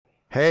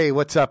Hey,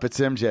 what's up? It's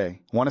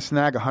MJ. Want to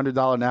snag a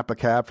 $100 Napa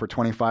cab for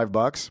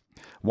 $25?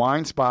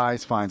 Wine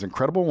Spies finds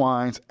incredible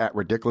wines at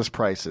ridiculous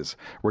prices.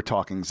 We're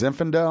talking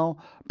Zinfandel,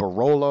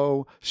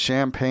 Barolo,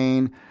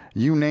 Champagne,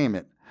 you name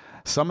it.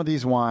 Some of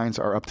these wines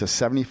are up to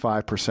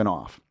 75%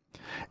 off.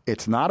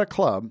 It's not a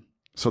club,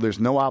 so there's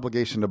no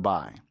obligation to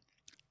buy.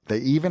 They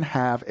even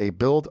have a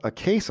build a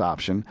case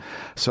option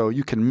so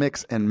you can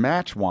mix and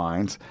match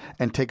wines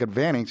and take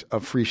advantage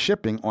of free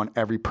shipping on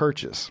every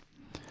purchase.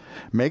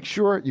 Make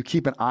sure you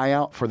keep an eye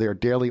out for their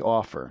daily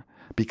offer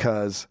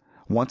because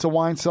once a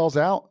wine sells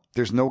out,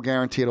 there's no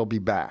guarantee it'll be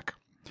back.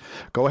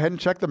 Go ahead and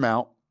check them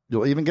out.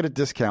 You'll even get a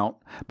discount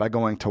by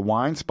going to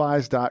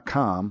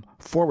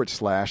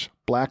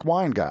winespies.com/Black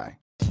Wine Guy.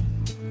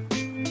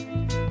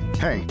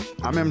 Hey,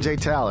 I'm MJ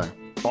Taylor,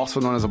 also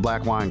known as a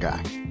Black Wine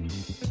Guy.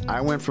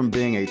 I went from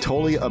being a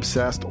totally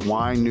obsessed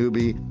wine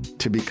newbie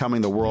to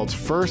becoming the world's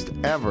first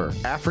ever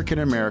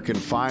African-American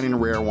fine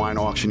and rare wine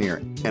auctioneer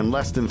in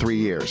less than 3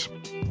 years.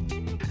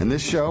 In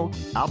this show,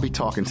 I'll be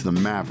talking to the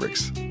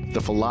mavericks,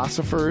 the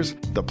philosophers,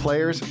 the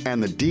players,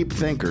 and the deep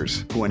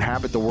thinkers who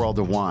inhabit the world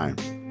of wine.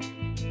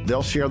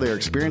 They'll share their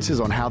experiences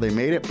on how they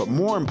made it, but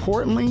more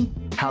importantly,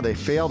 how they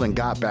failed and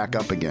got back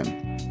up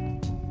again.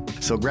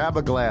 So grab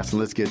a glass and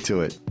let's get to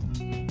it.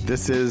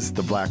 This is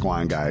the Black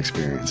Wine Guy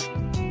Experience.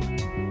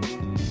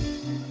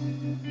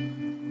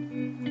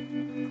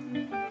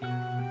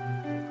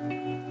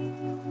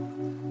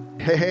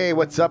 Hey,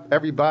 what's up,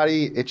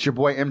 everybody? It's your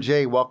boy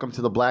MJ. Welcome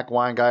to the Black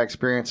Wine Guy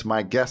Experience.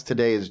 My guest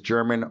today is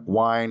German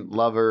wine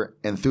lover,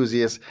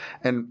 enthusiast,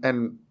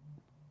 and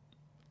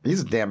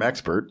he's a damn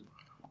expert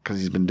because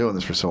he's been doing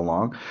this for so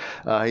long.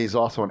 He's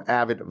also an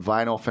avid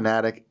vinyl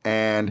fanatic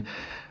and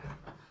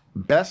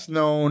best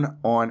known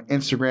on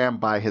Instagram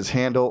by his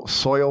handle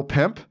Soil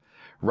Pimp,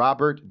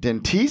 Robert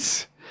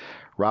Dentice.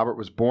 Robert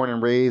was born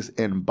and raised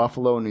in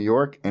Buffalo, New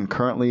York, and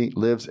currently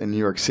lives in New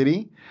York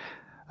City.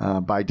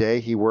 By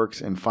day, he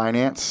works in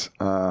finance,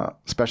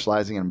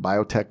 specializing in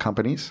biotech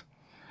companies.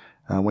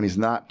 When he's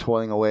not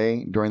toiling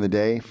away during the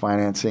day,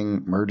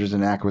 financing mergers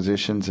and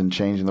acquisitions and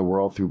changing the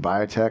world through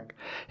biotech,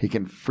 he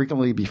can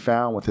frequently be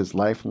found with his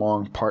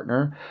lifelong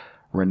partner,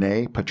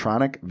 Renee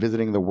Petronic,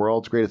 visiting the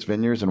world's greatest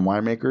vineyards and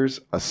winemakers,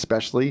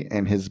 especially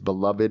in his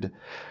beloved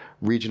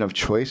region of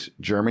choice,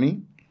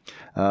 Germany.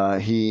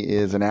 He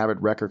is an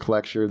avid record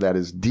collector that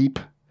is deep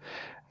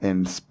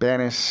in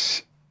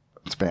Spanish,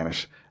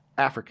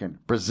 African,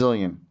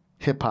 Brazilian,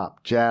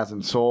 hip-hop, jazz,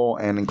 and soul,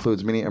 and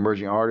includes many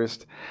emerging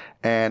artists.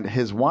 And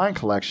his wine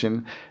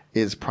collection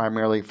is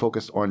primarily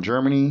focused on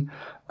Germany.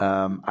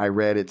 I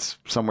read it's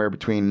somewhere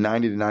between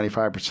 90 to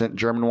 95%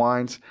 German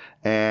wines,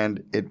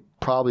 and it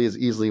probably is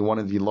easily one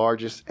of the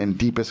largest and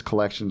deepest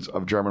collections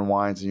of German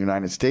wines in the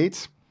United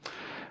States.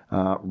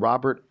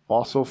 Robert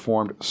also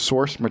formed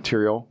Source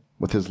Material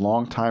with his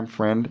longtime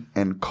friend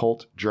and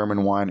cult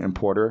German wine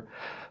importer,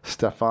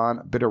 Stefan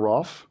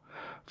Bitterolf,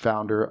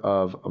 founder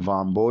of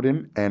Von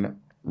Boden and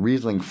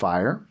Riesling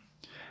Fire.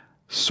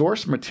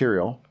 Source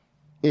Material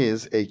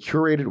is a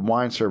curated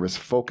wine service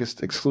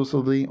focused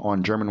exclusively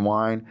on German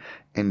wine,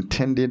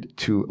 intended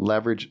to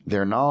leverage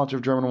their knowledge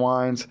of German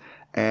wines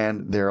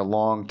and their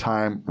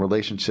long-time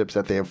relationships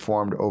that they have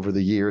formed over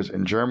the years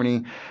in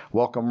Germany.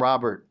 Welcome,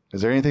 Robert.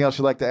 Is there anything else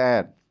you'd like to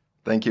add?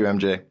 Thank you,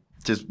 MJ.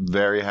 Just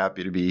very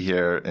happy to be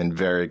here and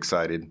very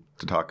excited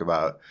to talk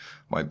about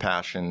my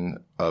passion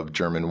of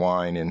German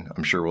wine, and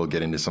I'm sure we'll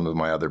get into some of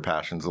my other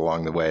passions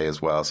along the way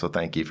as well. So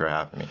thank you for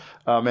having me.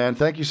 Man,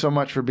 thank you so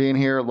much for being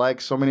here.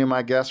 Like so many of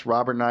my guests,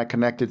 Robert and I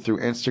connected through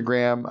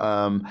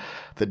Instagram.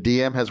 The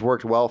DM has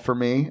worked well for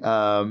me.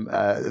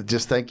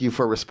 Just thank you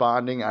for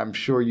responding. I'm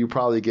sure you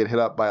probably get hit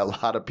up by a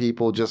lot of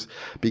people just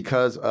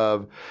because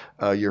of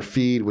your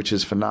feed, which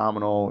is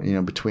phenomenal, you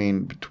know,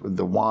 between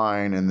the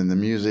wine and then the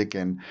music.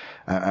 And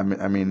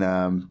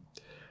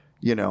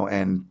you know,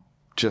 and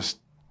just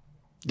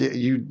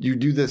you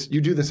do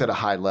this at a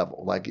high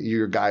level. Like,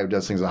 you're a guy who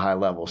does things at a high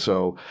level.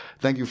 So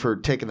thank you for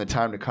taking the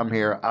time to come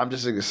here. I'm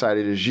just as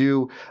excited as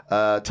you.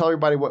 Tell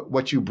everybody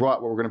what you brought,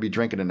 what we're going to be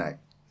drinking tonight.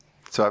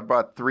 So I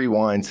brought 3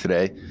 wines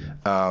today.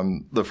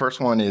 The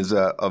first one is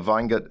a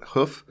Weingut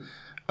Hof.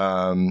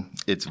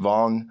 It's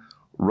von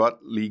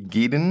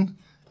Rotliegeden.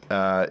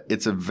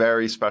 It's a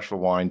very special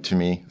wine to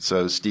me.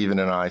 So Stephen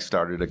and I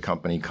started a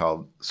company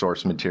called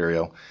Source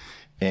Material.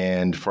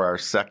 And for our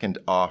second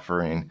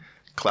offering,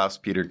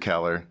 Klaus-Peter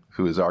Keller,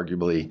 who is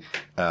arguably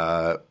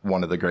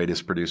one of the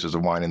greatest producers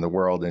of wine in the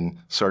world, and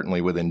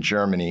certainly within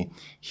Germany,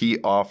 he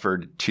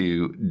offered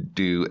to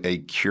do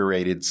a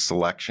curated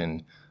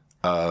selection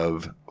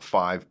of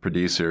 5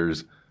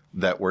 producers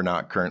that were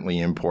not currently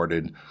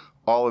imported,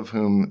 all of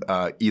whom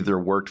either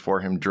worked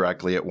for him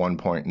directly at one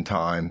point in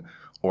time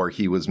or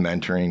he was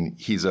mentoring.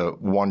 He's a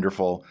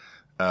wonderful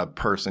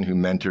person who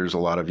mentors a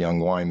lot of young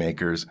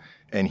winemakers,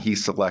 and he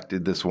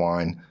selected this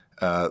wine.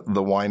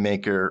 The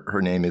winemaker,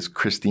 her name is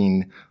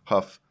Christine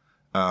Huff.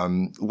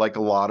 Like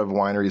a lot of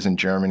wineries in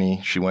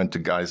Germany, she went to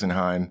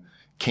Geisenheim,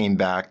 came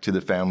back to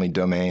the family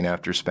domain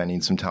after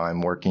spending some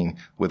time working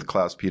with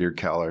Klaus-Peter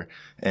Keller.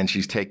 And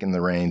she's taken the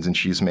reins and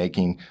she's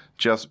making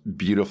just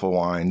beautiful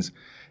wines.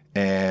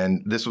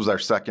 And this was our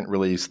second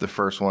release. The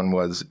first one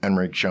was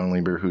Emmerich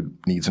Schonleber, who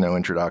needs no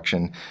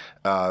introduction.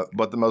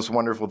 But the most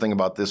wonderful thing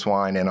about this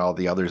wine and all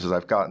the others is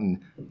I've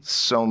gotten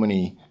so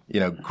many,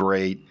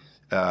 great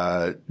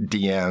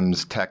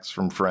DMs, texts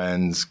from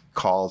friends,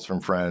 calls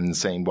from friends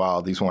saying,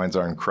 wow, these wines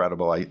are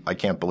incredible. I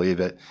can't believe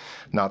it.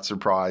 Not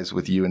surprised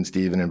with you and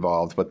Steven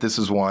involved. But this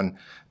is one,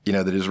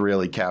 that has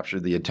really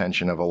captured the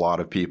attention of a lot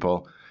of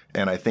people.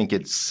 And I think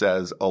it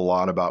says a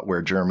lot about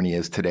where Germany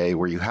is today,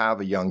 where you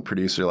have a young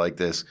producer like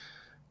this,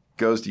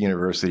 goes to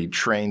university,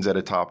 trains at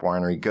a top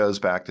winery, goes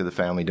back to the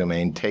family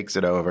domain, takes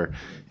it over,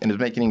 and is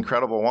making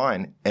incredible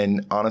wine.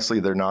 And honestly,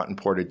 they're not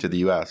imported to the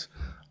U.S.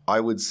 I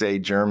would say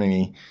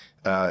Germany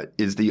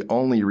is the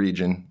only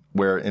region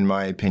where, in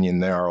my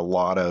opinion, there are a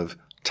lot of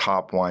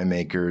top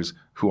winemakers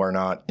who are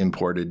not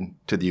imported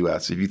to the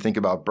U.S. If you think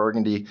about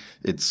Burgundy,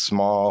 it's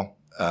small.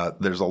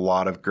 There's a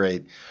lot of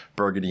great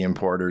Burgundy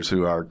importers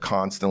who are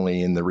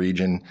constantly in the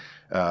region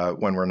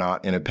when we're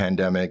not in a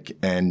pandemic,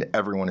 and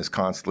everyone is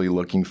constantly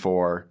looking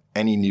for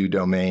any new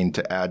domain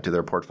to add to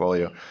their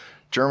portfolio.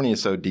 Germany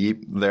is so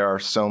deep. There are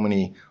so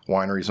many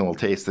wineries, and we'll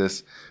taste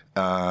this,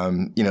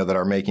 that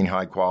are making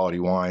high quality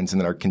wines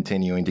and that are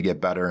continuing to get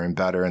better and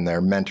better. And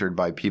they're mentored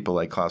by people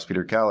like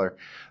Klaus-Peter Keller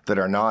that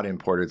are not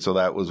imported. So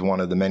that was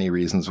one of the many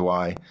reasons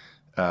why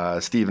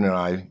Steven and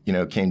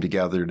I, came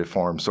together to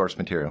form Source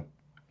Material.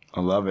 I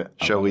love it.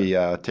 Shall we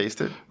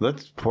taste it?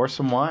 Let's pour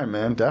some wine,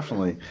 man.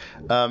 Definitely.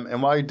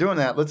 And while you're doing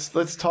that, let's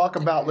start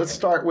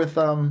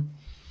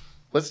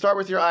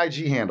with your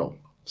IG handle,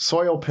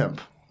 Soil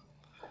Pimp.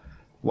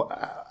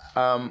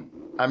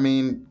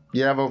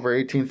 You have over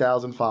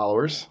 18,000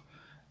 followers,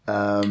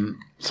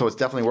 so it's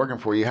definitely working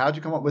for you. How'd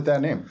you come up with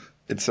that name?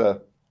 It's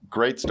a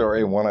great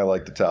story, one I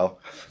like to tell.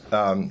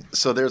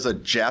 So there's a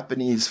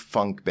Japanese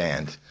funk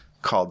band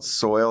called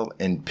Soil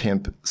and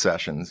Pimp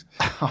Sessions.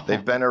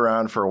 They've been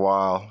around for a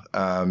while.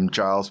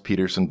 Giles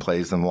Peterson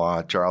plays them a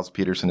lot. Giles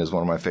Peterson is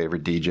one of my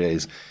favorite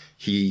DJs.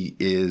 He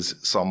is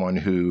someone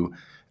who,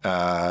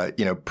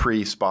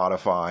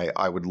 pre-Spotify,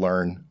 I would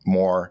learn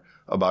more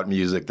about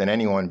music than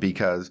anyone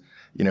because,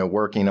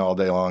 working all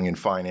day long in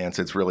finance,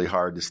 it's really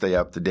hard to stay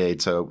up to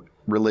date. So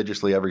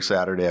religiously every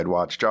Saturday I'd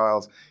watch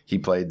Giles. He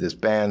played this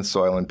band,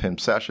 Soil and Pimp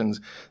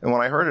Sessions. And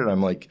when I heard it,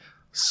 I'm like,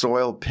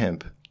 Soil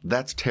Pimp,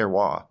 that's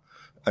terroir.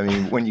 I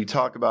mean, when you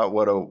talk about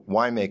what a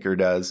winemaker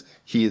does,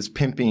 he is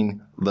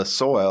pimping the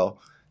soil.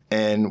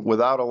 And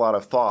without a lot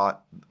of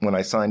thought, when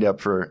I signed up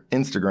for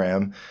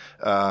Instagram,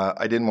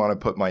 I didn't want to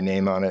put my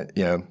name on it,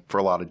 for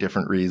a lot of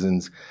different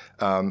reasons.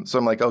 So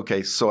I'm like,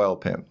 okay, Soil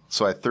Pimp.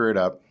 So I threw it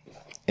up,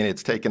 and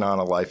it's taken on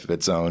a life of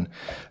its own.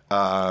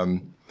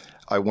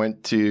 I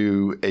went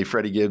to a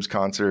Freddie Gibbs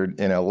concert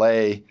in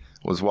L.A.,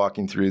 was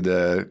walking through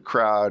the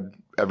crowd.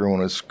 Everyone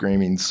was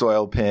screaming,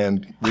 Soil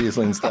Pimp,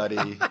 Riesling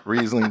Study,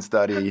 Riesling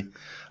Study.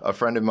 A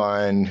friend of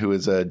mine who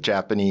is a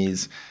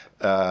Japanese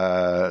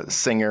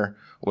singer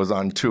was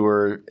on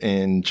tour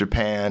in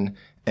Japan,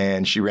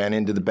 and she ran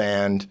into the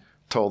band,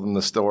 told them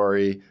the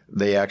story.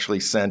 They actually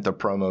sent a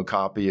promo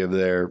copy of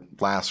their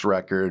last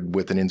record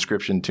with an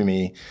inscription to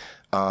me.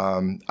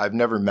 I've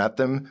never met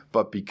them,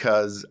 but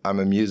because I'm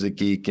a music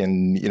geek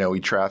and, we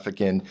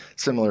traffic in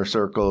similar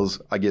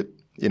circles, I get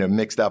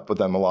mixed up with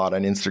them a lot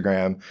on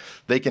Instagram.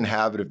 They can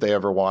have it if they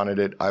ever wanted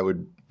it. I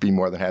would be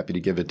more than happy to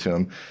give it to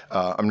them.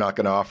 I'm not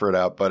going to offer it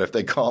up, but if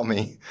they call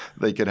me,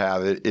 they could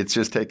have it. It's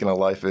just taken a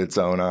life of its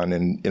own on.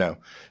 And,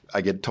 I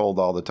get told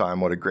all the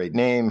time, what a great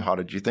name. How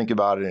did you think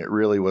about it? And it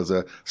really was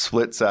a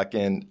split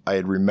second. I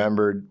had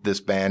remembered this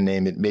band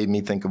name. It made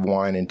me think of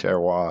wine and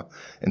terroir.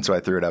 And so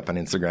I threw it up on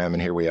Instagram,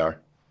 and here we are.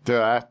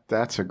 Dude,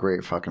 that's a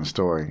great fucking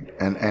story,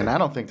 and I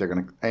don't think they're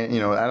gonna.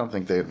 I don't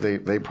think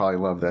they probably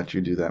love that you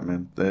do that,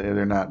 man.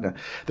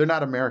 They're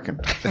not American.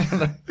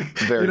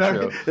 Very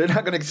true. They're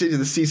not gonna see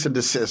the cease and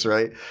desist,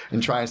 right,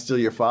 and try and steal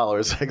your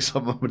followers like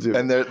some of them do.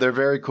 And they're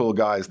very cool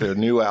guys. Their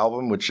new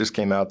album, which just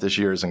came out this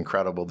year, is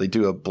incredible. They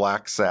do a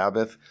Black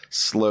Sabbath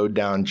slowed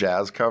down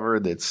jazz cover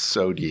that's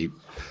so deep.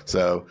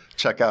 So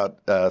check out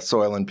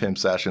Soil and Pimp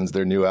Sessions,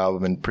 their new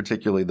album, and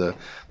particularly the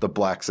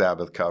Black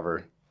Sabbath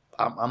cover.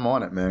 I'm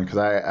on it, man, because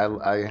I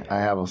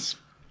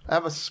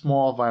have a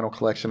small vinyl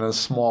collection and a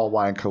small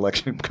wine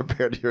collection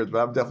compared to yours,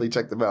 but I've definitely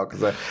checked them out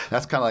because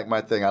that's kind of like my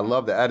thing. I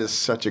love that. That is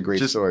such a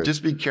great story.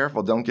 Just be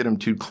careful. Don't get them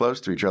too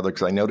close to each other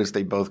because I noticed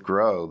they both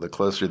grow the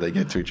closer they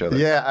get to each other.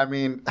 Yeah, I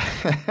mean,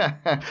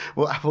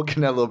 well, we'll get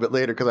into that a little bit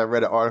later because I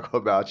read an article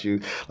about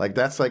you. Like,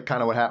 that's like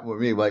kind of what happened with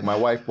me. Like, my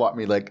wife bought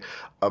me like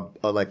a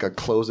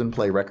close and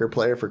play record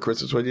player for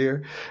Christmas one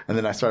year, and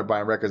then I started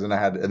buying records, and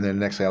then the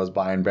next thing I was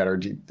buying better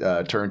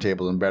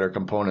turntables and better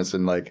components,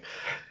 and like,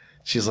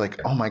 she's like,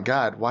 "Oh my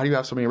God, why do you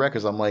have so many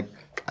records?" I'm like,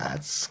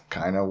 "That's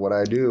kind of what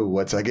I do.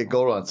 Once I get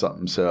gold on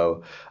something."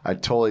 So I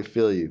totally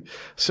feel you.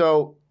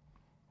 So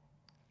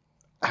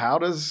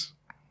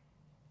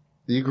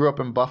you grew up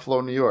in Buffalo,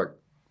 New York?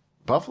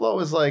 Buffalo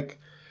is like,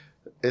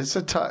 it's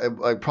a tough.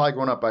 Like probably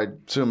growing up, I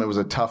assume it was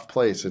a tough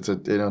place. It's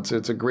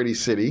a gritty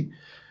city.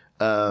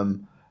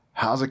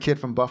 How's a kid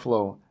from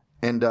Buffalo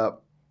end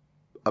up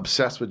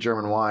obsessed with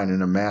German wine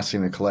and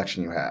amassing the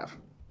collection you have?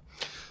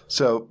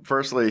 So,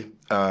 firstly,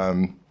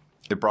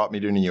 it brought me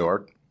to New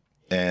York,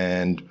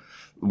 and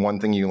one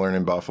thing you learn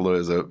in Buffalo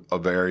is a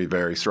very,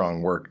 very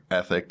strong work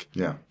ethic.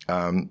 Yeah.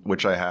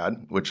 Which I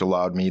had, which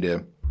allowed me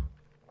to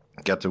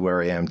get to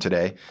where I am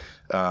today.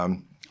 I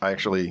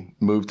actually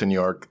moved to New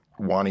York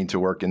wanting to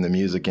work in the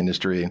music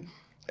industry.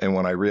 And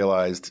when I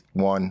realized,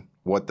 one,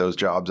 what those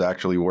jobs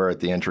actually were at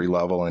the entry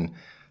level and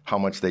how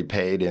much they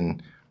paid,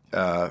 and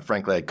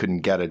frankly, I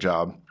couldn't get a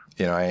job.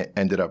 I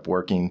ended up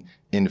working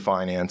in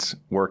finance,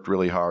 worked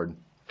really hard,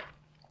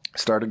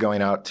 started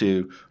going out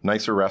to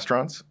nicer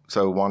restaurants.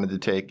 So wanted to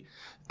take,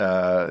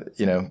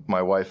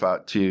 my wife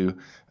out to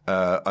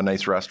a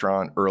nice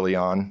restaurant early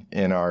on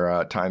in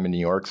our time in New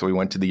York. So we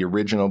went to the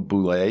original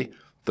Boulet,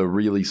 the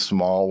really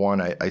small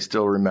one. I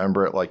still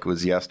remember it like it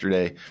was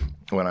yesterday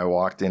when I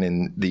walked in,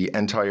 and the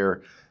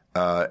entire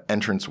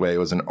entranceway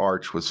was an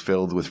arch, was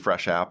filled with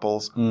fresh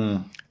apples.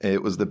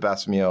 It was the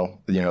best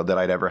meal, that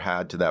I'd ever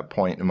had to that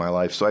point in my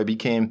life. So I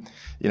became,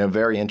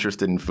 very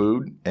interested in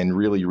food and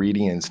really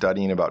reading and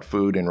studying about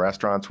food and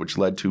restaurants, which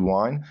led to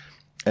wine.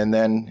 And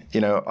then,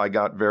 I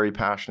got very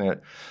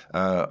passionate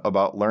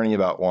about learning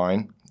about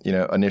wine.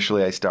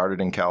 Initially I started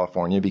in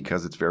California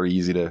because it's very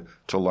easy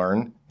to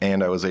learn,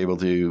 and I was able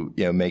to,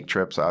 make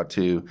trips out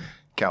to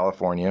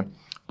California.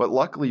 But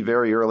luckily,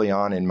 very early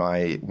on in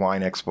my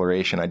wine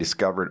exploration, I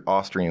discovered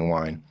Austrian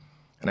wine.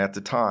 And at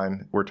the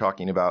time, we're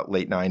talking about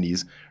late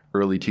 90s,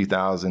 early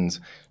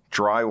 2000s,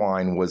 dry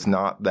wine was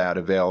not that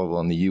available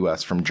in the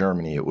U.S. from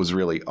Germany. It was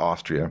really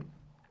Austria.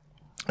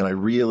 And I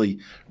really,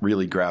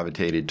 really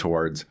gravitated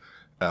towards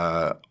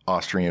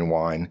Austrian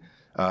wine.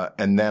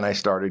 And then I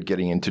started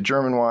getting into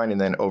German wine. And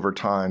then over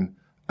time,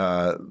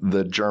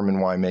 the German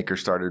winemakers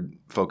started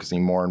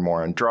focusing more and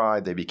more on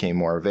dry. They became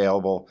more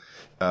available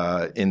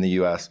in the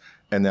U.S.,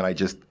 and then I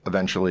just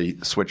eventually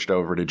switched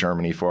over to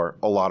Germany for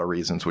a lot of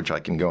reasons, which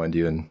I can go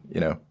into in,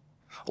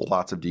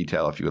 lots of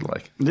detail if you would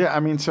like. Yeah, I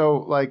mean, so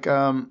like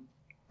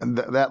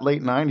that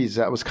late 90s,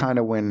 that was kind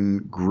of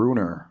when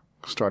Gruner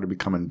started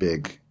becoming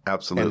big.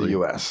 Absolutely. In the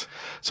U.S.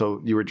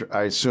 So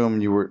I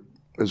assume it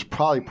was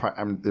probably,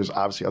 there's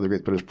obviously other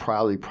grapes, but it was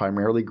probably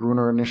primarily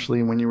Gruner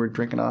initially when you were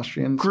drinking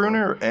Austrian.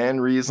 Gruner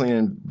and Riesling,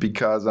 and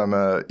because I'm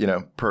a,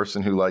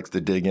 person who likes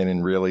to dig in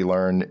and really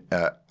learn,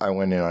 I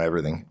went in on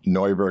everything.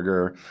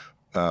 Neuburger,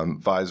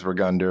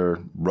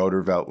 Weissburgunder,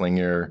 Roter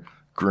Veltlinger,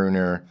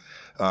 Gruner.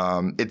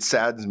 It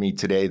saddens me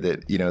today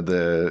that,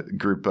 the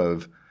group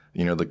of,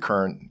 the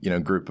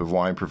current, group of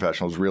wine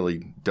professionals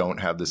really don't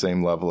have the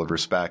same level of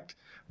respect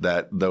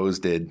that those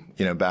did,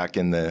 back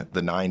in the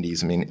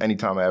 90s. I mean,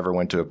 anytime I ever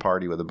went to a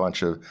party with a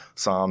bunch of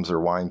somms or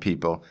wine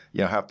people,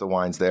 half the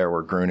wines there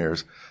were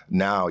Gruners.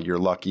 Now you're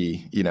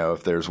lucky,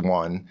 if there's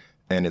one,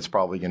 and it's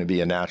probably going to be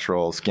a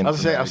natural skin. I'm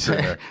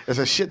saying, there's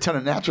a shit ton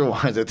of natural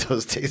wines at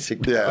those tasting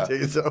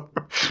nowadays. So.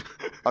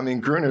 I mean,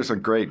 Gruner's a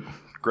great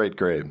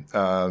grape.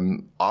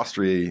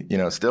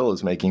 Austria, still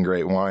is making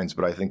great wines,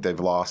 but I think they've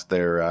lost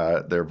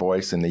their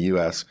voice in the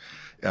U.S.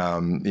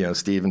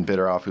 Steven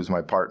Bitteroff, who's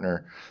my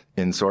partner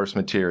in source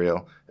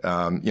material,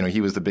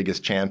 he was the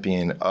biggest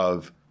champion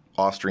of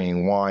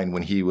Austrian wine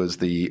when he was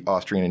the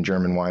Austrian and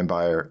German wine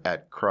buyer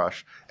at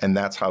Crush. And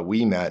that's how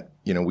we met.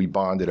 We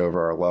bonded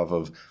over our love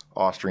of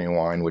Austrian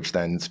wine, which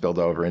then spilled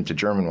over into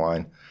German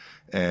wine.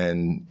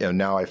 And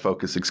now I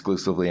focus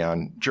exclusively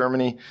on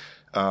Germany.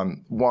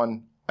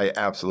 One, I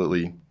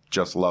absolutely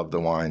just love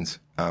the wines.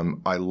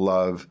 I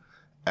love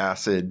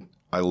acid.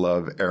 I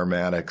love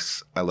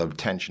aromatics. I love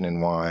tension in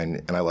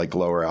wine, and I like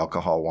lower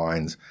alcohol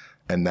wines.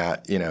 And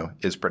that,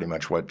 is pretty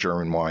much what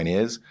German wine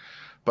is.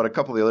 But a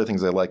couple of the other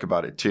things I like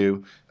about it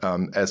too,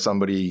 as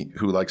somebody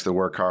who likes to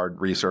work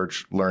hard,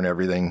 research, learn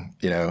everything,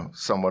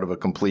 somewhat of a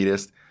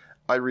completist,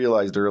 I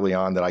realized early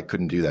on that I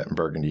couldn't do that in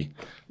Burgundy.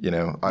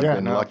 I've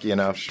been lucky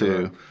enough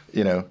to,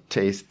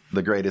 taste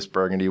the greatest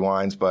Burgundy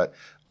wines, but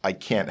I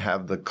can't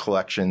have the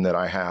collection that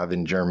I have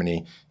in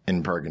Germany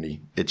in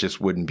Burgundy. It just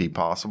wouldn't be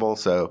possible.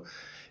 So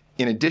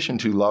in addition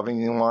to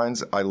loving the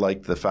wines, I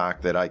liked the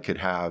fact that I could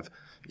have,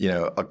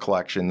 a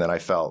collection that I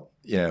felt,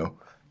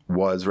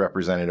 was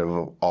representative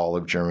of all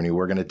of Germany.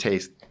 We're going to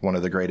taste one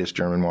of the greatest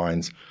German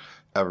wines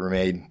ever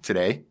made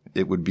today.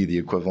 It would be the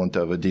equivalent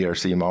of a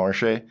DRC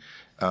Montrachet,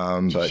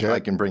 but sure. I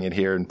can bring it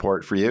here and pour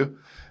it for you.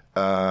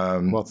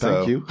 Well,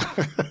 thank you.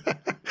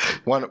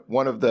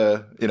 One of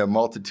the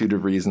multitude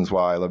of reasons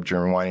why I love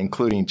German wine,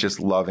 including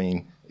just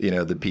loving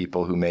the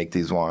people who make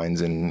these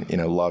wines and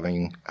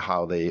loving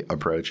how they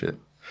approach it.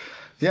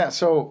 Yeah.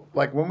 So,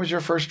 like, when was your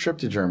first trip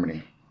to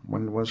Germany?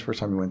 When was the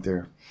first time you went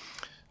there?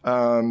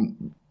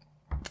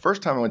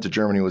 First time I went to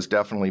Germany was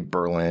definitely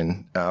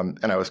Berlin.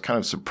 And I was kind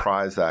of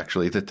surprised,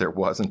 actually, that there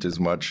wasn't as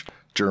much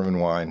German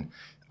wine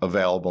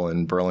available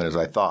in Berlin as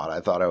I thought. I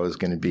thought I was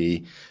going to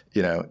be,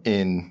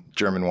 in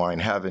German wine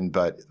heaven.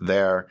 But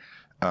there,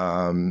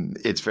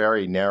 It's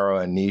very narrow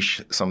and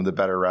niche. Some of the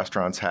better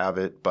restaurants have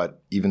it,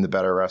 but even the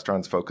better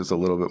restaurants focus a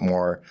little bit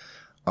more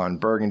on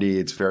Burgundy.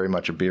 It's very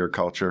much a beer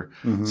culture.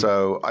 Mm-hmm.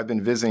 So I've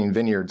been visiting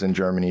vineyards in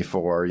Germany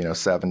for,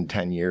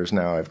 7-10 years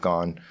now. I've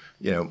gone,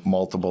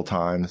 multiple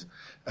times,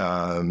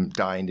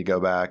 dying to go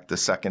back. The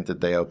second that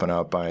they open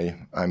up,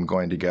 I'm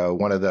going to go.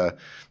 One of the,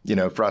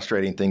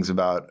 frustrating things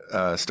about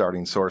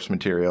starting source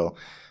material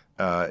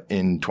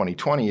in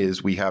 2020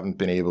 is we haven't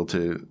been able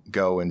to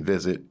go and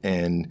visit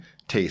and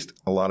taste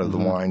a lot of the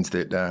wines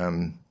that,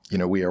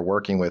 we are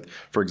working with.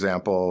 For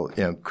example,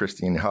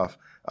 Christine Huff,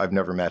 I've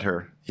never met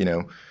her.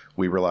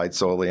 We relied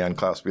solely on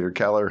Klaus-Peter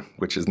Keller,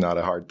 which is not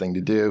a hard thing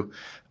to do.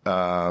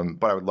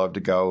 But I would love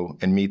to go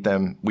and meet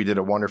them. We did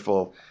a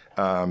wonderful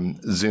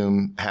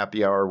Zoom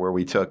happy hour where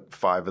we took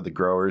 5 of the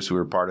growers who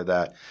were part of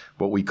that,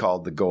 what we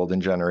called the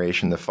golden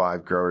generation, the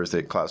 5 growers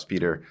that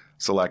Klaus-Peter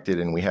selected.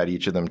 And we had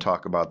each of them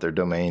talk about their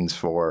domains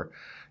for,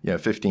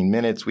 15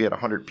 minutes. We had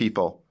 100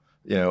 people,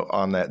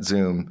 on that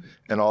Zoom.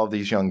 And all of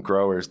these young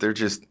growers, they're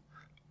just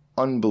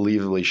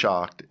unbelievably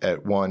shocked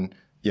at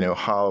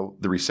how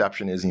the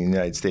reception is in the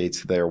United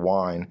States to their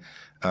wine.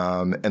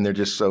 And they're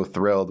just so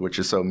thrilled, which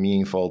is so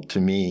meaningful to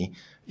me,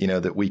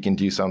 that we can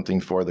do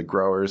something for the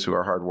growers who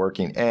are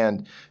hardworking.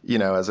 And,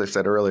 as I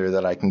said earlier,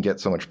 that I can get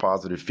so much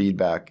positive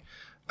feedback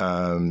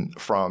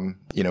from,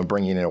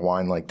 bringing in a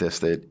wine like this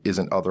that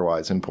isn't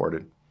otherwise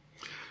imported.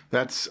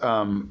 That's,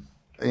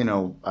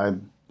 I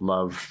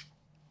love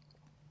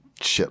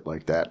shit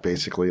like that,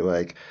 basically.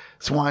 Like,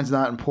 this wine's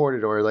not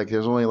imported, or like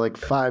there's only like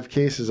 5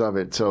 cases of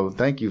it. So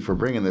thank you for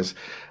bringing this.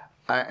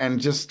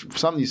 And just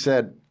something you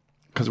said,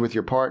 because with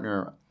your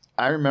partner,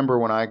 I remember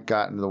when I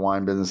got into the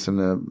wine business in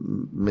the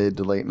mid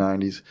to late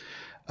 90s,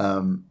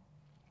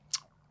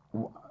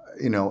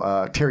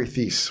 Terry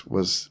Thies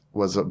was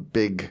a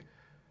big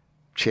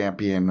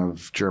champion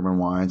of German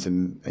wines,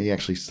 and he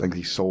actually,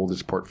 he sold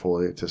his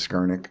portfolio to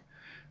Skurnik.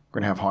 We're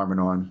going to have Harmon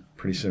on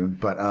pretty soon.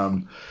 But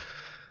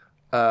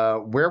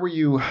where were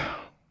you...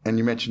 And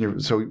you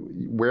mentioned,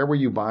 where were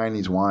you buying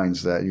these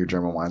wines, your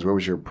German wines? Where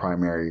was your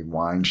primary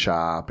wine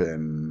shop?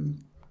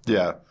 And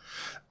yeah,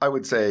 I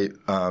would say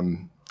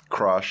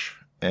Crush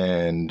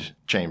and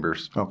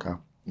Chambers. Okay.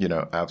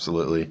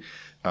 Absolutely.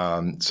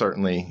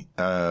 Certainly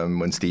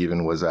when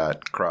Stephen was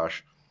at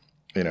Crush,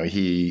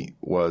 he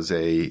was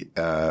a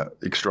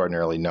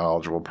extraordinarily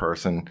knowledgeable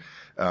person.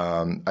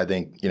 I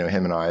think,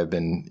 him and I have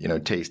been,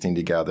 tasting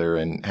together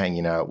and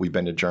hanging out. We've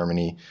been to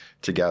Germany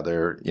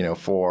together,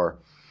 for...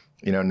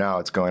 now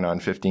it's going on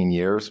 15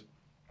 years.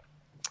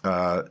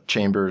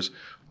 Chambers,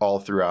 all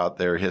throughout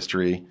their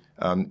history,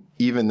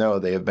 even though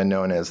they have been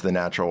known as the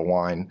natural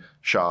wine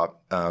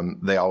shop,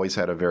 they always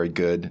had a very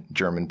good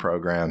German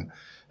program.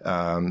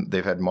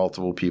 They've had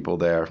multiple people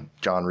there.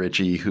 John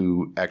Ritchie,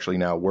 who actually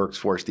now works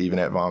for Stephen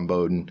at Von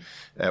Boden,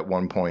 at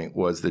one point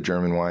was the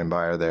German wine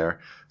buyer there.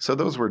 So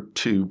those were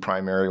 2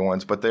 primary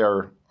ones, but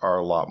there are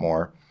a lot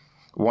more.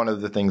 One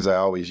of the things I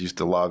always used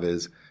to love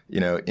is,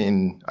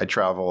 I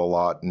travel a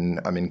lot and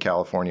I'm in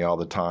California all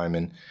the time,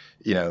 and,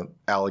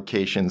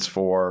 allocations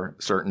for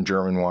certain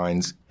German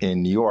wines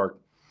in New York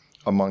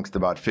amongst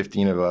about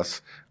 15 of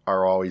us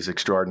are always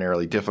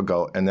extraordinarily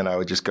difficult. And then I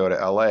would just go to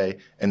LA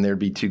and there'd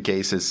be 2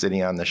 cases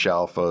sitting on the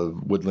shelf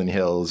of Woodland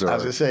Hills or, I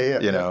was gonna say,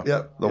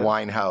 the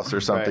Wine House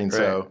or something. Right.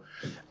 So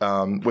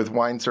with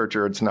Wine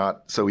Searcher, it's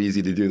not so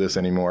easy to do this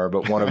anymore.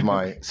 But one of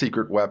my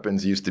secret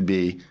weapons used to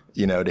be,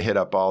 to hit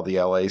up all the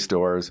LA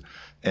stores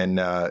and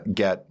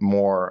get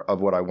more of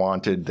what I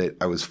wanted that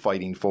I was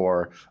fighting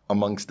for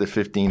amongst the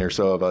 15 or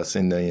so of us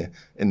in the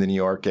New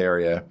York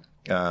area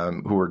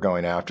who were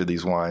going after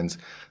these wines.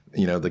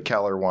 The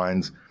Keller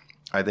wines,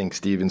 I think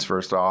Stephen's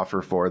first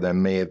offer for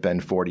them may have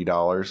been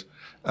 $40,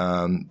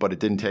 but it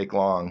didn't take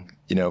long,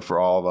 for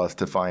all of us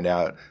to find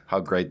out how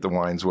great the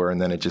wines were.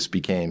 And then it just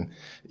became,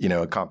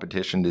 a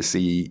competition to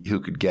see who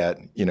could get,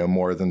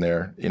 more than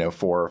their,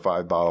 4 or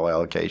 5 bottle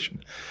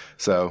allocation.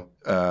 So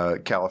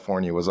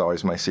California was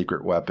always my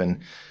secret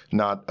weapon.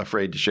 Not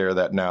afraid to share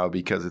that now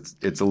because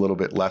it's a little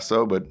bit less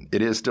so, but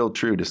it is still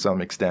true to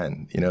some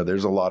extent.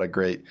 There's a lot of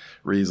great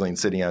Riesling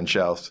sitting on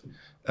shelves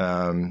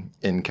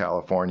in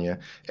California.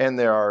 And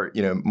there are,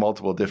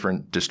 multiple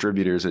different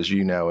distributors, as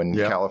you know, and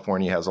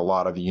California has a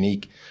lot of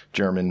unique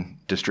German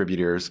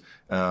distributors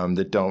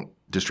that don't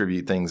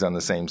distribute things on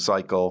the same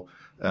cycle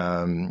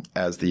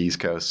as the East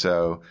Coast.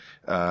 So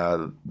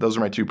those are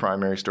my 2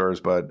 primary stores,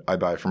 but I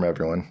buy from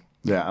everyone.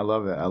 Yeah, I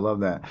love that. I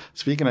love that.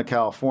 Speaking of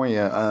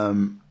California,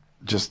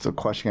 just a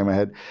question in my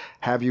head.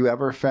 Have you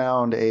ever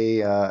found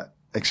a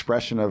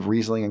expression of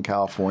Riesling in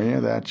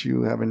California that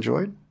you have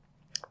enjoyed?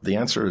 The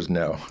answer is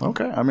no.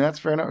 Okay. I mean, that's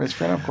fair enough. It's a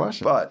fair enough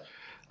question. But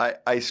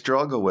I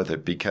struggle with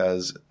it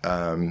because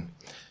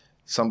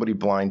somebody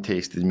blind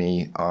tasted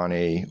me on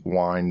a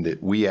wine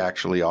that we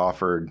actually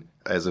offered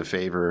as a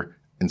favor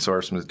in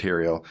source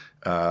material.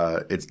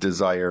 It's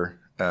Desire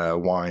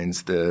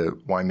Wines. The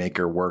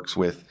winemaker works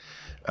with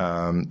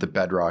the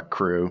Bedrock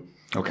crew.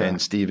 Okay.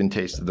 And Stephen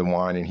tasted the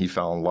wine and he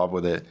fell in love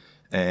with it.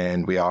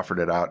 And we offered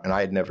it out. And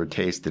I had never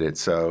tasted it.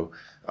 So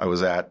I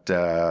was at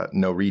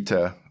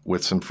Norita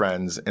with some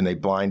friends, and they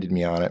blinded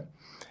me on it.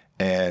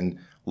 And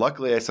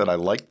luckily, I said I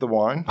liked the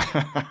wine.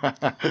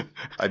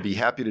 I'd be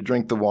happy to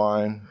drink the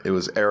wine. It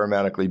was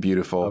aromatically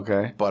beautiful.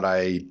 Okay. But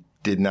I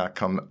did not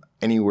come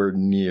anywhere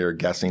near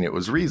guessing it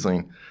was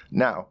Riesling.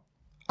 Now,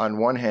 on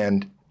one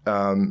hand,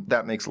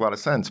 that makes a lot of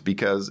sense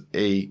because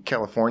a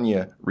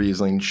California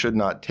Riesling should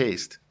not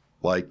taste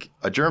like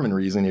a German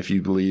Riesling if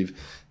you believe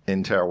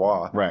in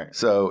terroir. Right.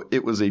 So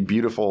it was a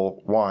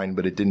beautiful wine,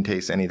 but it didn't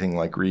taste anything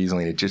like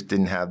Riesling. It just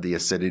didn't have the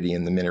acidity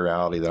and the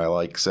minerality that I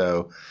like.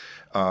 So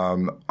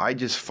I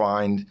just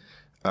find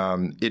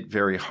it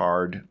very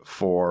hard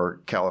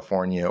for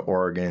California,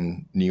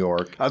 Oregon, New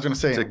York. I was going to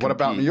say, what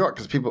about New York?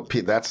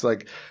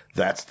 Because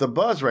that's the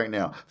buzz right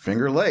now.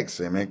 Finger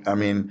Lakes. I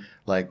mean,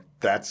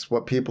 that's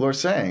what people are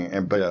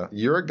saying. But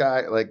you're a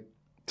guy,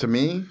 to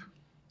me,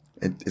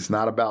 it's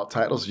not about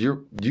titles.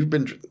 You've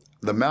been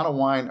the amount of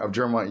wine of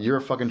German wine. You're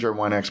a fucking German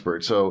wine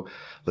expert. So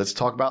let's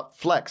talk about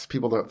Flex.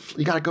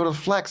 You got to go to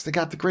Flex. They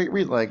got the great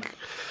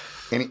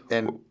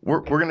and we're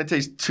going to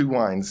taste two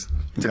wines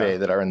today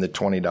that are in the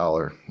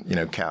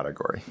 $20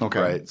 category. Okay.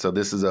 Right. So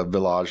this is a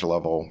village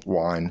level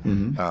wine.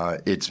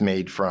 Mm-hmm. It's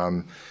made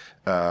from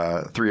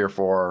 3 or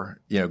 4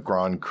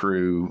 Grand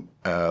Cru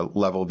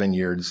level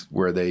vineyards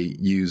where they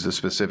use a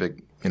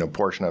specific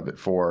portion of it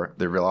for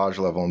their village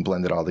level and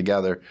blend it all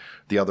together.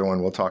 The other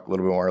one we'll talk a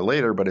little bit more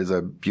later, but is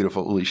a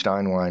beautiful Uli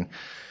Stein wine.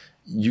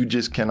 You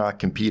just cannot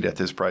compete at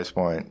this price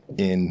point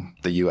in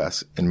the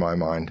U.S. in my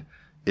mind.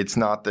 It's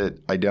not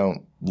that I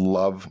don't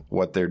love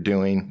what they're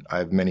doing. I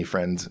have many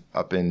friends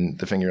up in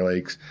the Finger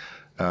Lakes.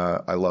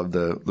 I love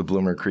the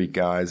Bloomer Creek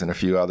guys and a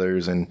few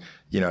others. And,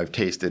 I've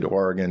tasted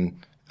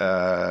Oregon,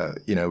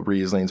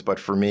 Rieslings. But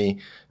for me,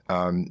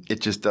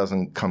 it just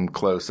doesn't come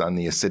close on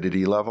the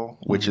acidity level,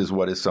 which is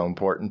what is so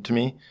important to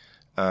me.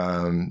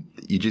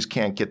 You just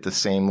can't get the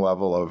same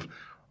level of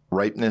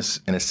ripeness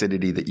and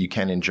acidity that you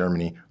can in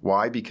Germany.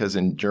 Why? Because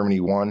in Germany,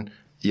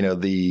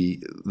 the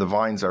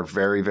vines are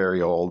very,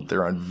 very old.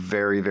 They're on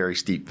very, very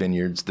steep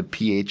vineyards. The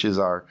pHs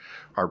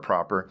are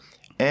proper.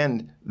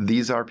 And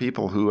these are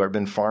people who have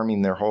been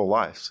farming their whole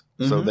lives.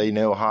 Mm-hmm. So they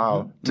know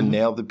how to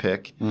nail the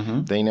pick.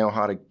 Mm-hmm. They know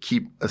how to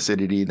keep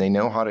acidity. They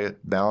know how to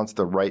balance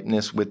the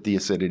ripeness with the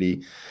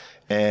acidity.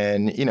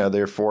 And,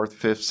 they're 4th,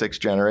 5th, 6th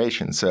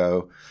generation.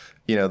 So,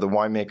 the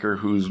winemaker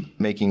who's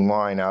making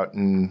wine out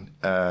in,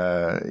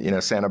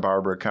 Santa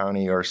Barbara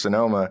County or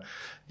Sonoma,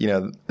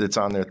 that's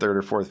on their 3rd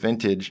or 4th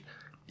vintage,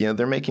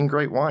 they're making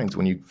great wines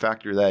when you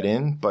factor that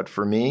in. But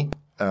for me,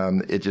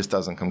 it just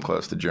doesn't come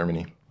close to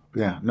Germany.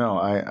 Yeah, no,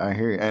 I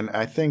hear you. And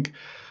I think,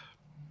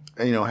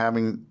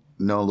 having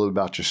known a little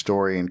about your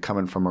story and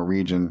coming from a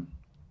region,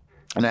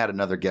 and I had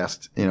another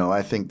guest,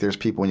 I think there's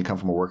people when you come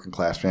from a working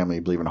class family,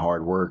 you believe in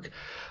hard work,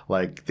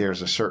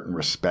 there's a certain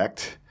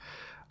respect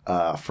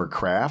for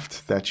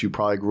craft that you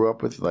probably grew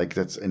up with,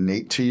 that's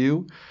innate to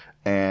you.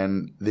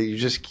 And you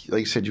just, like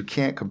you said, you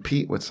can't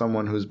compete with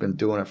someone who's been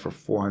doing it for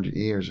 400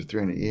 years or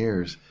 300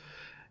 years.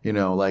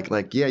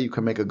 Yeah, you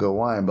can make a good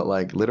wine, but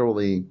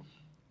literally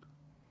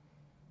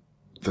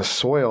the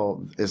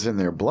soil is in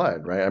their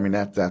blood, right? I mean,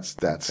 that's.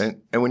 And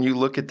when you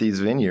look at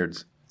these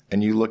vineyards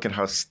and you look at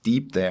how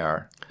steep they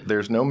are,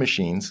 there's no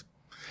machines.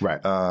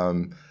 Right.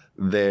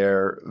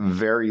 They're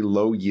very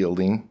low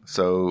yielding,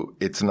 so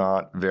it's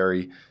not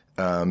very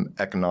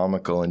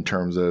economical in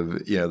terms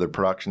of the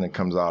production that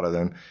comes out of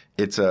them.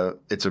 It's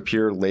a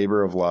pure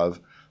labor of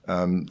love.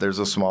 There's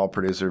a small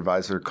producer,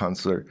 Weiser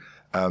Kunstler.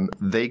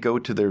 They go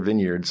to their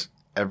vineyards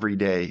every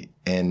day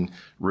and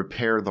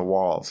repair the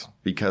walls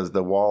because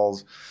the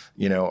walls,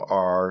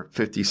 are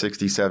 50,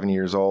 60, 70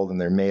 years old and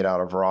they're made out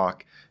of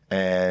rock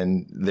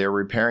and they're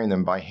repairing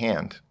them by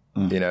hand.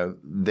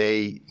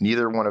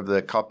 Neither one of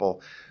the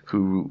couple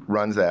who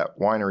runs that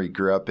winery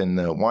grew up in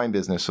the wine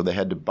business, so they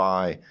had to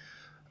buy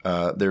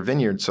their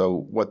vineyards. So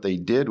what they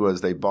did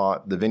was they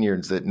bought the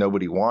vineyards that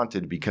nobody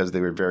wanted because they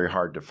were very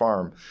hard to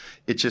farm.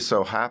 It just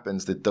so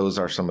happens that those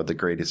are some of the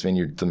greatest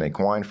vineyards to make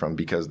wine from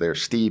because they're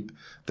steep,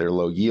 they're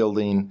low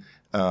yielding,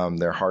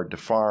 they're hard to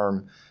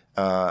farm,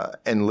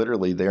 and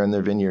literally they're in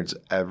their vineyards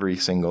every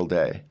single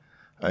day.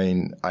 I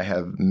mean, I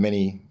have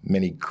many,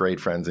 many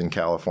great friends in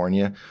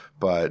California,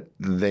 but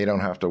they don't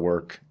have to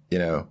work,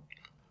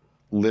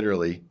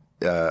 literally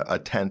a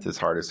tenth as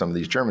hard as some of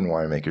these German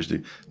winemakers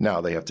do.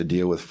 Now they have to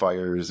deal with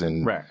fires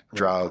and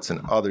droughts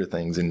and other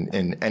things,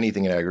 and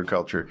anything in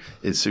agriculture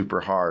is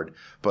super hard.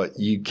 But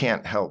you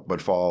can't help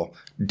but fall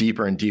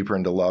deeper and deeper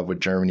into love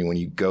with Germany when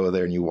you go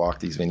there and you walk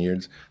these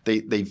vineyards.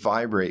 They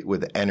vibrate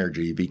with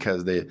energy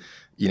because the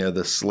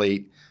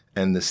slate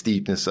and the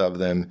steepness of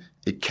them,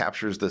 it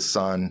captures the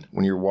sun.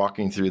 When you're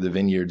walking through the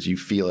vineyards, you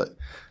feel it.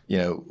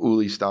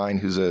 Uli Stein,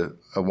 who's a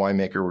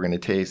winemaker we're going to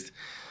taste,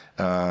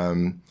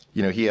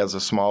 he has a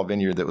small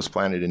vineyard that was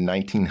planted in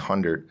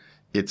 1900.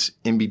 It's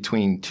in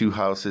between two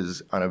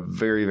houses on a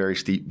very, very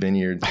steep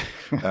vineyard.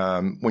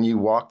 When you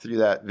walk through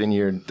that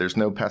vineyard, there's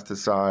no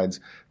pesticides.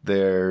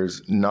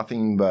 There's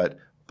nothing but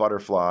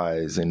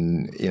butterflies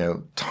and,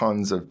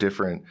 tons of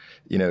different,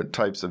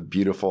 types of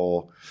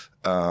beautiful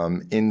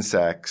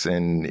insects.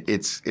 And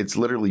it's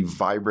literally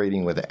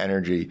vibrating with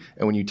energy.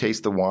 And when you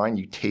taste the wine,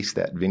 you taste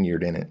that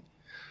vineyard in it.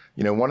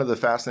 One of the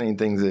fascinating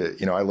things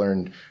that, I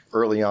learned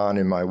early on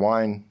in my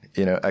wine,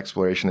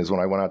 exploration is when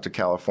I went out to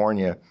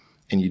California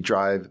and you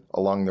drive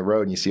along the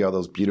road and you see all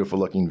those beautiful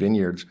looking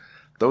vineyards.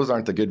 Those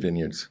aren't the good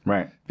vineyards.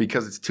 Right.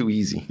 Because it's too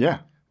easy. Yeah.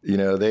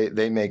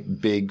 They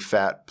make big,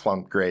 fat,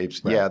 plump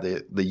grapes. Right. Yeah,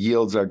 the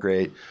yields are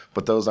great,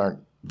 but those aren't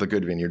the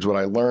good vineyards. What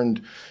I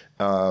learned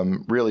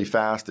really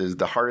fast is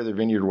the harder the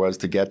vineyard was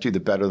to get to, the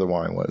better the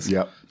wine was.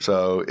 Yep.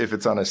 So if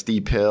it's on a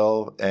steep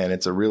hill and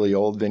it's a really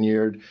old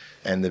vineyard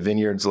and the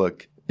vineyards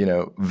look,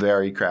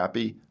 very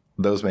crappy,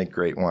 those make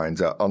great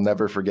wines. I'll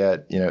never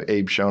forget,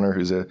 Abe Schoner,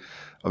 who's a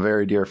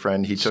very dear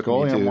friend. He took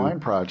me to Wine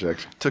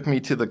Project. Took me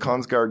to the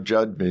Konsgaard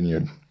Judd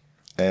vineyard.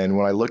 And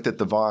when I looked at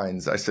the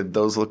vines, I said,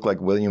 those look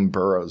like William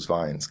Burroughs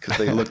vines because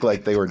they look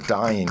like they were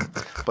dying,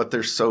 but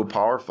they're so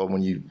powerful.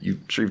 When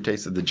you've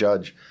tasted the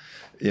Judge,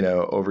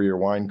 over your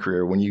wine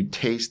career, when you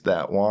taste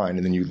that wine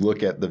and then you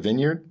look at the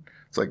vineyard,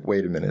 it's like,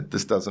 wait a minute,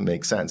 this doesn't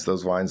make sense.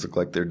 Those vines look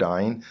like they're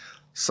dying.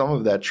 Some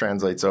of that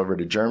translates over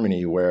to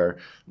Germany where,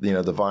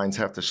 the vines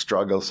have to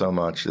struggle so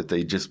much that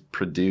they just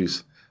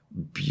produce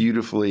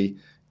beautifully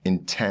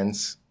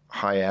intense,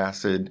 high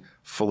acid,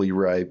 fully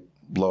ripe,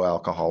 low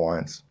alcohol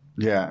wines.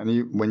 Yeah,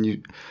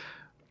 and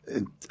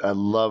I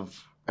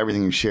love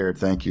everything you shared.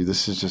 Thank you.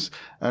 This is just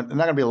not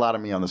going to be a lot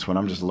of me on this one.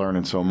 I'm just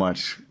learning so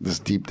much, this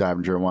deep dive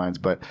in German wines.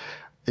 But,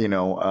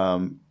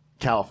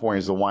 California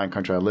is the wine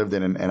country I lived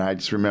in. And I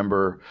just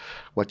remember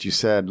what you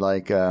said,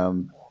 like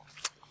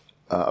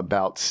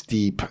about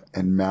steep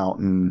and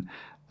mountain,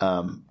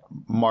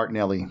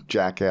 Martinelli,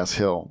 Jackass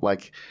Hill.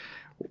 Like,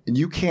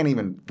 you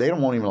they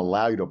won't even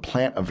allow you to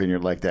plant a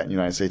vineyard like that in the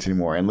United States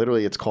anymore. And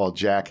literally it's called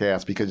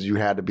Jackass because you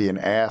had to be a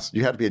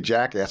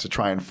jackass to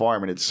try and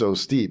farm, and it's so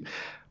steep.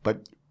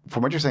 But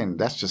from what you're saying,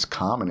 that's just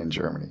common in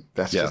Germany.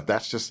 That's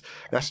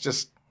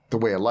just the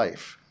way of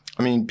life.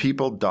 I mean,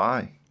 people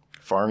die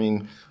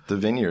farming the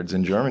vineyards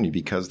in Germany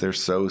because they're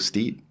so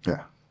steep.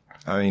 Yeah.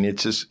 I mean,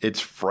 it's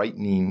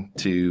frightening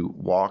to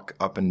walk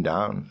up and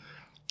down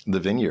the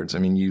vineyards. I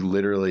mean, you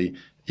literally,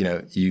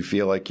 you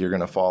feel like you're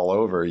going to fall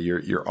over.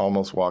 You're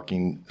almost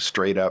walking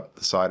straight up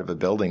the side of a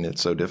building.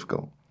 It's so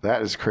difficult.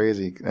 That is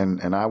crazy.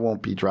 And I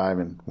won't be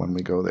driving when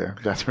we go there.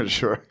 That's for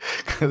sure.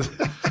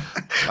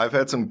 I've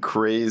had some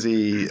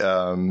crazy,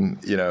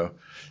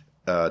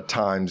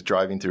 times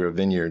driving through a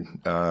vineyard.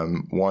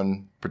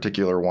 One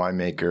particular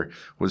winemaker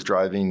was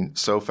driving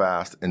so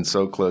fast and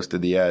so close to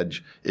the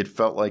edge, it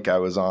felt like I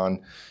was on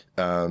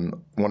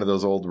one of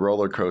those old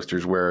roller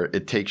coasters where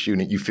it takes you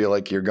and you feel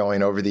like you're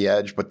going over the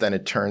edge, but then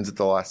it turns at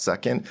the last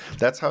second.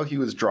 That's how he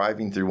was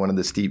driving through one of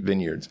the steep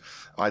vineyards.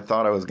 I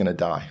thought I was going to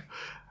die.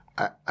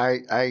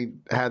 I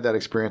had that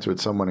experience with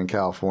someone in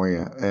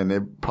California,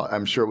 and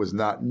I'm sure it was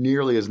not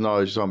nearly as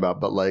knowledgeable as you're talking about,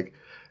 but like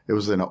it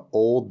was in an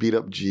old beat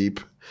up Jeep,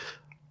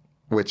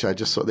 which I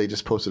just saw. They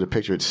just posted a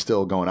picture. It's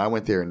still going. I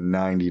went there in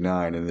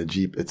 '99, and the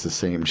Jeep, it's the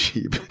same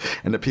Jeep.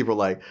 And the people were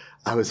like,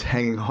 I was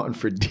hanging on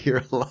for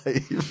dear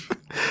life.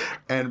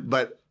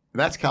 But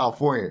that's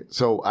California.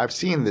 So I've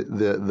seen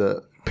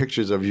the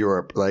pictures of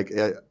Europe. Like,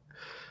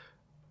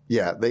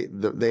 yeah,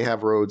 they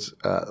have roads.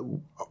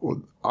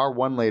 Our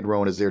 1-lane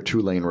road is their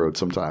 2-lane road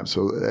sometimes.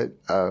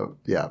 So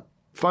yeah,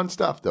 fun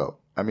stuff though.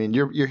 I mean,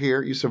 you're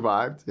here, you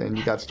survived, and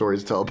you got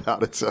stories to tell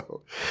about it.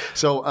 So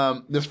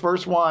this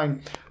first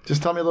wine,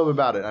 just tell me a little bit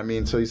about it. I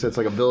mean, so you said it's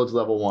like a village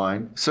level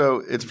wine.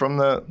 So it's from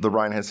the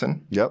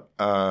Rheinhessen. Yep.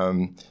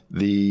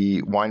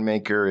 The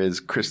winemaker is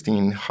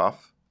Christine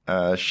Huff.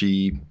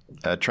 She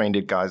trained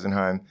at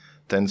Geisenheim,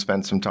 then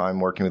spent some time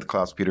working with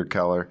Klaus-Peter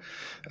Keller.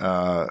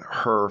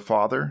 Her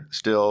father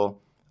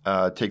still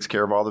takes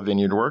care of all the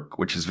vineyard work,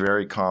 which is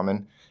very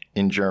common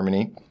in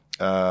Germany.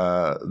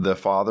 The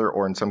father,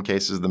 or in some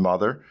cases the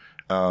mother,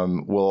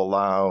 will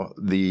allow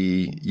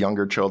the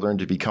younger children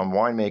to become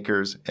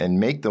winemakers and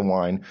make the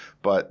wine,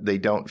 but they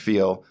don't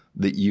feel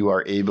that you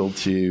are able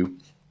to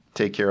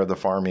take care of the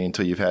farming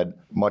until you've had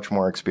much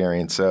more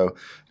experience. So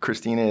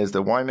Christina is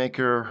the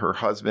winemaker. Her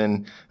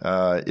husband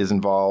is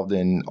involved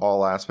in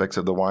all aspects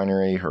of the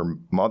winery. Her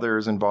mother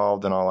is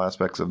involved in all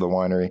aspects of the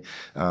winery.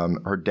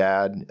 Her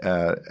dad,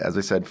 as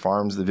I said,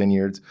 farms the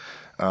vineyards.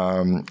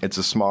 It's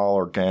a small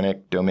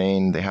organic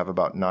domain. They have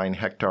about 9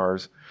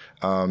 hectares.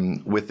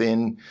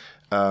 Within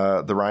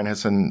the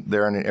Rheinhessen,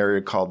 they're in an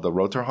area called the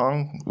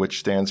Roterhang,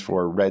 which stands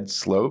for red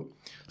slope.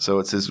 So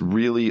it's this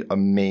really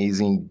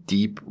amazing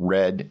deep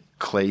red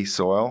clay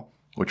soil,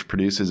 which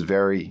produces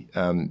very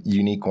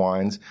unique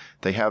wines.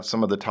 They have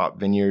some of the top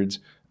vineyards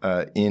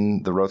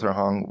in the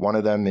Roterhang. One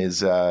of them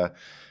is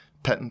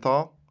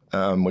Pettenthal,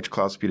 which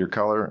Klaus-Peter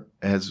Keller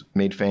has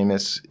made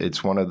famous.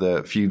 It's one of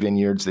the few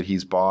vineyards that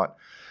he's bought.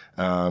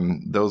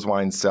 Those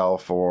wines sell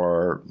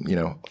for,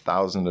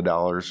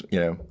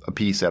 $1,000, a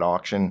piece at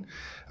auction.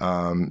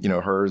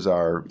 Hers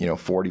are,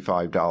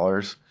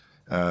 $45.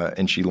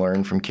 And she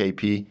learned from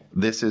KP.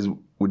 This is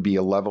would be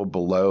a level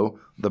below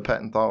the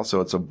Pettenthal,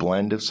 so it's a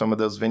blend of some of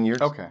those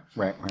vineyards. Okay,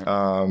 right.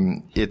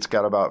 It's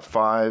got about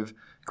 5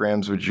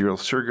 grams of residual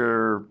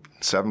sugar,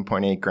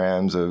 7.8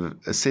 grams of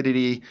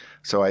acidity.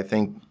 So I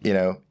think,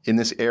 in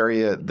this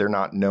area, they're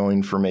not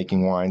known for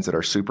making wines that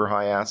are super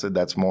high acid.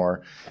 That's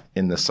more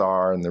in the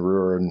Saar and the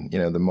Ruhr and,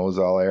 the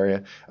Moselle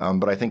area.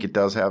 But I think it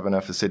does have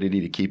enough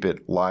acidity to keep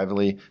it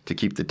lively, to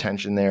keep the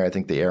tension there. I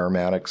think the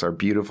aromatics are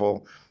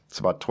beautiful. It's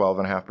about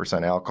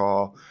 12.5%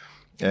 alcohol.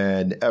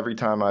 And every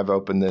time I've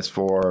opened this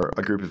for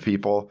a group of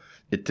people,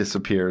 it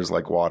disappears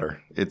like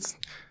water.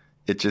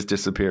 It just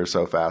disappears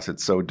so fast.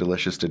 It's so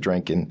delicious to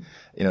drink, and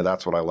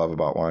that's what I love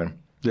about wine.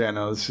 Yeah,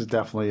 no, this is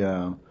definitely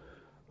a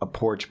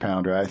porch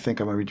pounder. I think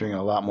I'm going to be drinking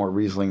a lot more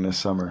Riesling this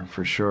summer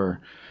for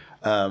sure.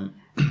 And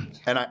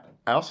I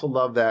also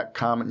love that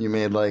comment you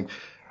made, like,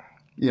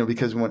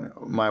 because when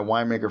my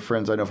winemaker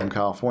friends I know from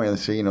California, they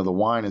say, the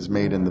wine is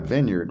made in the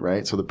vineyard,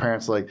 right? So the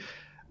parents like,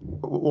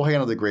 we'll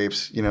handle the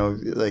grapes,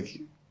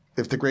 like.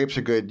 If the grapes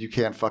are good, you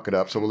can't fuck it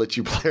up. So we'll let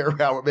you play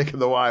around with making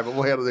the wine, but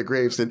we'll handle the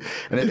grapes. And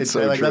it's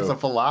so like true. That's a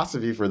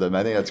philosophy for them.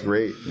 I think that's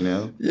great.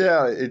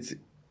 Yeah, it's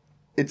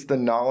the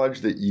knowledge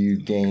that you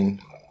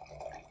gain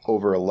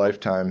over a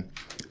lifetime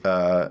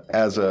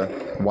as a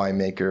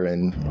winemaker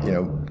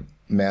and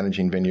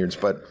managing vineyards.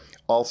 But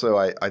also,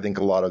 I think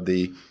a lot of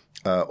the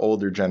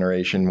older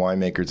generation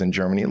winemakers in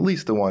Germany, at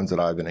least the ones that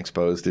I've been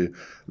exposed to,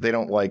 they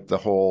don't like the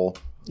whole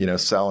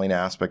selling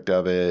aspect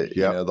of it,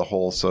 the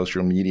whole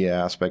social media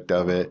aspect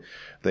of it.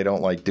 They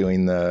don't like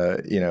doing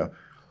the,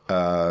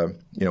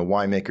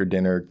 winemaker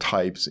dinner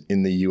types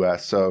in the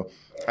U.S. So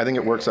I think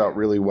it works out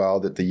really well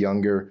that the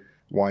younger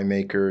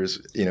winemakers,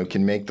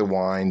 can make the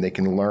wine, they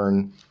can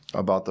learn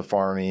about the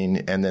farming,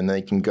 and then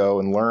they can go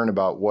and learn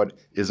about what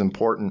is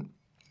important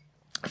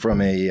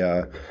from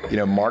a,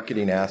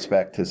 marketing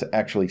aspect to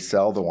actually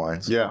sell the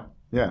wines. Yeah.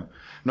 Yeah.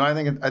 No, I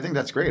think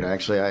that's great.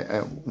 Actually,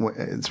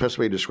 especially the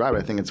way you describe it,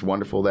 I think it's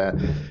wonderful that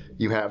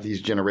you have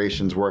these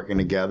generations working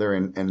together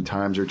and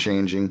times are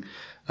changing.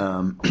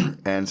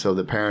 And so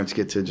the parents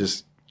get to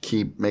just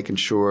keep making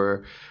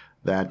sure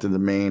that the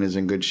domain is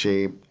in good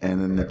shape,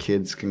 and then the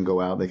kids can go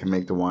out, they can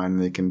make the wine,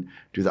 and they can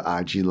do the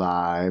IG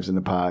lives and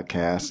the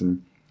podcasts.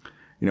 And,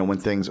 when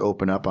things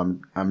open up,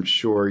 I'm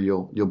sure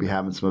you'll be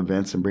having some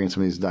events and bringing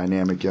some of these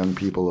dynamic young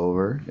people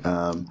over.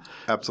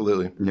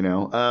 Absolutely.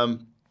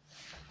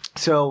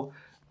 So,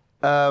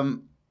 I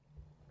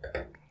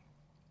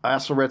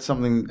also read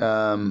something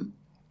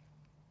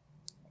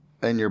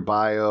in your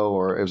bio,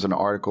 or it was an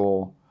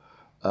article,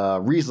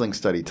 Riesling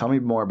study. Tell me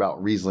more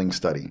about Riesling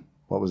study.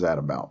 What was that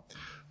about?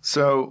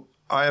 So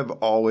I have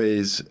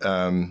always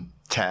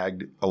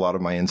tagged a lot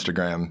of my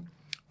Instagram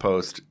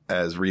posts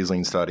as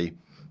Riesling study.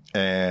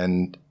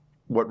 And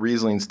what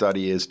Riesling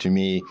study is to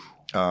me,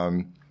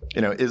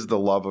 is the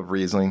love of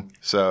Riesling.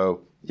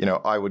 So,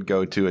 I would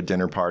go to a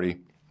dinner party,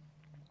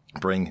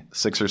 bring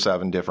 6 or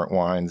 7 different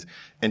wines,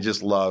 and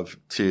just love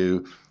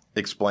to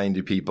explain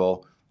to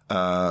people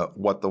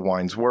what the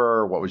wines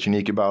were, what was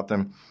unique about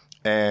them.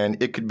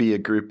 And it could be a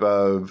group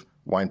of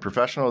wine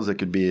professionals. It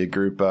could be a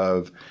group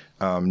of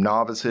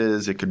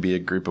novices. It could be a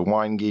group of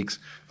wine geeks.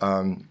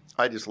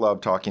 I just love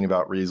talking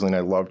about Riesling.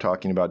 I love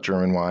talking about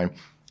German wine.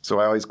 So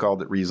I always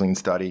called it Riesling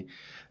study.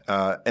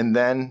 And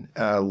then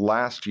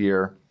last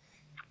year,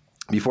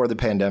 before the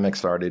pandemic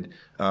started,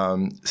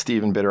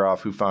 Stephen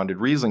Bitteroff, who founded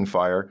Riesling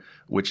Fire,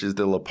 which is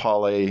the La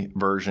Paule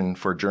version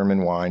for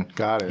German wine.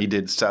 Got it. He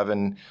did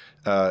 7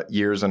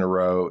 years in a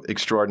row,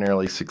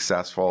 extraordinarily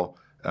successful.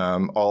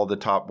 All the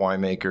top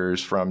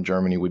winemakers from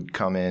Germany would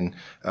come in,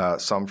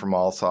 some from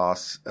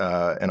Alsace,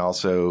 and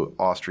also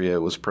Austria.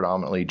 It was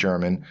predominantly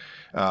German.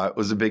 It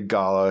was a big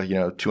gala,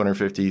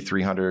 250,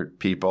 300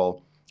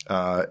 people.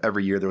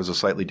 Every year there was a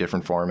slightly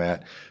different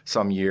format.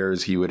 Some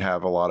years he would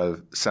have a lot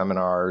of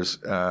seminars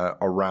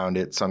around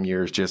it. Some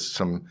years just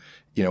some,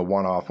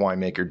 one-off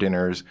winemaker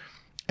dinners.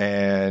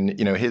 And,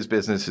 his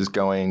business is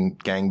going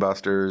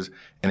gangbusters,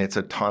 and it's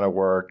a ton of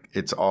work.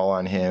 It's all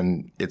on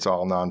him. It's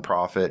all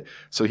nonprofit.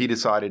 So he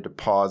decided to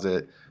pause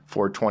it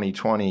for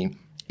 2020,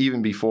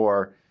 even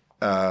before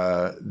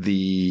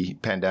the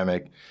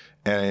pandemic.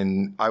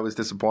 And I was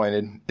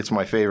disappointed. It's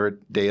my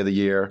favorite day of the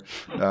year.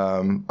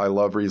 I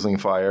love Riesling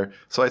Fire.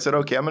 So I said,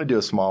 okay, I'm going to do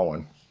a small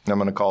one. I'm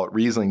going to call it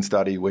Riesling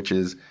Study, which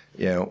is,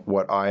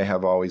 what I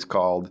have always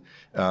called,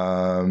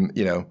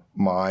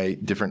 my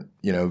different,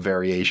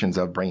 variations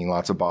of bringing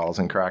lots of bottles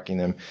and cracking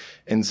them.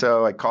 And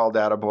so I called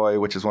Attaboy,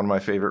 which is one of my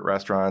favorite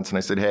restaurants. And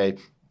I said, hey,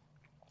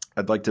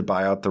 I'd like to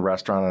buy out the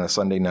restaurant on a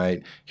Sunday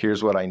night.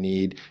 Here's what I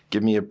need.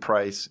 Give me a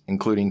price,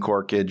 including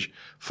corkage,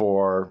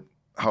 for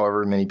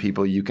however many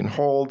people you can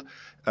hold.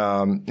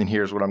 And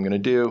here's what I'm going to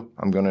do.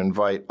 I'm going to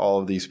invite all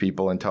of these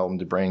people and tell them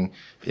to bring,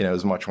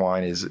 as much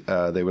wine as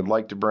they would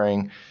like to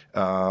bring.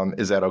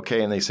 Is that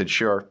okay? And they said,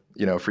 sure.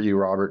 For you,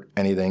 Robert,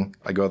 anything.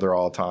 I go there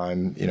all the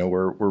time.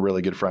 We're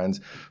really good friends.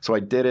 So I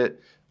did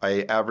it.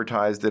 I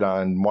advertised it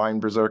on Wine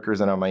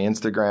Berserkers and on my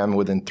Instagram.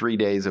 Within 3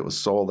 days, it was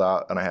sold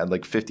out, and I had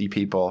like 50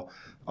 people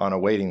on a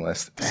waiting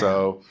list.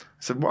 So I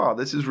said, wow,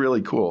 this is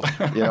really cool.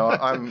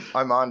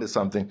 I'm onto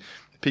something.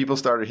 people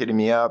started hitting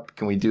me up.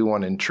 Can we do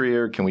one in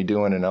Trier? Can we do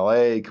one in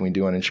LA? Can we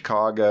do one in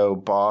Chicago,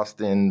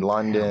 Boston,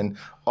 London,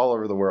 all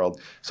over the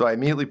world? So I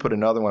immediately put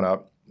another one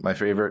up. My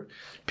favorite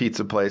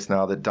pizza place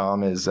now that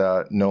Dom is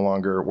no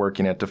longer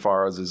working at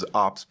DeFaro's is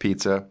Ops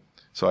Pizza.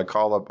 So I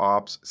called up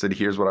Ops, said,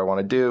 here's what I want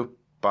to do.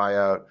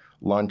 Buyout,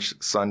 lunch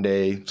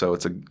Sunday. So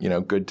it's a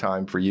good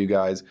time for you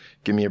guys.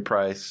 Give me a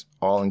price,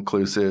 all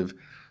inclusive.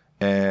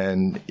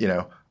 And,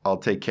 I'll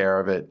take care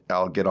of it.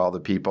 I'll get all the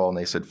people. And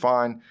they said,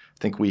 fine. I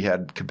think we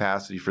had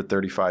capacity for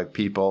 35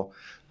 people.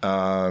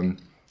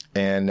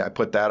 And I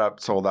put that up,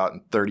 sold out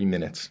in 30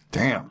 minutes.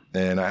 Damn.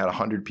 And I had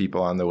 100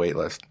 people on the wait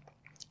list.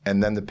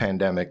 And then the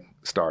pandemic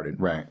started.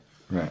 Right.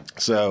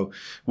 So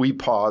we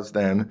paused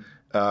them.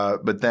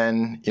 But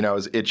then, I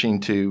was itching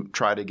to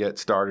try to get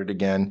started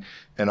again.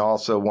 And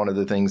also one of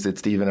the things that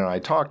Stephen and I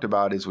talked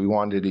about is we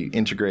wanted to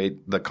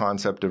integrate the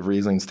concept of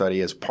Riesling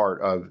study as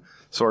part of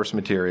source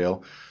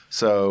material.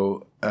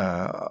 So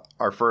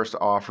our first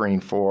offering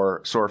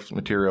for source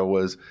material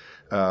was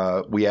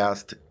we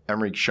asked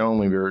Emmerich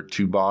Schonleber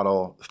to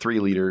bottle 3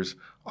 liters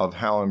of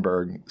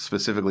Hallenberg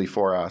specifically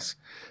for us.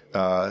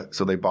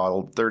 So they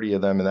bottled 30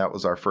 of them, and that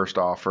was our first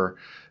offer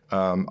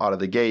out of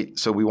the gate.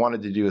 So we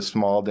wanted to do a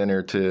small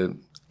dinner to,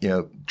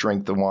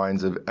 drink the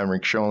wines of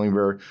Emmerich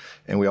Schonleber,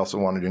 and we also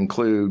wanted to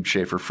include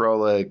Schaefer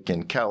Froelich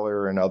and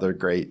Keller and other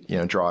great,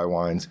 dry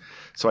wines.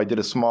 So I did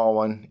a small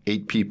one,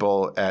 8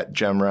 people at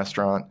Gem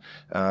Restaurant,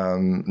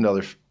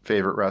 another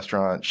favorite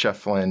restaurant. Chef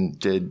Flynn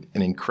did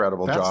an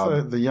incredible job.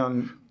 That's the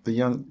young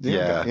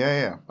guy.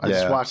 Yeah. I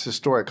just watched his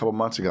story a couple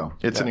months ago.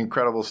 It's an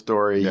incredible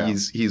story. Yeah.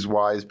 He's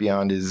wise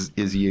beyond his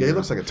years. Yeah, he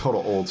looks like a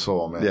total old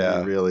soul, man. Yeah.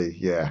 He really,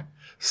 yeah.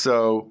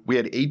 So we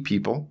had 8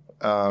 people.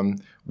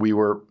 We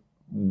were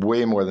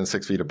way more than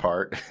 6 feet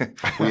apart.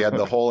 We had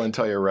the whole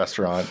entire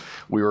restaurant.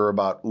 We were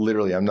about,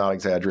 literally, I'm not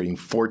exaggerating,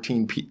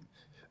 14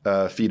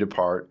 feet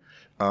apart.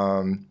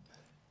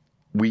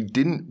 We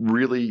didn't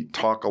really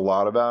talk a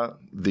lot about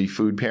the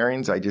food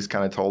pairings. I just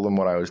kind of told them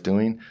what I was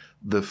doing.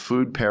 The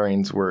food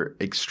pairings were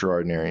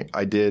extraordinary.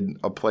 I did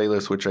a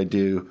playlist, which I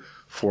do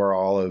for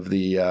all of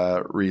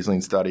the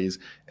Riesling studies.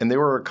 And there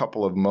were a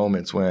couple of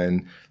moments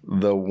when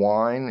the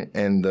wine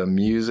and the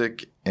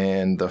music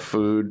and the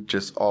food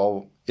just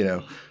all,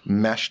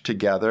 meshed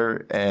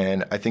together.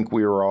 And I think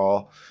we were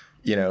all,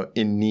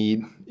 in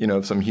need,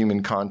 of some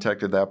human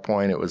contact at that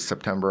point. It was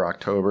September,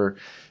 October.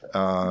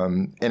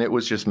 And it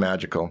was just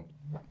magical.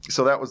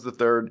 So that was the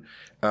third.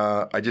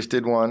 I just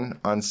did one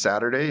on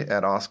Saturday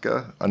at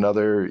Oscar,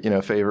 another,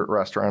 favorite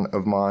restaurant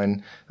of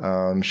mine.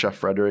 Chef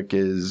Frederick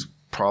is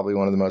probably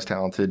one of the most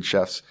talented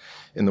chefs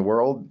in the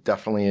world,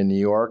 definitely in New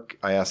York.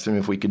 I asked him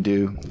if we could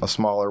do a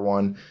smaller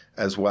one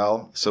as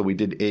well. So we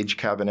did aged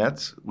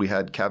cabinets. We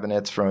had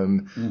cabinets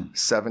from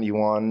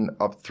 71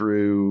 up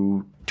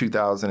through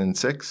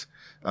 2006.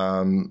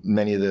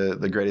 Many of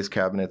the greatest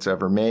cabinets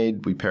ever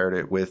made. We paired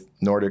it with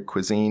Nordic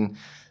cuisine.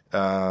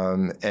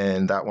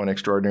 And that went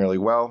extraordinarily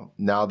well.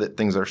 Now that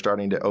things are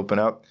starting to open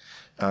up,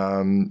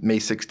 May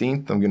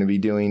 16th, I'm going to be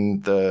doing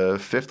the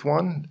 5th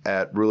one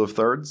at Rule of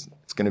Thirds.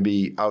 It's going to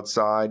be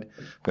outside.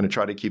 I'm going to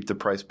try to keep the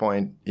price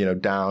point,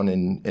 down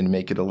and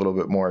make it a little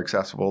bit more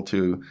accessible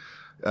to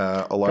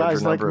a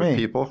larger number of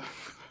people.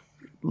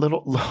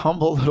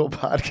 Humble little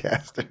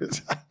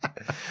podcasters.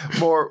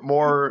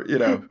 more,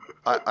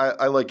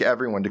 I like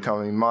everyone to come.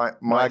 I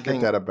mean, I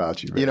get that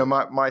about you. Man.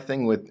 My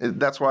thing with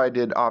that's why I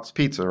did Ops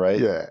Pizza, right?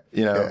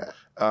 Yeah.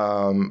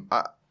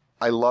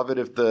 I love it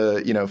if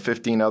the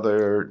 15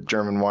 other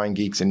German wine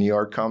geeks in New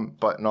York come.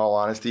 But in all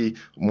honesty,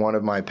 one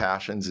of my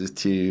passions is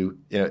to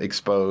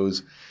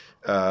expose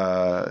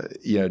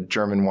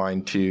German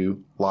wine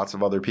to lots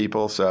of other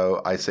people.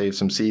 So I save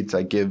some seats.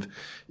 I give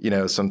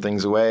some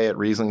things away at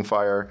Riesling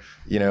Fire.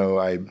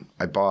 I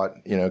bought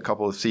a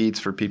couple of seats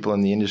for people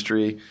in the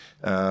industry.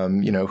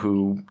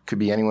 Who could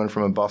be anyone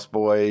from a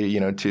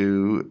busboy,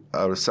 to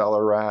a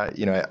cellar rat.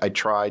 I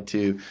try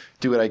to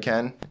do what I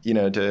can,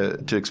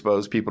 to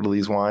expose people to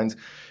these wines.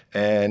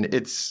 And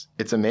it's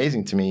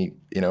amazing to me,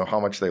 how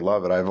much they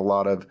love it. I have a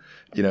lot of,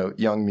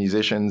 young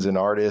musicians and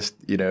artists,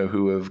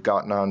 who have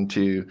gotten on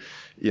to,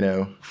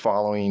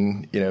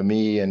 following,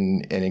 me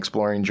and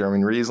exploring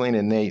German Riesling,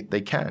 and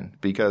they can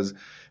because,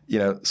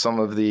 some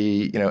of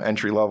the,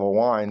 entry level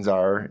wines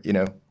are,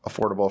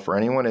 affordable for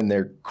anyone, and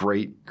they're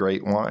great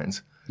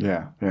wines.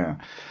 Yeah.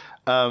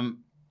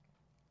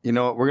 You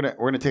know what? We're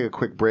gonna take a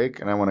quick break,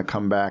 and I want to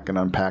come back and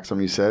unpack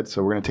something you said.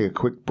 So we're gonna take a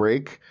quick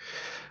break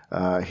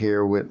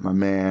here with my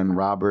man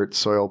Robert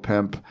Soil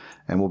Pimp,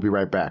 and we'll be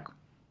right back.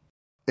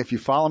 If you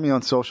follow me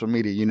on social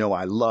media, you know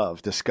I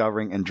love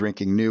discovering and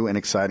drinking new and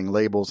exciting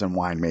labels and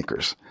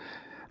winemakers.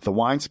 The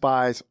Wine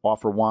Spies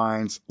offer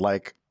wines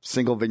like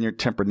Single Vineyard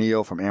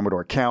Tempranillo from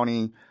Amador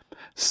County,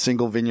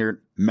 Single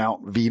Vineyard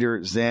Mount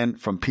Veeder Zen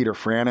from Peter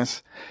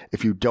Franis.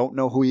 If you don't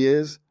know who he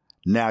is,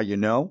 now you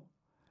know.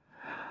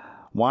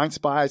 Wine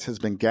Spies has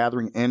been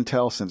gathering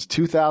intel since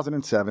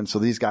 2007, so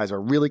these guys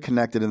are really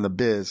connected in the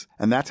biz,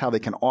 and that's how they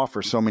can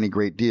offer so many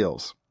great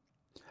deals.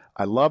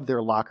 I love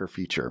their locker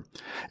feature.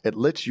 It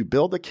lets you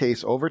build a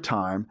case over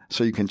time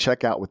so you can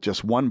check out with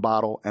just one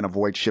bottle and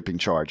avoid shipping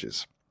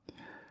charges.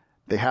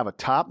 They have a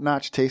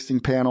top-notch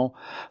tasting panel,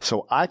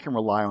 so I can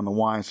rely on the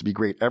wines to be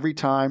great every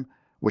time,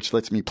 which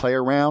lets me play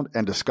around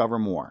and discover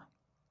more.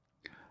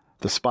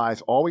 The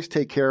spies always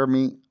take care of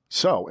me,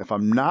 so if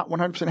I'm not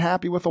 100%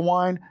 happy with a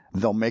wine,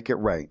 they'll make it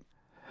right.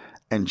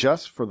 And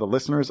just for the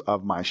listeners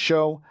of my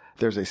show,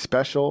 there's a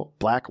special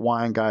Black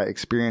Wine Guy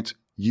Experience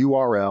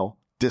URL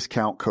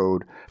discount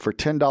code for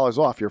 $10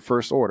 off your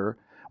first order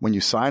when you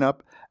sign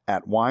up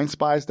at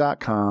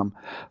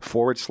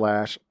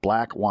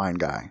winespies.com/Black Wine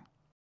Guy.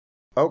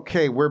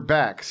 Okay, we're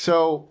back.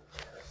 So,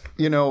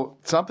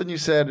 something you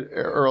said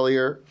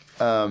earlier,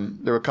 there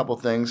were a couple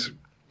things,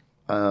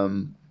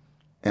 and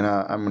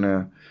I'm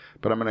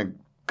gonna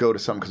go to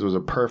something because it was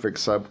a perfect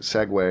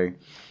segue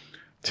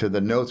to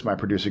the notes my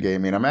producer gave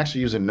me. And I'm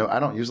actually using I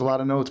don't use a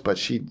lot of notes, but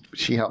she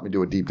helped me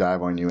do a deep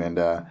dive on you, and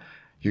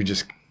you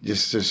just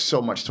there's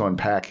so much to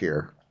unpack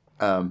here.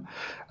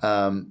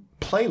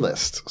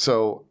 Playlist.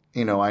 So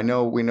we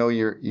know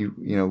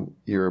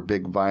you're a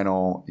big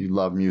vinyl. You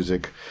love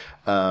music.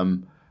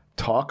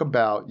 Talk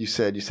about, you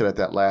said at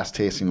that last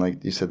tasting,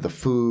 like you said, the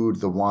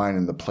food, the wine,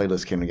 and the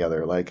playlist came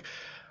together. Like,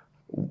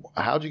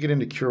 how'd you get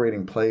into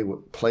curating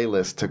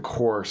playlists to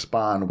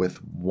correspond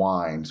with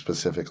wine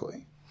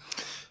specifically?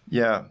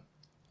 Yeah.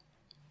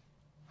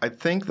 I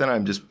think that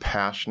I'm just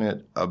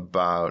passionate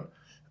about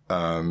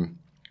a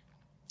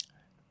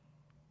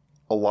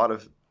lot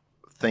of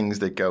things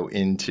that go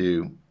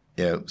into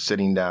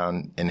sitting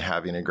down and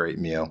having a great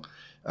meal.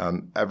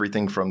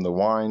 Everything from the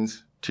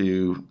wines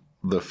to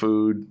the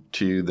food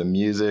to the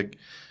music,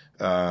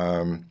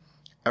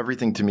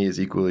 everything to me is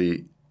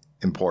equally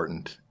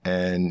important.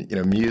 And,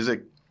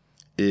 music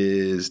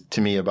is to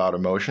me about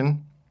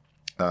emotion.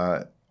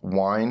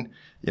 Wine,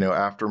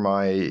 after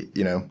my,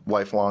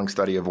 lifelong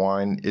study of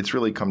wine, it's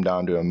really come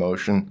down to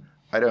emotion.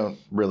 I don't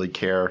really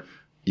care,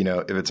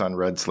 if it's on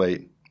red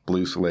slate,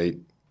 blue slate,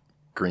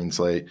 green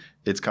slate.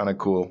 It's kind of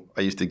cool.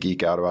 I used to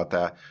geek out about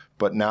that.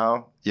 But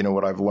now,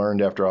 what I've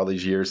learned after all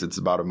these years, it's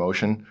about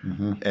emotion.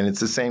 Mm-hmm. And it's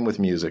the same with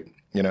music.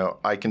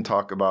 I can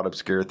talk about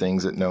obscure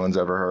things that no one's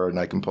ever heard, and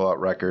I can pull out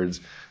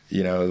records.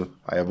 I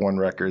have one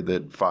record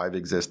that 5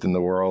 exist in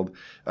the world.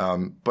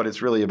 But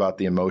it's really about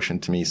the emotion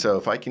to me. So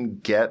if I can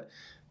get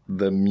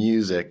the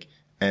music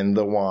and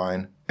the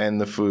wine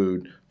and the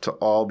food to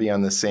all be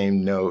on the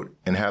same note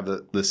and have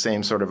the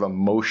same sort of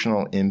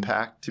emotional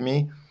impact to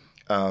me,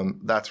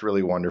 that's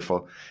really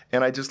wonderful.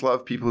 And I just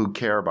love people who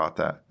care about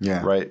that.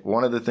 Yeah. Right.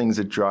 One of the things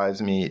that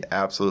drives me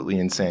absolutely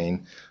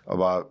insane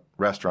about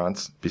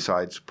restaurants,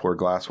 besides poor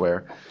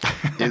glassware,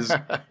 is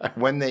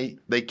when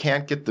they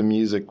can't get the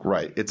music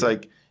right. It's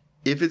like,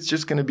 if it's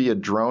just going to be a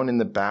drone in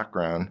the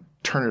background,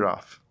 turn it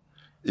off.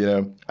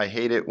 I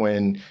hate it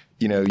when,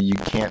 you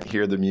can't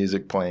hear the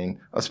music playing,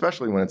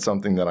 especially when it's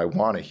something that I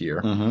want to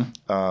hear.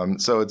 Mm-hmm.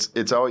 So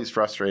it's always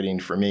frustrating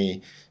for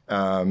me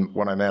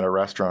when I'm at a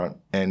restaurant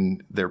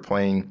and they're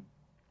playing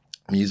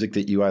music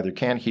that you either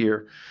can't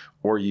hear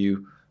or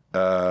you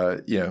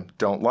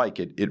don't like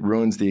it. It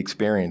ruins the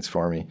experience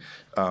for me.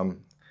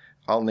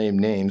 I'll name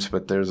names,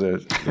 but there's a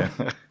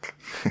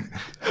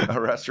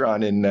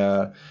restaurant in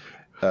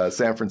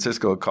San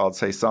Francisco called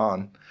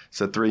Saison.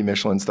 It's a 3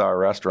 Michelin star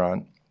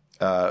restaurant.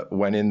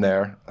 Went in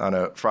there on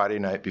a Friday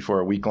night before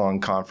a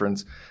week-long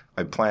conference.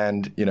 I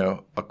planned,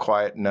 a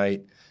quiet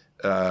night,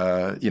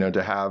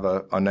 to have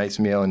a nice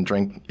meal and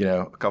drink,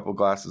 a couple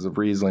glasses of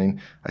Riesling.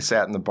 I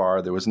sat in the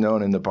bar. There was no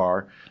one in the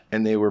bar,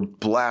 and they were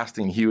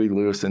blasting Huey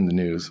Lewis in the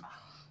News.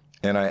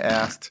 And I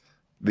asked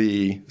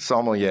the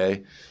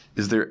sommelier,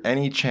 is there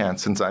any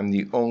chance, since I'm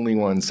the only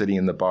one sitting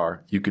in the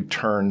bar, you could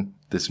turn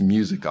this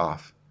music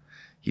off?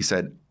 He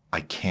said,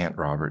 I can't,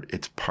 Robert.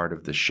 It's part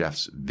of the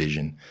chef's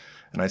vision.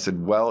 And I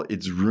said, well,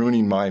 it's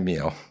ruining my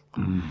meal.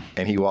 Mm.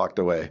 And he walked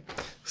away.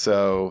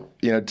 So,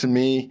 to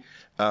me,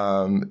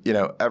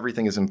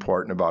 everything is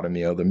important about a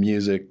meal. The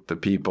music, the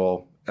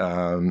people,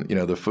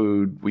 the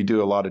food. We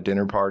do a lot of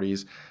dinner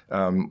parties.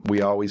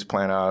 We always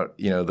plan out,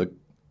 the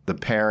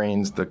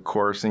pairings, the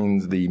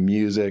coursings, the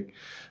music.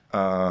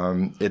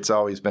 It's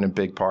always been a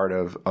big part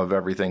of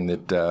everything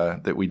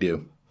that we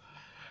do.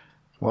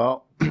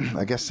 Well,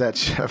 I guess that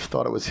chef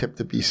thought it was hip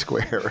to be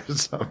square or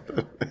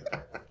something.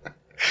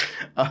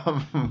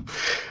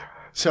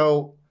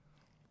 So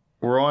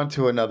we're on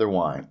to another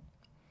wine,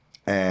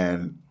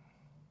 and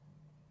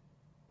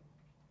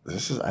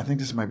I think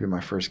this might be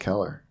my first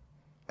Keller,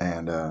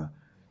 and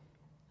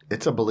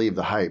it's a believe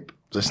the hype.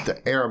 Just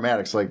the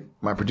aromatics, like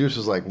my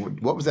producer's like,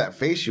 what was that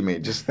face you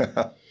made? Just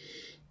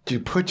you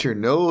put your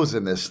nose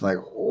in this, like,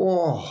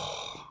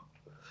 oh.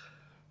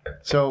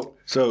 So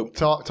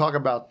talk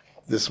about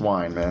this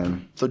wine,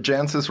 man. So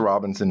Jancis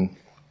Robinson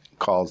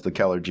calls the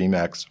Keller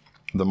G-Max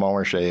the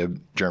Montrachet of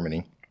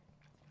Germany.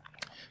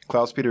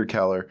 Klaus-Peter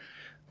Keller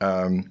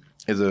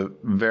is a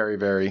very,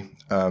 very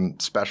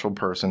special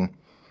person.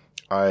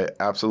 I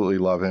absolutely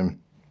love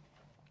him.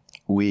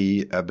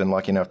 We have been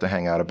lucky enough to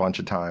hang out a bunch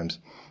of times.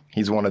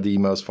 He's one of the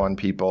most fun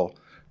people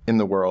in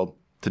the world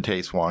to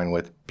taste wine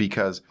with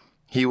because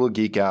he will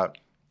geek out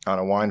on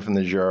a wine from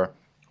the Jura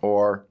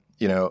or,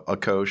 a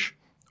Koch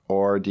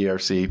or a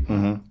DRC.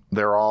 Mm-hmm.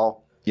 They're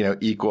all,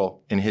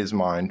 equal in his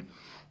mind.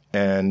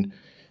 And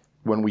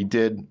when we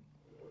did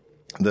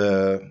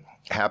the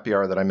happy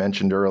hour that I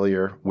mentioned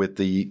earlier with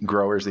the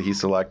growers that he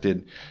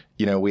selected,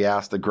 we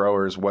asked the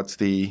growers what's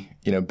the,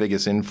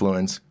 biggest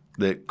influence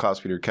that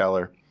Klaus-Peter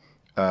Keller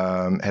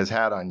has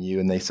had on you.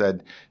 And they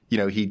said,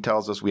 he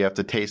tells us we have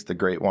to taste the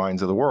great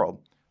wines of the world.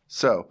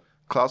 So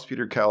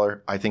Klaus-Peter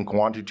Keller, I think,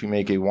 wanted to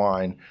make a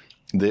wine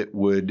that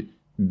would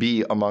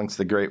be amongst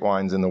the great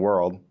wines in the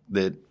world,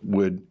 that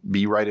would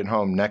be right at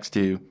home next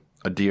to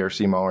a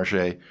DRC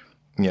Montrachet,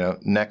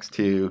 next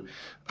to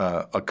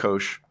a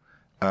Koch.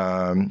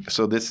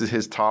 So this is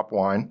his top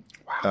wine.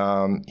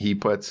 He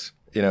puts,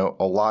 a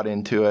lot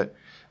into it.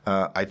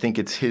 I think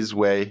it's his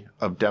way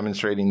of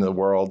demonstrating to the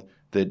world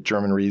that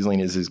German Riesling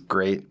is as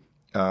great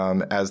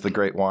as the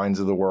great wines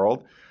of the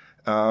world.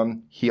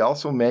 He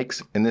also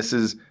makes, and this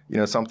is,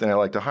 something I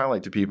like to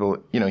highlight to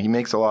people, he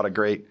makes a lot of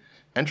great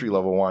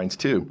entry-level wines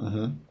too.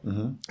 Mm-hmm,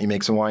 mm-hmm. He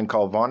makes a wine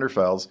called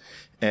Vonderfels,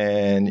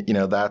 and,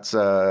 that's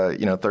a,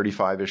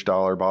 $35-ish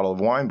bottle of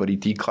wine, but he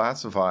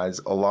declassifies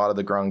a lot of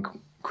the Grand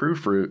Cru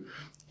fruit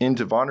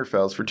into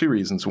Vonderfels for two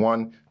reasons.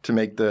 One, to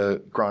make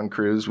the Grand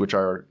Crus, which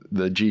are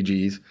the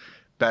GGs,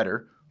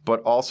 better,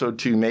 but also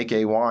to make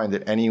a wine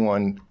that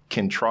anyone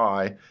can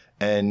try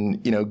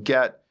and,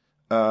 get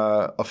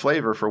a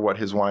flavor for what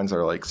his wines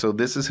are like. So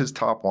this is his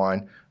top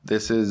wine.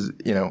 This is,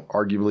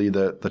 arguably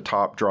the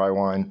top dry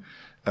wine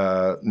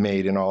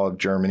made in all of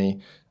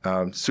Germany.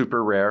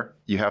 Super rare.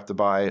 You have to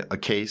buy a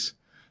case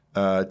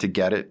to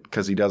get it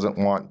because he doesn't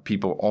want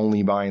people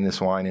only buying this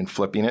wine and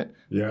flipping it.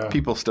 Yeah.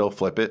 People still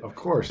flip it. Of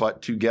course.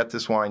 But to get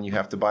this wine, you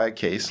have to buy a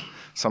case.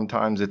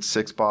 Sometimes it's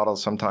 6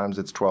 bottles. Sometimes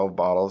it's 12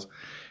 bottles.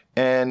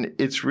 And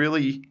it's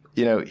really,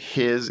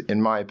 his,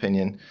 in my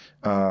opinion,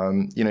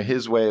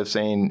 his way of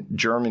saying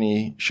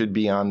Germany should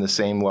be on the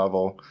same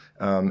level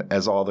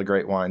as all the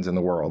great wines in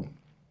the world.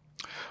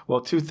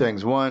 Well, two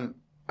things. One,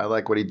 I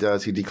like what he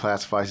does. He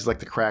declassifies. He's like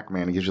the crack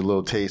man. He gives you a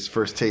little taste.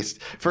 First taste.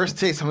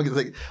 I'm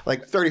gonna get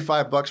like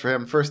 $35 for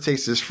him. First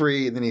taste is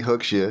free, and then he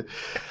hooks you.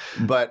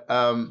 But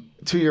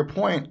to your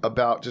point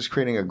about just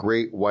creating a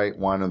great white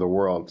wine of the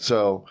world.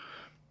 So,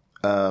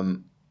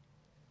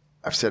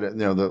 I've said it.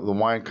 The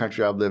wine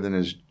country I've lived in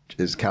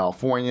is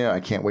California. I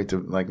can't wait to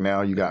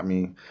now you got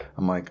me.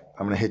 I'm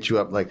gonna hit you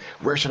up.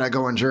 Where should I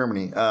go in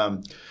Germany?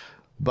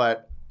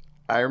 But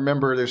I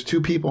remember there's two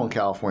people in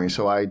California.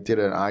 So I did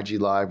an IG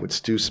live with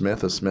Stu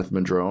Smith of Smith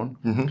Madrone,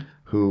 mm-hmm.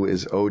 who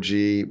is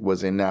OG,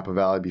 was in Napa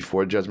Valley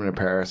before Judgment in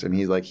Paris. And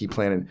he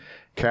planted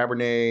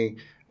Cabernet,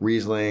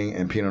 Riesling,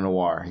 and Pinot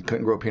Noir. He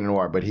couldn't grow Pinot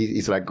Noir, but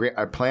he said,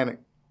 I planted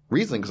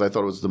Riesling because I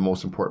thought it was the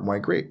most important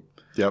white grape.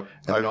 Yep.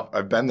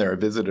 I've been there. I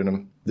visited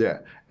him. Yeah.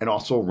 And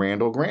also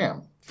Randall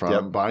Graham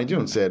from Bonnie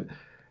Doon said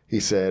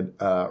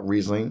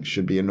Riesling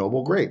should be a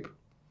noble grape.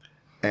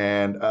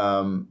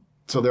 And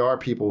so there are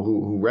people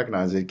who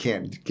recognize they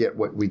can't get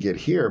what we get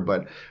here,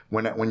 but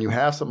when you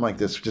have something like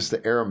this, just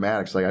the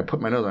aromatics, I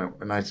put my nose on it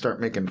and I start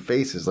making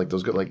faces like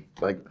those good, like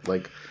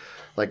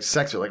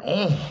sexy,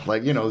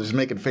 just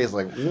making faces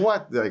like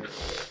what, So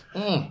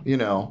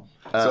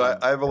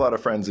I have a lot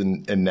of friends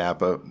in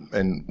Napa,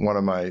 and one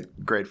of my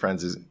great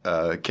friends is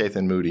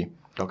Cathan Moody.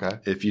 Okay.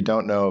 If you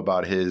don't know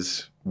about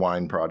his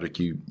wine project,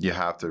 you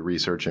have to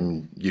research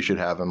him. You should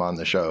have him on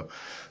the show,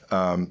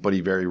 but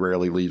he very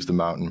rarely leaves the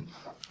mountain.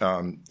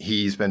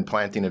 He's been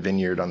planting a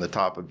vineyard on the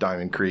top of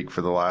Diamond Creek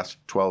for the last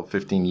 12,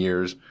 15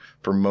 years.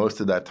 For most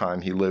of that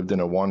time, he lived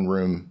in a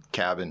one-room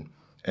cabin,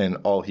 and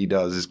all he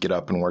does is get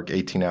up and work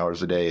 18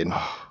 hours a day and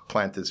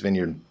plant this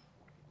vineyard.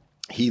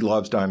 He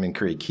loves Diamond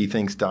Creek. He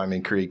thinks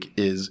Diamond Creek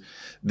is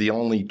the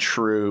only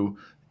true,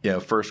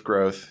 first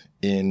growth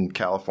in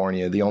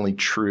California, the only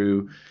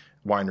true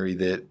winery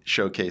that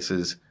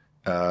showcases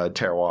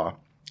terroir.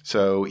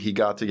 So he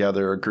got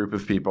together a group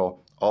of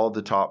people, all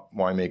the top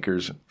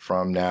winemakers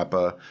from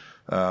Napa,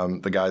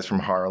 the guys from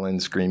Harlan,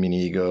 Screaming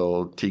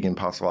Eagle, Tegan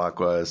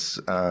Pasalaquas,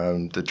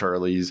 the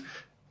Turleys,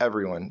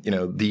 everyone,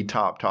 the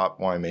top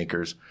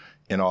winemakers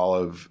in all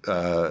of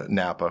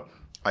Napa.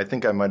 I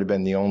think I might have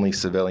been the only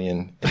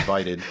civilian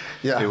invited.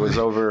 Yeah. It was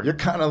over. You're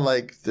kind of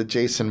like the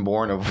Jason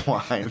Bourne of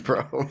wine,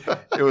 bro.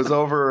 It was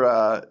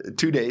over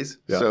 2 days.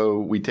 Yeah. So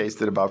we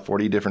tasted about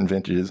 40 different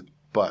vintages.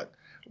 But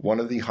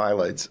one of the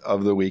highlights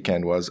of the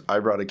weekend was I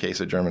brought a case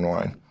of German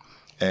wine.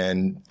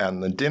 And on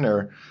the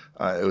dinner,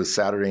 it was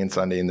Saturday and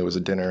Sunday, and there was a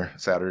dinner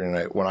Saturday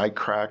night. When I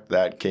cracked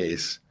that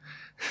case,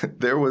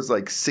 there was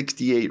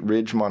 68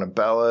 Ridge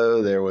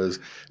Montebello. There was,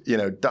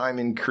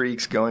 Diamond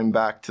Creeks going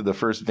back to the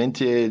first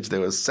vintage. There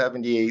was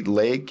 78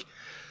 Lake.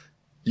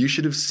 You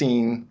should have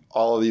seen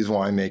all of these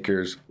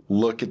winemakers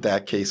look at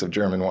that case of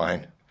German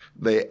wine.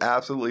 They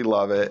absolutely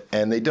love it,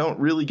 and they don't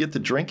really get to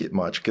drink it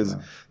much because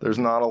there's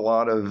not a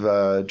lot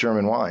of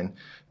German wine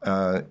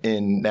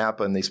in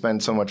Napa, and they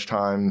spend so much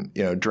time,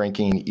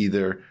 drinking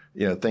either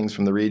things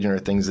from the region or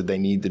things that they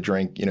need to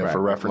drink, for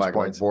reference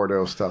points. Like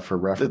Bordeaux stuff for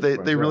reference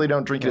points. They really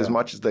don't drink it as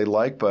much as they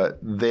like, but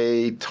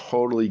they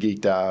totally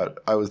geeked out.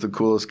 I was the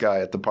coolest guy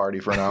at the party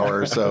for an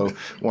hour or so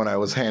when I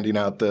was handing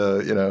out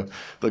the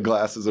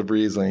glasses of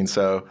Riesling.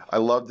 So I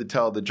love to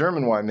tell the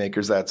German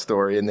winemakers that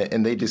story, and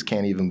they just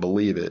can't even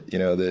believe it,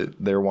 that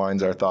their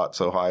wines are thought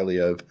so highly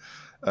of,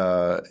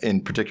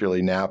 in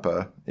particularly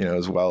Napa,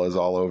 as well as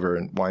all over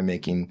in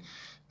winemaking,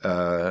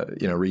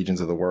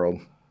 regions of the world.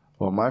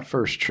 Well, my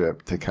first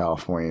trip to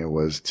California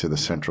was to the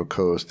Central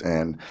Coast,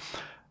 and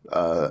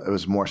it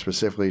was more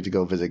specifically to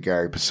go visit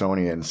Gary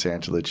Pisoni in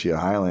Santa Lucia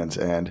Highlands.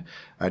 And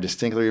I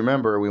distinctly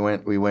remember we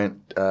went met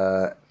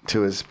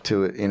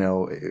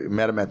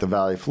him at the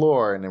Valley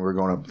Floor, and then we were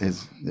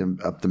going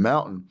up the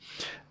mountain,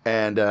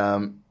 and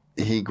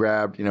he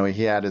grabbed,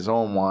 he had his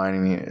own wine,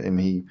 and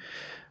he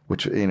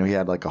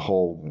had like a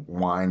whole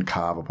wine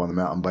cave up on the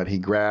mountain, but he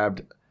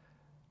grabbed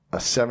a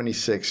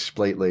 76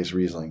 Slate Lace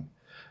Riesling.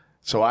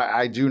 So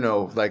I do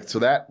know, so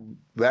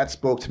that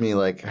spoke to me,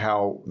 like,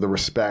 how the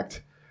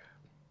respect,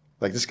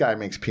 like, this guy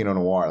makes Pinot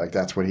Noir, like,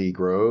 that's what he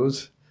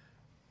grows,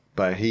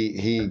 but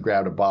he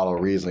grabbed a bottle of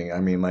Riesling.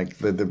 I mean, like,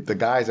 the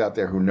guys out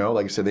there who know,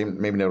 like you said, they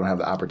don't have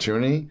the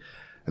opportunity,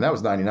 and that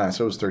was 99,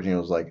 so it was 13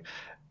 years,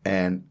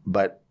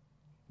 but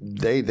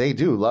they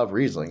do love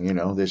Riesling,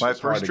 My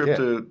first trip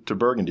to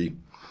Burgundy,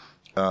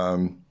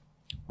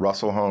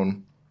 Russell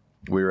Hone,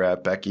 we were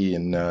at Becky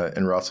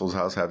and Russell's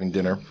house having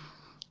dinner.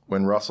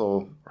 When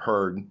Russell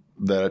heard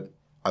that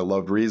I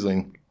loved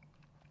Riesling,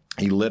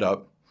 he lit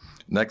up.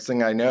 Next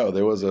thing I know,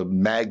 there was a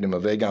magnum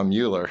of Egon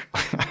Mueller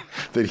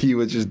that he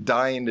was just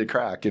dying to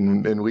crack,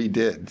 and we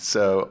did.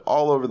 So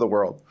all over the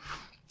world.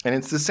 And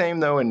it's the same,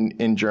 though,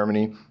 in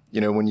Germany.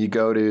 When you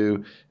go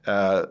to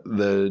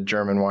the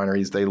German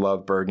wineries, they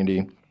love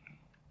Burgundy.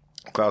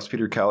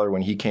 Klaus-Peter Keller,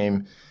 when he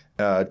came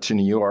to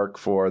New York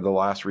for the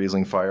last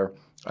Riesling fire,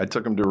 I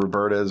took him to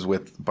Roberta's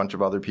with a bunch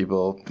of other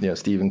people.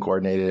 Steven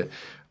coordinated it.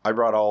 I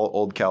brought all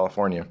Old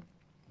California,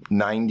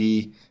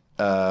 90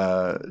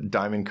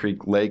 Diamond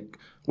Creek Lake,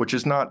 which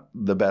is not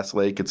the best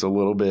lake. It's a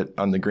little bit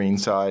on the green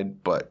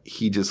side, but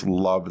he just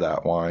loved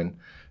that wine.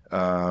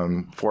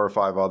 4 or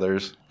 5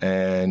 others.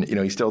 And,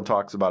 he still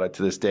talks about it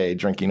to this day,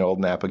 drinking Old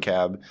Napa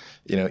Cab,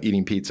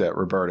 eating pizza at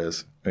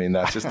Roberta's. I mean,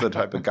 that's just the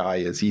type of guy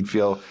he is. He'd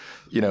feel,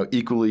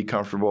 equally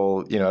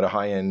comfortable, at a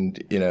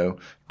high-end,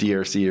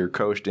 DRC or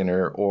Coach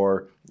dinner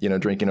or,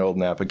 drinking Old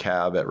Napa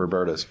Cab at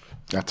Roberta's.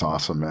 That's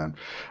awesome, man.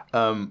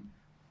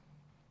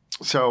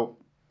 So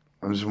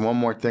there's one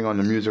more thing on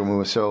the music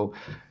movie. So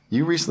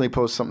you recently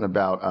posted something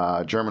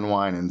about German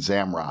wine and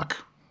Zamrock.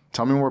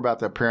 Tell me more about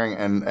that pairing.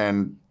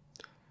 And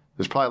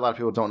there's probably a lot of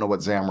people who don't know what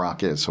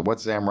Zamrock is. So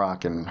what's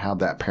Zamrock and how'd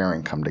that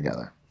pairing come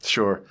together?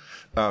 Sure.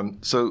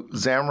 So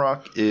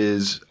Zamrock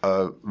is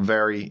a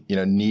very,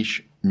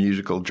 niche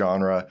musical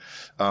genre,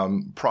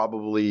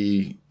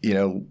 probably,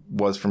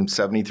 was from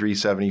 73,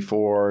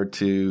 74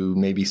 to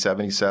maybe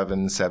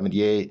 77,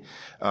 78.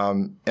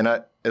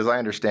 As I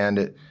understand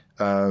it,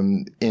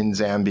 in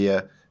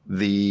Zambia,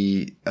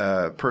 the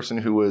person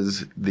who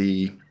was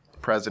the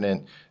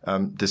president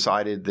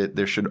decided that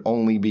there should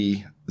only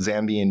be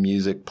Zambian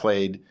music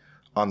played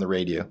on the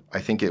radio. I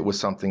think it was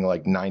something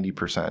like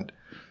 90%.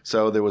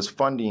 So there was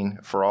funding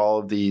for all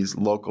of these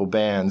local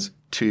bands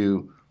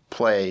to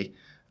play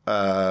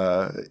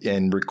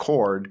and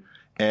record,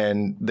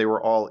 and they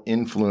were all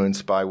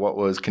influenced by what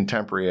was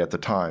contemporary at the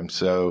time.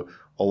 So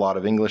a lot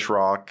of English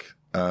rock,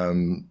 a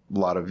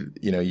lot of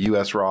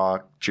U.S.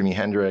 rock, Jimi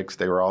Hendrix.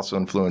 They were also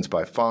influenced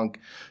by funk,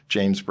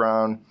 James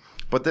Brown.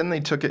 But then they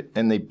took it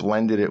and they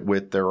blended it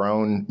with their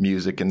own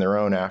music and their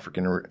own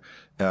African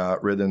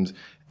rhythms.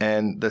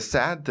 And the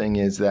sad thing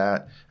is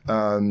that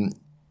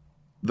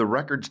the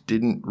records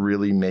didn't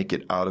really make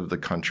it out of the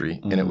country,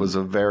 and it was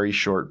a very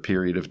short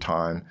period of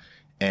time.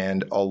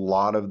 And a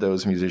lot of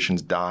those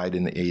musicians died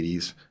in the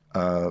 80s,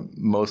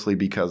 mostly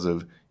because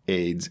of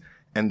AIDS.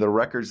 And the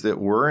records that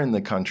were in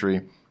the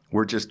country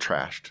were just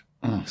trashed.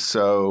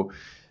 So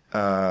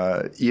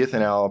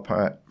Ethan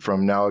Alapant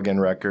from Now Again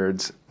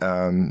Records,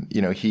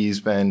 he's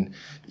been,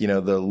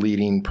 the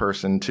leading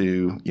person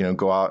to,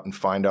 go out and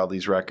find all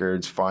these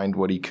records, find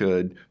what he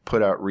could,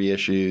 put out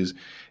reissues.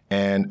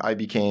 And I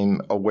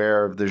became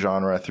aware of the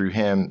genre through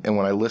him. And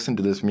when I listened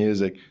to this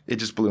music, it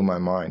just blew my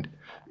mind.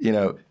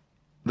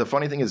 The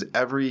funny thing is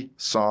every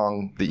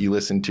song that you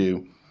listen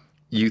to,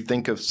 you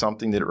think of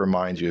something that it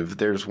reminds you of.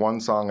 There's one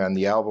song on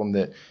the album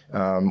that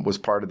was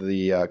part of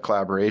the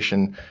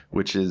collaboration,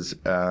 which is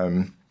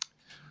the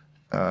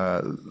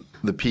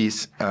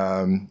piece.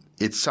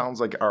 It sounds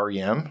like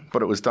REM,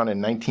 but it was done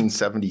in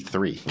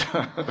 1973.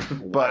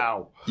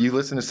 Wow. But you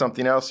listen to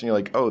something else and you're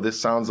like, oh,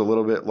 this sounds a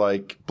little bit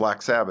like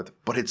Black Sabbath,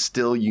 but it's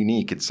still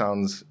unique. It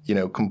sounds,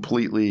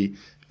 completely,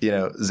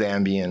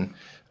 Zambian.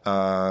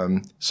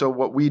 So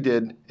what we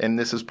did, and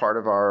this is part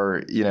of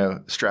our,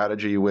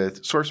 strategy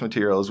with source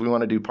material, is we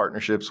want to do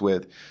partnerships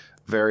with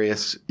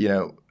various,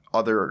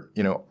 other,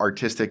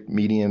 artistic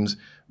mediums,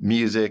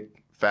 music,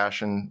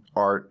 fashion,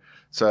 art.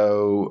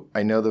 So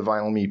I know the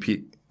vinyl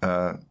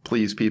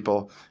please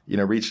people,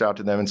 reached out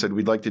to them and said,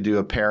 we'd like to do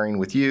a pairing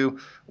with you.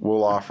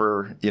 We'll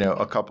offer,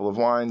 a couple of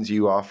wines.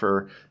 You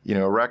offer,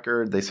 a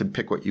record. They said,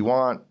 pick what you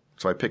want.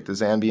 So I picked the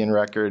Zambian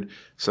record.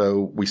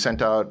 So we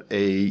sent out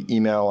a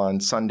email on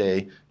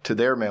Sunday to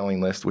their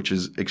mailing list, which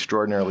is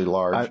extraordinarily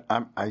large.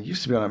 I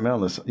used to be on that mailing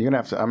list. I'm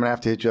gonna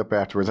have to hit you up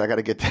afterwards. I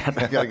gotta get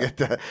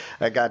that.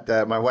 I got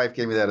that. My wife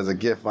gave me that as a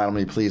gift.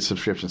 Finally, please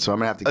subscription. So I'm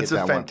gonna have to get that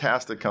one. That's a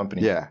fantastic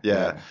company.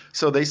 Yeah.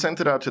 So they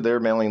sent it out to their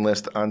mailing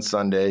list on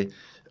Sunday.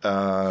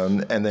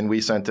 And then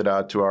we sent it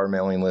out to our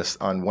mailing list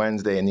on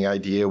Wednesday. And the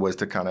idea was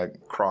to kind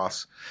of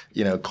cross,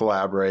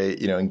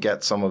 collaborate, and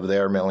get some of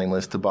their mailing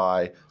list to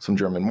buy some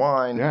German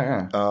wine.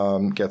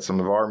 Get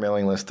some of our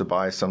mailing list to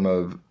buy some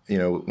of,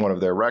 one of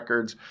their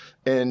records.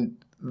 And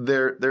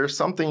there's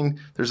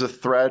a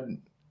thread,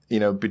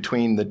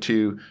 between the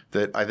two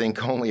that I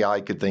think only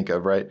I could think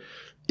of, right?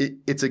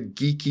 It's a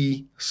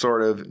geeky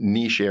sort of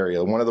niche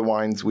area. One of the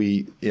wines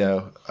we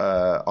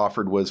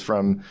offered was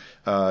from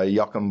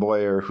Joachim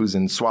Boyer, who's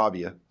in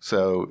Swabia.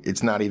 So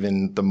it's not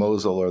even the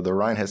Mosel or the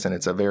Rheinhessen.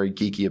 It's a very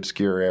geeky,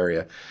 obscure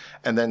area.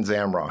 And then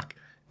Zamrock.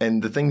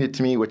 And the thing that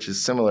to me, which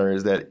is similar,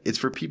 is that it's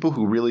for people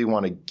who really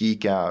want to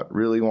geek out,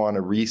 really want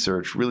to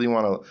research, really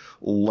want to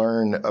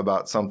learn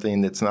about something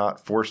that's not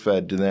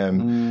force-fed to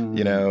them,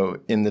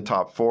 in the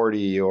top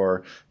 40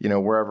 or,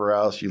 wherever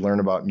else you learn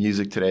about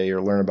music today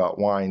or learn about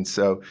wine.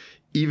 So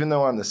even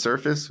though on the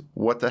surface,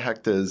 what the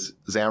heck does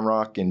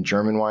Zamrock and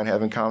German wine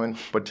have in common?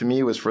 But to me,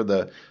 it was for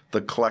the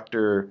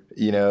collector,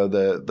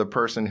 the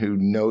person who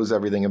knows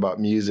everything about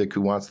music,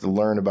 who wants to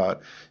learn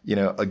about,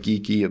 a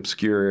geeky,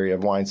 obscure area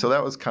of wine. So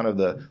that was kind of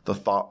the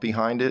thought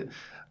behind it.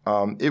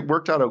 It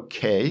worked out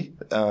okay.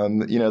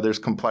 There's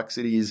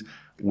complexities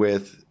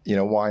with,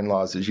 wine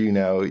laws, as you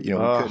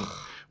know.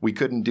 We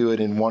couldn't do it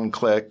in one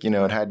click.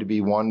 It had to be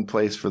one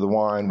place for the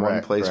wine,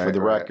 one place for the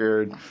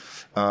record.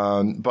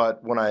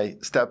 But when I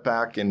stepped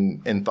back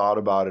and thought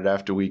about it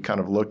after we kind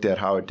of looked at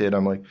how it did,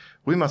 I'm like,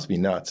 we must be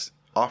nuts.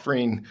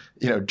 Offering,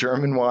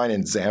 German wine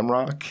and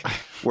Zamrock,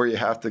 where you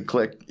have to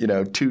click,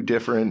 two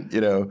different,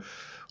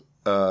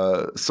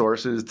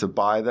 sources to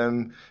buy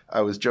them.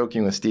 I was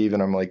joking with Steve,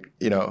 and I'm like,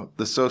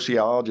 the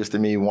sociologist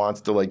in me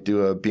wants to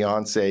do a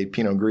Beyonce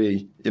Pinot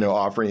Gris,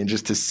 offering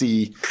just to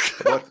see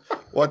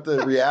what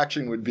the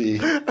reaction would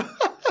be.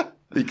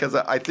 Because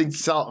I think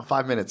sell it in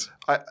 5 minutes.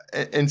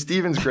 And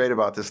Steven's great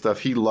about this stuff.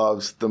 He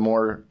loves the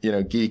more,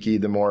 geeky,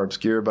 the more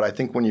obscure. But I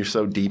think when you're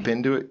so deep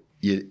into it,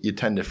 you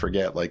tend to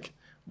forget,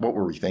 what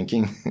were we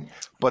thinking?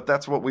 But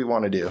that's what we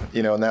want to do,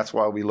 and that's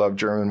why we love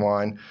German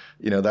wine.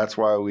 That's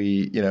why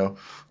we,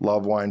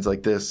 love wines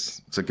like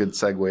this. It's a good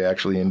segue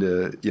actually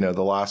into,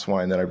 the last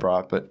wine that I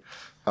brought. But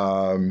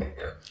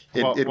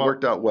it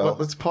worked out well.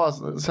 Let's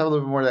pause. Let's have a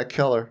little bit more of that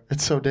Keller.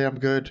 It's so damn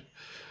good.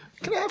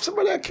 Can I have some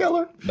of that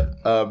Keller?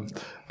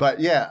 But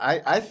yeah,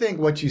 I think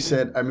what you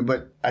said,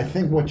 but I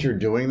think what you're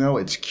doing though,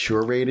 it's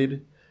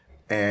curated.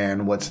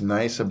 And what's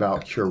nice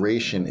about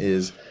curation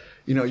is,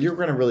 you're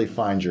going to really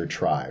find your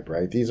tribe,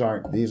 right? These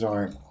aren't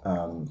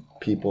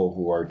people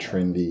who are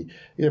trendy.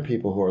 These are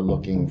people who are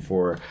looking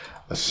for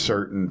a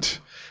certain,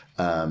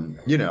 and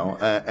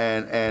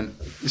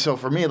so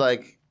for me,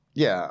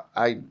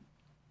 I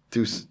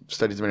do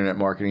studies of internet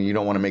marketing. You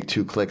don't want to make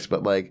 2 clicks,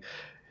 but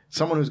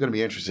someone who's going to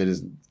be interested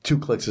is 2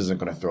 clicks isn't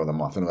going to throw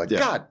them off. And they're like,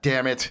 God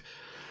damn it.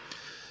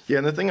 Yeah,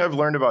 and the thing I've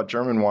learned about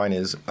German wine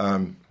is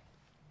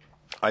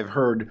I've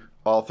heard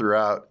all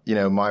throughout,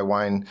 my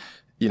wine,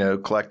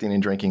 collecting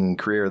and drinking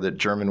career that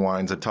German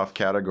wine's a tough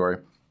category.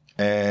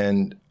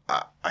 And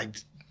I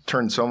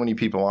turned so many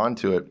people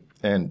onto it.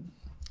 And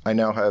I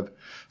now have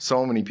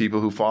so many people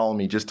who follow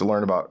me just to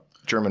learn about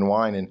German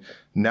wine. And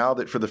now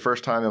that for the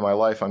first time in my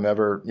life I'm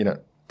ever,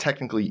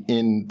 technically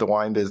in the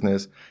wine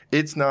business,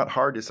 it's not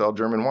hard to sell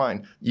German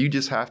wine. You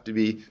just have to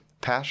be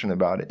passionate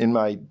about it. In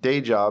my day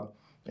job,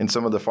 in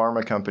some of the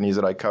pharma companies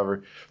that I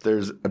cover,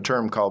 there's a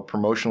term called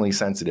promotionally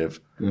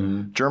sensitive.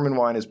 Mm-hmm. German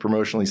wine is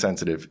promotionally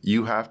sensitive.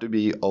 You have to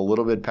be a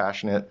little bit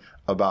passionate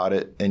about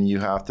it, and you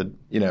have to,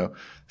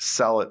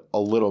 sell it a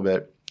little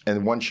bit.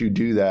 And once you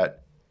do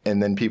that,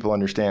 and then people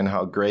understand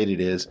how great it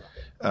is,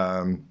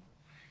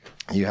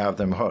 you have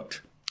them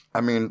hooked.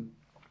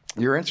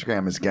 Your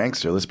Instagram is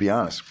gangster. Let's be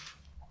honest.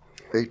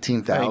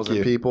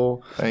 18,000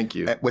 people. Thank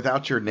you.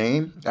 Without your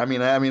name.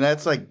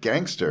 That's like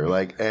gangster.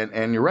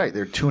 And you're right.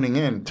 They're tuning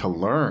in to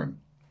learn.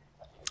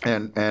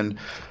 And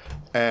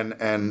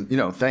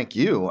thank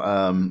you.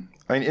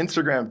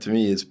 Instagram to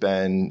me has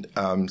been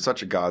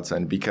such a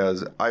godsend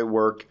because I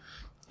work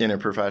in a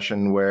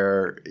profession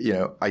where,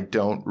 I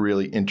don't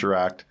really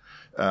interact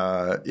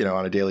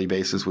on a daily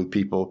basis with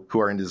people who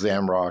are into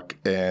Zamrock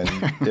and,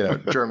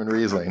 German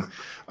Riesling.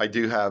 I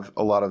do have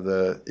a lot of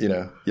the,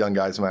 young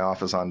guys in my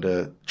office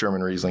onto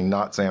German Riesling,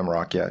 not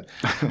Zamrock yet.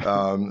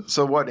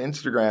 So what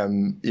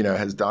Instagram,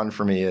 has done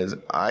for me is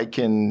I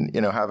can,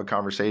 have a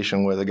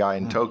conversation with a guy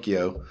in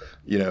Tokyo,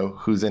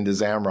 who's into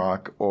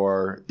Zamrock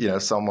or,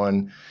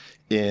 someone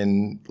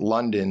in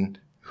London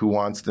who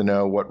wants to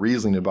know what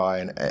Riesling to buy.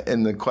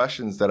 And the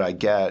questions that I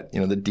get, the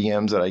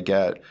DMs that I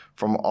get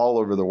from all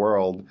over the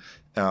world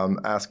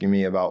asking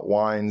me about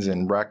wines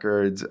and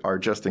records are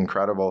just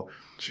incredible.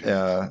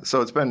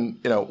 So it's been,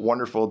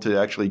 wonderful to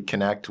actually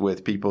connect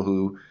with people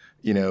who,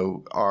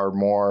 are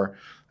more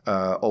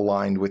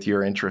aligned with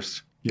your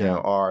interests,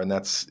 and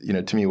that's,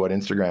 to me what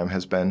Instagram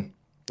has been.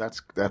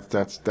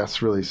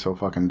 That's really so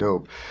fucking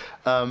dope.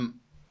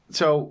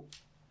 So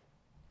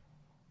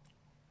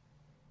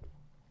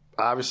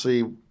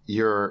obviously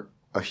you're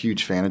a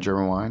huge fan of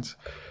German wines.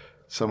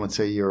 Some would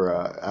say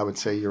I would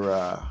say you're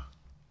a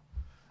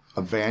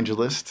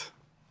evangelist.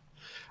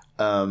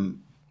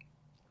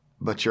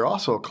 But you're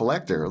also a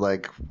collector.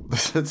 Like,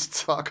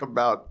 let's talk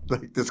about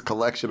like this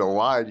collection of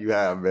wine you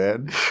have,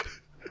 man.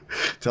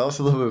 Tell us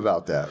a little bit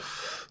about that.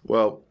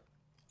 Well,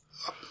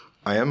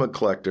 I am a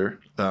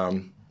collector.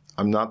 I'm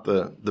not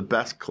the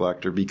best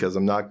collector because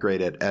I'm not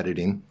great at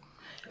editing.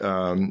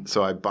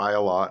 So I buy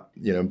a lot,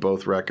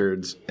 both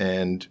records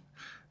and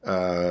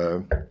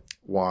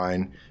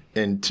wine.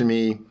 And to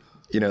me,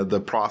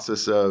 the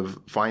process of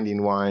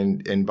finding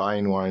wine and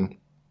buying wine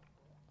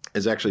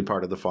is actually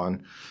part of the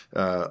fun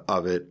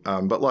of it.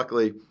 But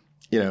luckily,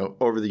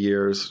 over the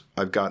years,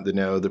 I've gotten to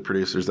know the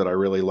producers that I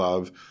really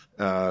love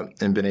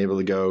and been able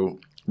to go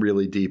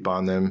really deep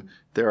on them.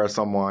 There are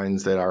some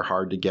wines that are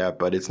hard to get,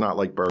 but it's not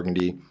like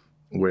Burgundy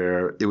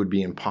where it would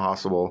be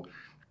impossible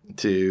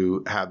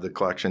to have the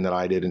collection that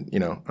I did,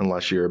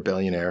 unless you're a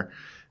billionaire.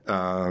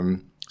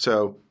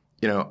 So,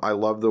 I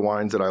love the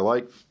wines that I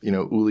like.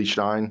 Uli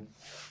Stein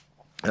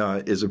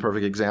is a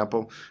perfect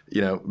example.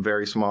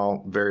 Very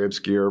small, very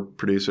obscure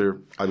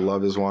producer. I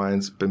love his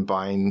wines. Been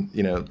buying,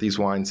 these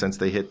wines since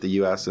they hit the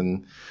U.S.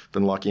 and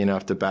been lucky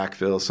enough to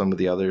backfill some of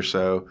the others.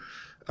 So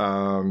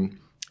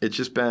it's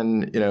just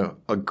been,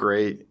 a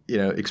great,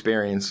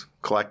 experience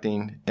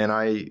collecting. And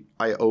I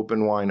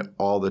open wine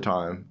all the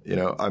time.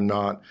 I'm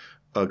not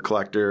a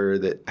collector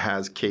that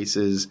has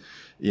cases,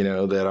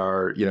 that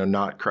are,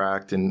 not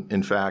cracked. And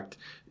in fact,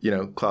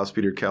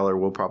 Klaus-Peter Keller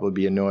will probably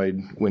be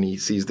annoyed when he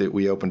sees that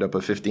we opened up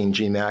a 15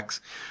 G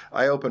Max.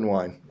 I open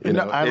wine.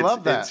 I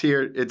love that.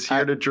 It's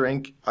here to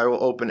drink. I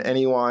will open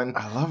any wine.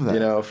 I love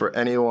that. For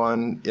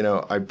anyone.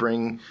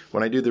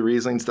 When I do the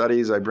Riesling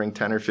studies, I bring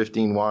 10 or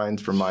 15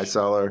 wines from my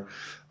cellar.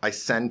 I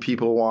send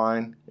people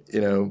wine.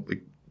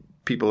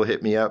 People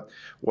hit me up.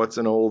 What's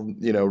an old,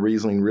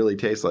 Riesling really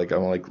taste like?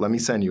 I'm like, let me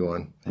send you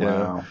one.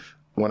 Wow.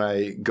 When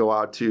I go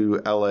out to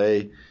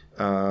LA,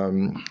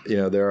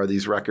 there are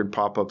these record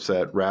pop-ups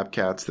at Rap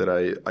Cats that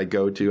I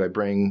go to. I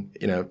bring,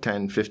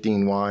 10,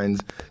 15 wines,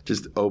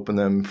 just open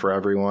them for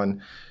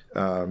everyone.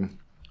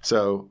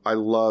 So I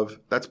love,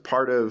 that's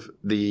part of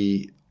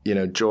the,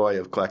 joy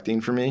of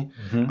collecting for me.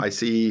 Mm-hmm. I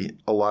see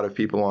a lot of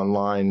people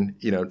online,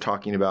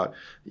 talking about,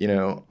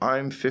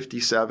 I'm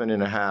 57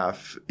 and a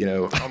half,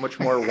 how much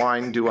more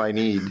wine do I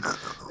need?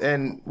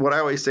 And what I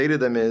always say to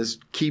them is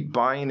keep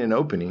buying and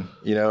opening.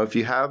 If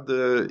you have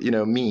the,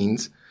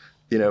 means,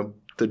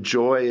 the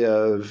joy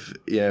of,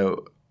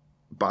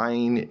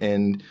 buying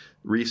and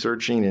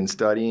researching and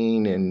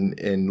studying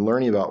and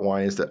learning about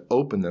wine is to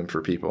open them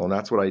for people. And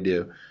that's what I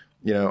do.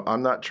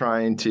 I'm not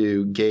trying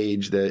to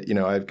gauge that,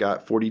 I've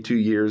got 42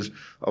 years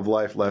of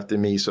life left in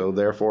me, so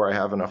therefore I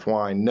have enough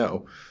wine.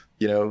 No,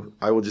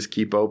 I will just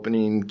keep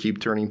opening,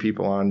 keep turning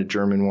people on to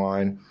German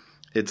wine.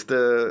 It's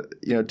to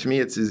me,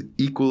 it's as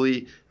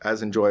equally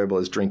as enjoyable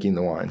as drinking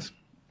the wines.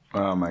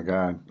 Oh my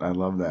God. I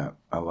love that.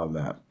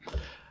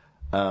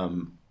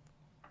 And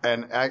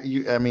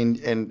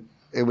and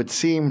it would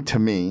seem to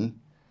me,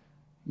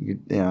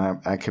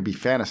 I could be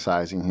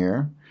fantasizing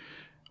here,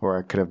 or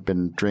I could have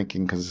been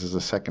drinking because this is the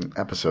second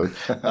episode.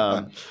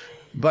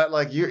 But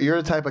like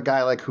you're the type of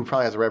guy like who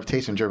probably has a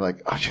reputation in Germany.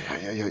 Like, oh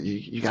yeah,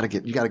 you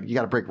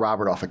gotta break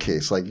Robert off a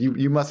case. Like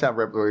you must have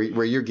where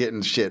you're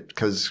getting shit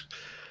because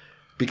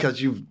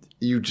you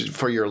just,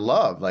 for your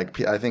love.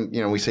 Like I think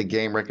we say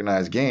game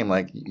recognize game.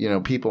 Like you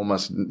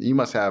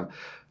must have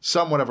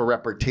somewhat of a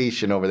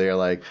reputation over there.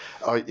 Like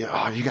you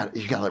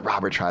gotta let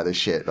Robert try this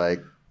shit.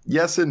 Like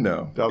yes and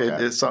no.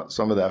 Okay. It's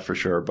some of that for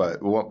sure.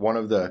 But one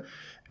of the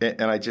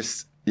and I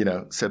just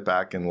sit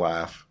back and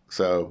laugh.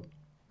 So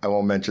I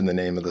won't mention the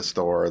name of the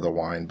store or the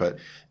wine, but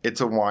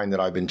it's a wine that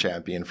I've been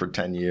championing for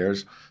 10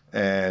 years.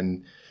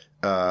 And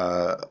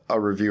a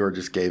reviewer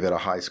just gave it a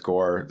high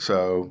score.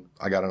 So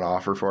I got an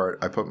offer for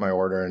it. I put my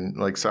order in,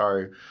 like,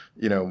 sorry,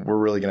 we're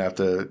really going to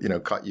have to,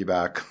 cut you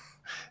back.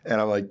 And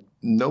I'm like,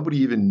 nobody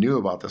even knew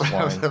about this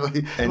wine.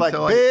 Like,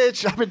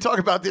 bitch, I've been talking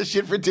about this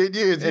shit for 10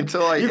 years. You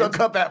gonna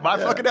cut back my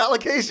fucking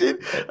allocation?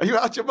 Are you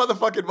out your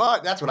motherfucking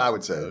mind? That's what I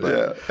would say. But.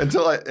 Yeah.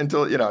 Until I've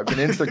been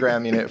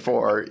Instagramming it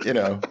for,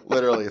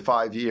 literally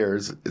 5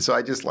 years. So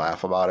I just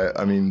laugh about it.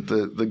 I mean,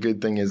 the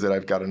good thing is that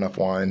I've got enough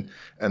wine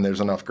and there's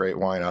enough great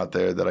wine out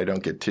there that I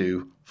don't get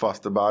too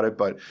fussed about it.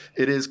 But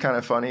it is kind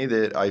of funny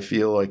that I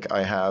feel like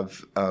I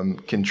have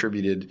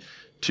contributed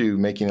to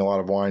making a lot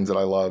of wines that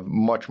I love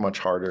much, much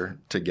harder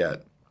to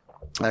get.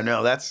 I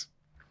know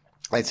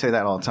I say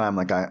that all the time.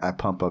 Like I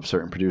pump up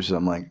certain producers.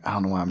 I'm like, I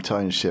don't know why I'm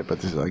telling you shit, but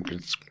this is like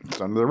it's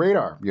under the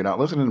radar. You're not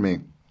listening to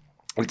me.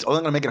 it's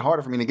only going to make it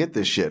harder for me to get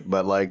this shit.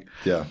 But like,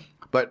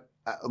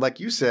 like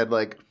you said,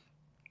 like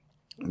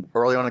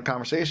early on in the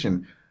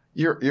conversation,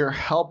 you're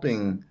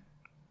helping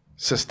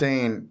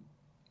sustain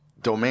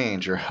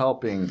domains. You're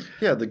helping.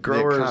 Yeah, the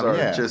growers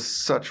are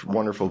just such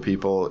wonderful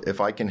people. If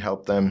I can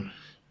help them,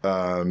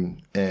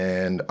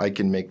 and I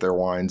can make their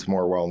wines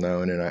more well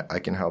known, and I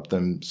can help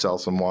them sell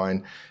some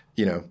wine,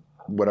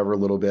 whatever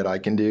little bit I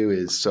can do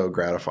is so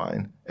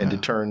gratifying. And to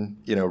turn,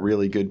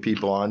 really good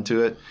people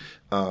onto it,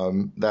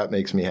 that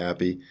makes me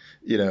happy.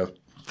 The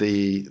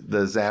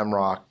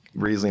Zamrock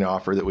Riesling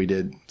offer that we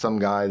did, some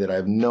guy that I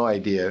have no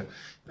idea,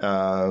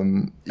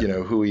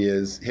 who he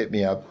is, hit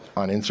me up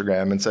on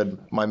Instagram and said,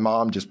 my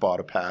mom just bought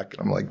a pack.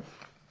 And I'm like,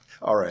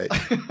 all right,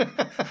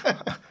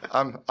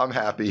 I'm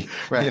happy.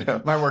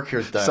 Right. My work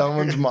here's done.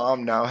 Someone's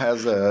mom now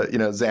has a,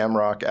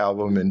 Zamrock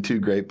album and 2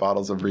 great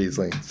bottles of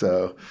Riesling.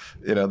 So,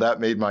 that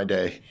made my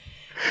day.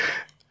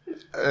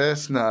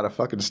 It's not a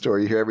fucking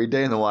story you hear every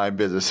day in the wine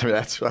business. I mean,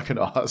 that's fucking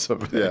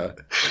awesome. Yeah.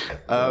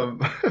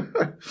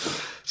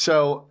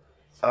 So,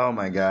 oh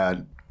my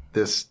God,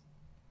 this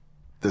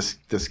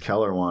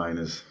Keller wine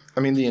is. I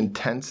mean, the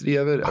intensity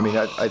of it. I mean,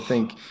 I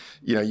think,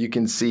 you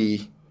can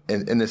see,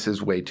 and this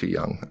is way too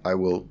young. I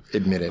will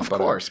admit it. Of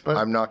course, but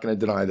I'm not going to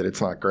deny that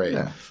it's not great.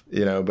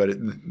 Yeah. But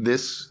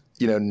this,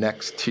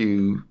 next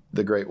to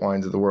the great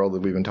wines of the world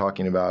that we've been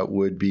talking about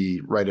would be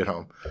right at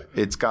home.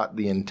 It's got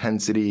the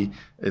intensity.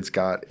 It's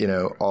got,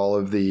 all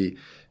of the,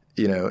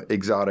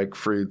 exotic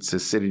fruits,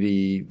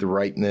 acidity, the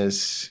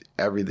ripeness,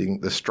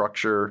 everything, the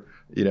structure.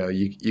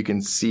 You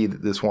can see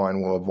that this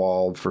wine will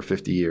evolve for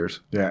 50 years.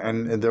 Yeah,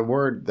 and the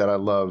word that I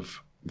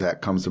love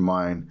that comes to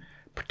mind,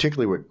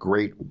 particularly with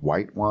great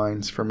white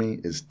wines for me,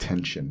 is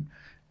tension.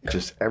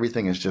 Just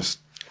everything is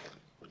just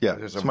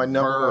it's my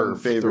number one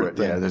favorite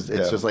thing. Yeah, it's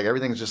just like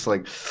everything's just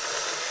like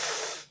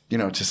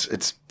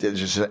it's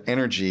just an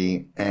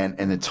energy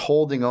and it's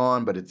holding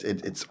on, but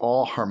it's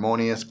all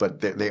harmonious.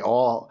 But they're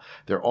all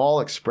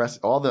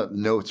the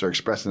notes are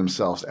expressing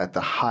themselves at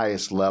the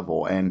highest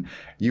level, and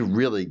you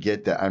really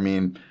get that. I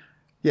mean,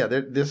 yeah,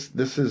 this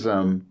is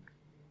one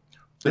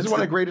of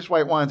the greatest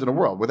white wines in the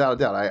world, without a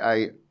doubt.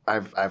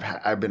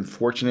 I've been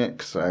fortunate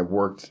because I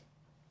worked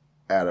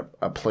at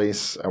a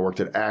place. I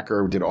worked at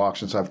Acker, did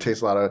auctions, so I've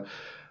tasted a lot of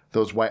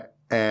those white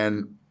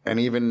and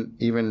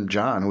even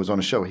John, who was on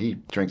the show, he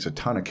drinks a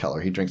ton of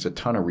Keller. He drinks a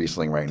ton of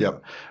Riesling right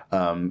now.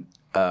 Michael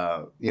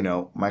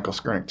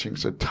Skurnick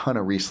drinks a ton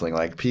of Riesling.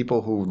 Like,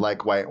 people who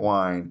like white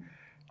wine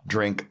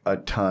drink a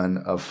ton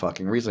of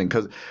fucking Riesling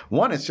because,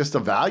 one, it's just a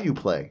value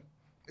play.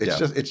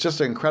 It's just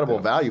an incredible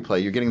value play.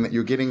 You're getting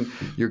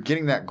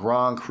that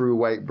Grand Cru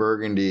white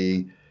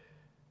Burgundy.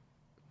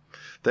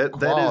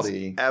 That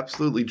is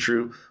absolutely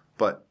true,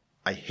 but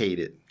I hate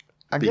it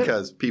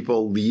because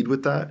people lead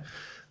with that.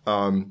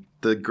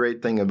 The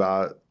great thing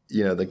about,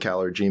 the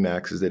Keller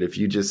GMAX is that if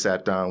you just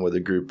sat down with a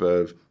group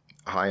of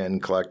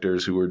high-end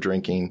collectors who were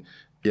drinking,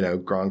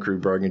 Grand Cru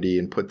Burgundy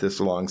and put this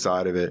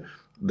alongside of it,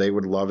 they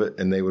would love it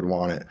and they would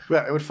want it.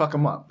 Yeah, it would fuck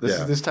them up.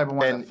 This type of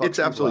wine. And it's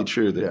absolutely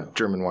true that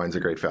German wine's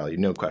a great value,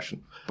 no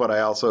question. But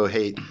I also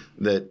hate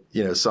that,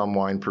 some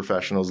wine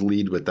professionals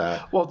lead with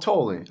that. Well,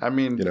 totally. I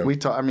mean,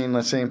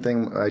 the same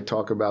thing. I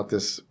talk about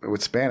this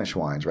with Spanish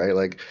wines, right?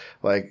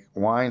 Like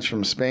wines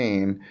from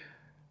Spain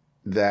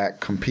that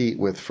compete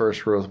with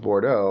First Rose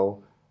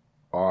Bordeaux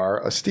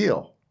are a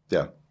steal.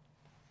 Yeah.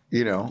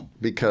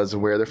 Because of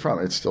where they're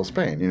from. It's still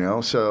Spain,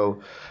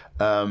 So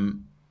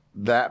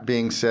that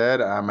being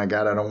said, oh my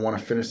God, I don't want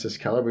to finish this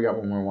Keller. We got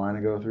one more wine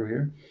to go through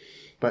here.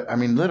 But I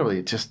mean,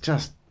 literally, just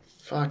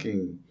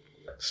fucking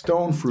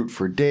stone fruit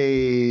for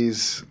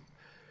days.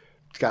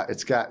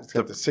 It's got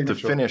the signature.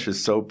 The finish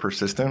is so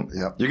persistent.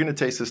 Yep. You're going to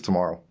taste this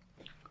tomorrow.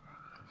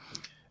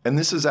 And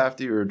this is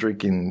after you were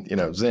drinking,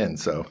 Zin,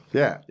 so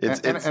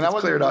it's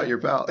cleared out your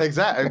palate.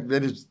 Exactly,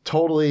 it is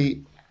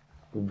totally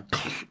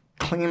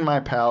cleaned my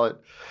palate.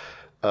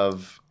 You're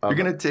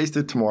gonna taste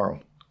it tomorrow.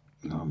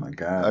 Oh my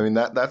God! I mean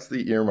that's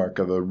the earmark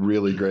of a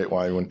really great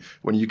wine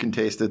when you can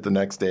taste it the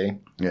next day.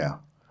 Yeah,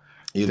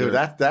 dude,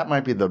 that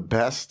might be the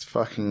best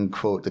fucking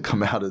quote to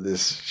come out of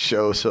this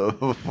show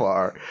so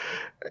far.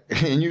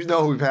 And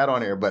who we've had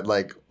on here, but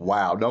like,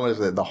 wow, no one is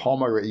the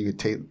hallmark that you could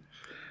taste.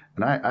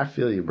 And I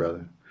feel you,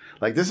 brother.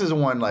 Like, this is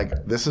one,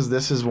 like, this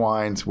is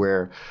wines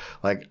where,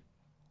 like,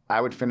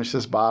 I would finish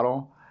this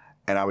bottle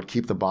and I would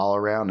keep the bottle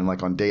around, and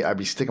like on date, I'd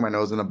be sticking my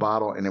nose in the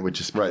bottle and it would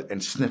just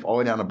and sniff all the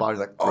way down the bottle.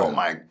 Like, oh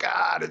my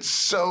God, it's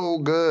so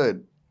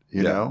good.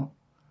 You know?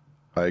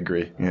 I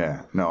agree.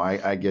 Yeah. No,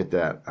 I get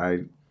that.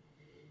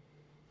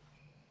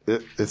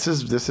 This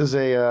is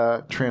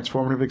a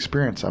transformative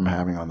experience I'm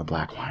having on the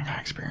Black Wine Guy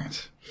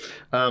Experience.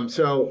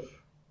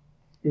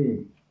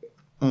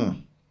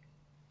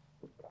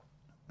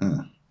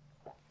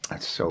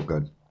 That's so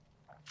good.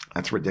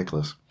 That's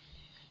ridiculous.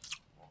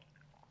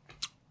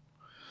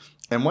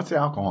 And what's the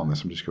alcohol in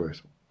this? I'm just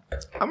curious.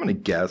 I'm going to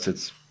guess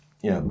it's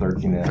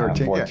 13 and a half,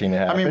 14 and a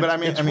half.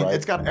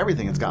 It's got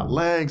everything. It's got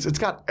legs. It's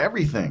got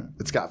everything.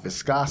 It's got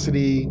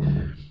viscosity.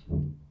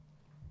 And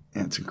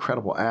it's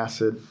incredible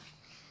acid.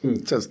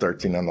 It says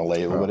 13 on the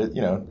label, but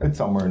it's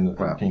somewhere in the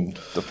 13.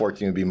 The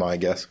 14 would be my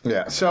guess.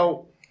 Yeah.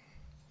 So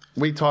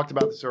we talked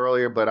about this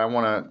earlier, but I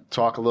want to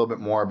talk a little bit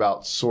more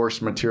about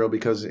source material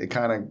because it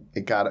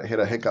got hit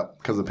a hiccup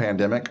because of the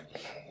pandemic.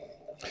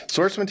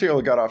 Source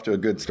material got off to a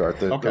good start.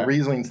 The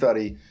Riesling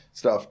study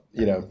stuff,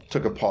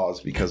 took a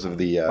pause because of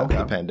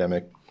the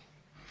pandemic.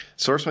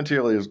 Source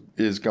material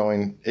is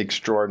going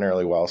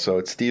extraordinarily well. So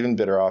it's Steven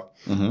Bitteroff,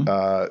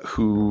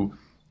 who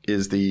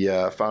is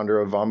the founder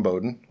of Von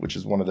Boden, which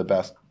is one of the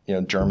best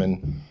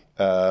German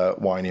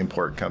wine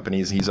import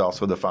companies. He's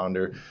also the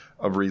founder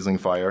of Riesling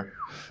Fire.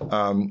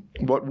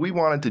 What we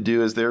wanted to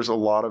do is there's a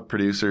lot of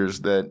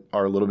producers that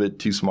are a little bit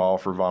too small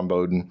for Von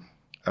Boden.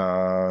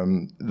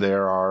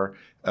 There are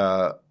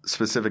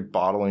specific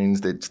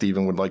bottlings that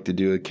Steven would like to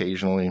do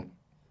occasionally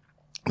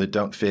that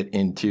don't fit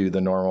into the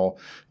normal,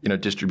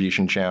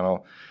 distribution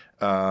channel.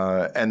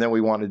 And then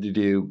we wanted to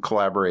do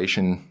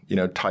collaboration,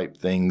 type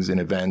things and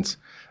events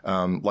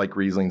like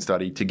Riesling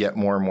Study to get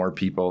more and more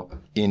people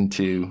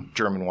into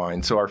German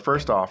wine. So our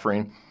first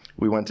offering,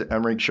 we went to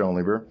Emmerich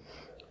Schonleber.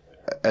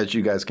 As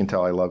you guys can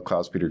tell, I love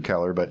Klaus-Peter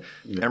Keller, but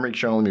Emmerich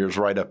Schonleber is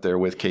right up there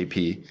with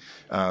KP.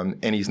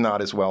 And he's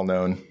not as well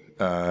known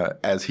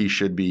as he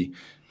should be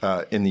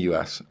in the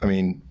U.S. I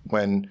mean,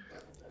 when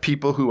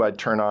people who I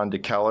turn on to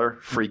Keller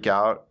freak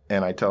out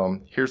and I tell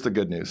them, here's the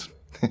good news.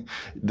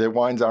 The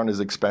wines aren't as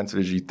expensive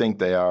as you think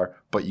they are,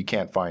 but you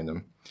can't find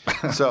them.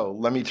 So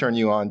let me turn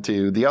you on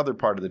to the other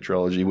part of the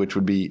trilogy, which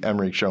would be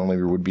Emmerich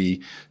Schonleber would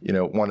be,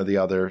 one of the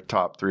other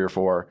top 3 or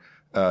 4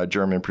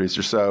 German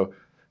producers. So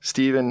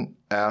Steven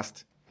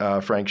asked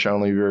Frank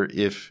Schonleber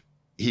if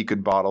he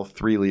could bottle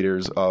 3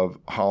 liters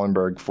of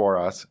Hollenberg for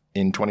us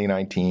in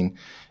 2019.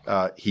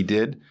 He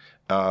did.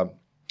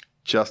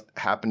 Just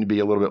happened to be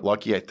a little bit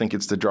lucky. I think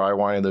it's the dry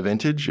wine of the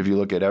vintage. If you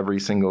look at every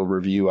single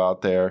review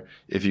out there,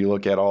 if you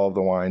look at all of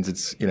the wines,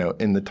 it's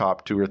in the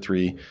top 2 or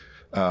 3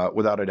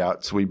 without a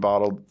doubt. So we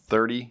bottled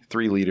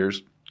 33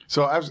 liters.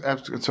 So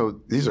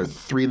so these are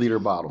 3-liter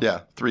bottles.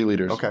 Yeah, 3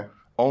 liters. Okay.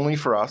 Only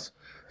for us.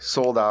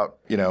 Sold out,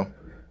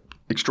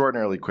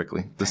 extraordinarily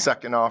quickly. The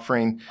second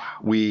offering,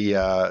 we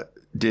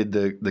did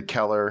the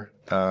Keller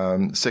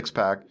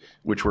 6-pack,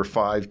 which were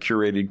 5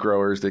 curated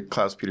growers that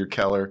Klaus-Peter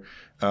Keller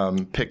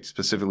picked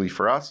specifically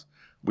for us.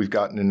 We've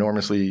gotten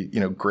enormously,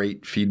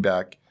 great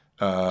feedback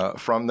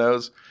from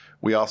those.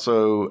 We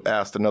also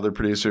asked another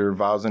producer,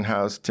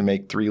 Wausenhaus, to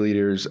make 3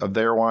 liters of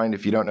their wine.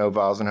 If you don't know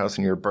Wausenhaus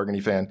and you're a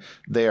Burgundy fan,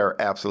 they are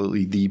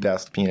absolutely the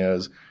best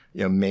Pinots,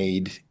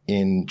 made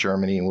in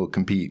Germany and will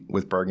compete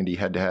with Burgundy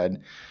head to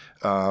head.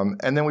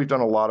 And then we've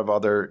done a lot of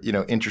other,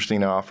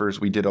 interesting offers.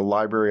 We did a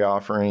library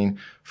offering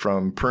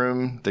from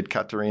Prüm that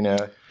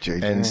Katarina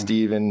and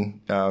Steven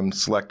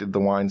selected the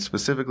wine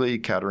specifically.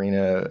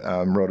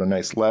 Katarina wrote a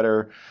nice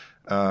letter.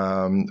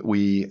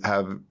 We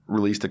have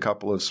released a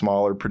couple of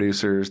smaller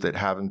producers that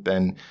haven't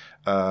been,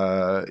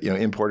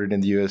 imported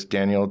in the U.S.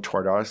 Daniel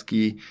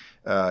Twardowski.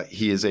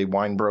 He is a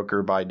wine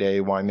broker by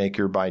day,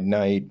 winemaker by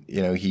night.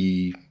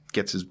 He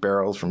gets his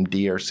barrels from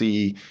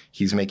DRC.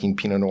 He's making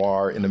Pinot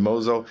Noir in the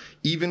Mosel.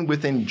 Even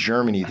within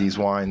Germany, these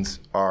wines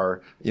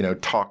are,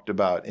 talked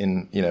about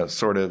in,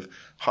 sort of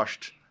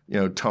hushed,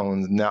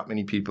 tones. Not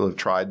many people have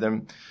tried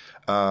them.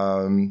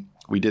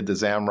 We did the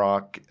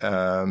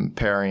Zamrock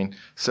pairing.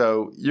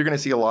 So you're going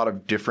to see a lot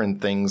of different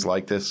things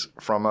like this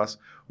from us.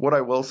 What I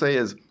will say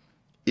is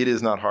it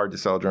is not hard to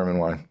sell German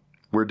wine.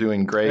 We're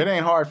doing great. It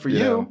ain't hard for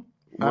you.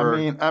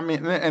 I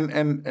mean,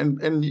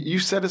 and you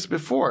said this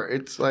before.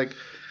 It's like,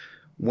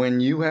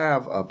 when you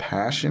have a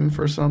passion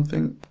for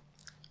something,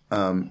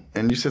 and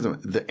you said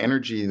the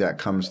energy that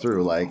comes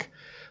through, like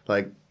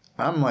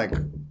I'm like,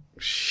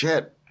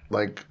 shit,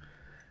 like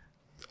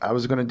I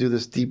was going to do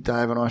this deep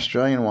dive on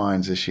Australian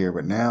wines this year,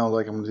 but now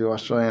like I'm going to do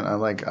Australian.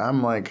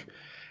 I'm like,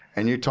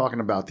 and you're talking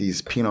about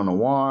these Pinot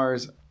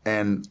Noirs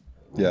and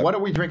what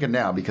are we drinking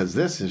now? Because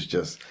this is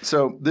just.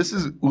 So this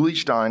is Uli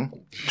Stein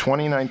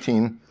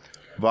 2019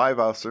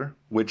 Weihwasser,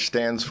 which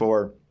stands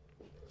for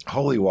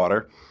holy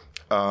water.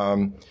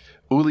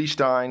 Uli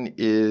Stein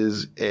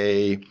is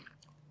a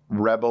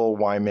rebel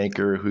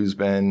winemaker who's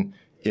been,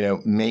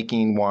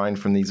 making wine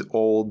from these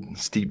old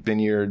steep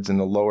vineyards in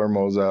the lower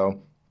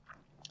Mosel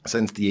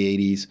since the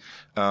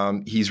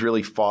 80s. He's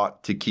really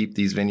fought to keep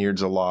these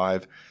vineyards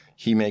alive.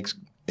 He makes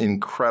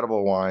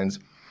incredible wines.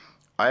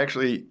 I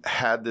actually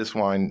had this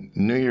wine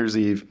New Year's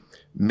Eve,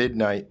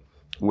 midnight,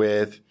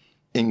 with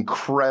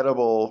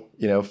incredible,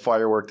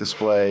 firework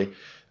display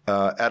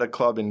at a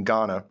club in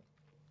Ghana.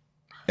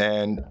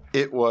 And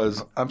it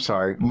was, I'm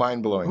sorry,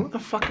 mind-blowing. Who the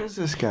fuck is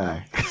this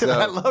guy? So,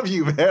 I love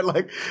you, man.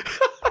 Like,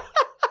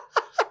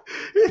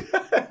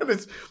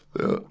 it's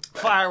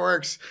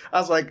fireworks. I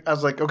was like,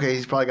 okay,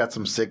 he's probably got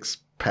some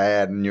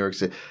 6-pad in New York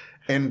City,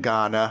 in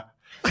Ghana.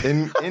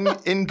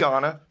 In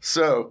Ghana.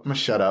 So I'm gonna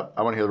shut up.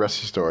 I want to hear the rest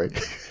of the story.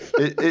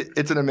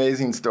 It's an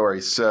amazing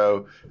story.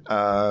 So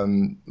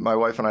my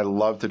wife and I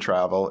love to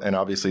travel, and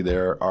obviously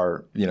there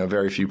are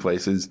very few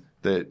places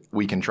that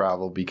we can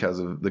travel because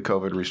of the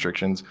COVID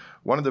restrictions.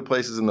 One of the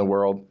places in the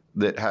world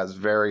that has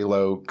very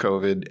low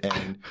COVID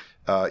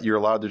and you're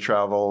allowed to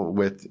travel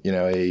with,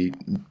 a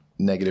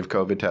negative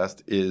COVID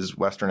test is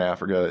Western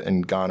Africa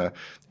and Ghana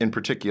in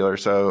particular.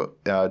 So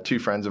two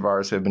friends of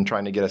ours have been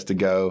trying to get us to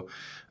go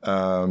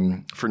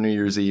for New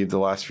Year's Eve the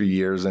last few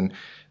years. And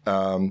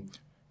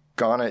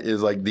Ghana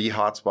is like the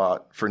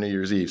hotspot for New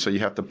Year's Eve. So you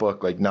have to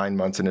book like 9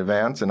 months in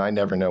advance. And I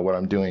never know what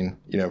I'm doing,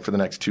 for the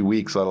next 2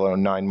 weeks, let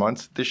alone 9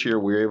 months. This year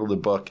we were able to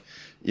book,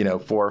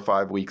 4 or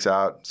 5 weeks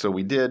out. So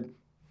we did.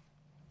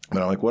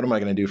 But I'm like, what am I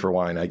going to do for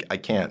wine? I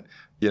can't,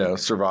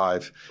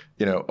 survive,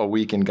 a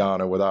week in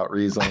Ghana without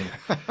Riesling.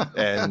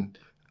 And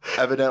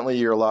evidently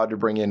you're allowed to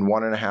bring in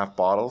 1.5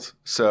 bottles.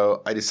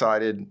 So I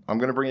decided I'm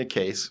going to bring a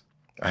case.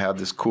 I have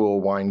this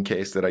cool wine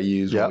case that I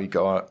use when we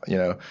go out,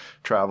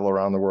 travel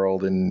around the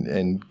world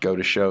and go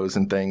to shows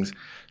and things.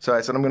 So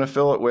I said, I'm going to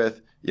fill it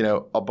with,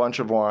 a bunch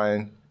of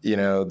wine,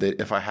 that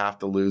if I have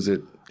to lose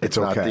it, it's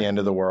not the end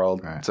of the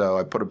world. Right. So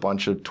I put a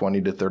bunch of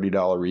 $20 to $30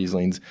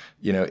 Rieslings,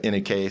 in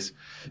a case.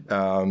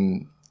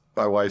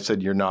 My wife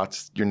said, you're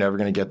never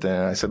going to get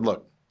there. And I said,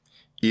 look,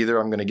 either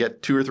I'm going to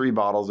get 2 or 3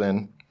 bottles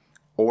in,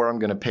 or I'm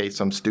going to pay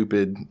some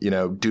stupid,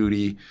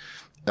 duty,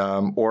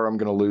 or I'm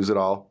going to lose it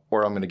all,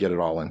 or I'm going to get it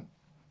all in.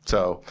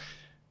 So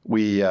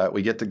we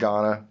get to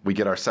Ghana. We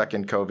get our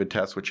second COVID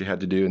test, which you had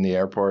to do in the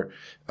airport.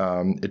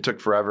 It took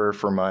forever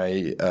for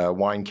my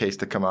wine case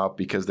to come out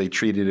because they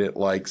treated it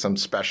like some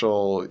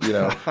special,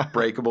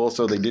 breakable.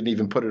 So they didn't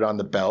even put it on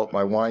the belt.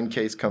 My wine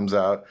case comes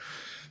out.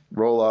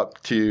 Roll up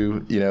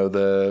to,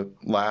 the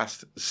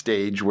last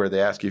stage where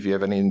they ask you if you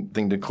have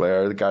anything to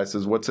declare. The guy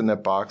says, what's in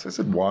that box? I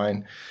said,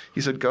 wine.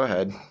 He said, go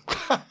ahead.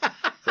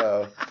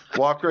 So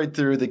walk right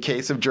through the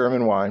case of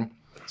German wine.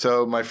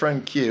 So my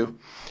friend Q,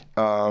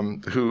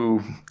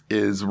 who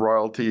is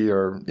royalty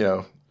or,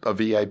 a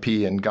VIP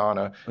in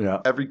Ghana,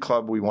 every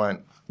club we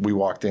went, we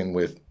walked in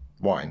with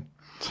wine.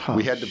 Oh,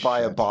 we had to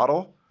buy a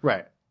bottle.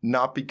 Right.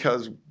 Not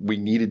because we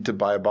needed to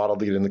buy a bottle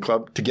to get in the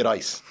club, to get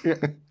ice. Yeah.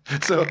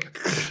 So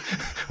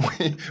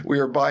we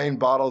were buying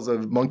bottles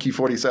of Monkey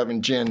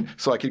 47 gin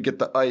so I could get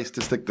the ice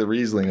to stick the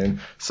Riesling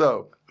in.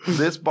 So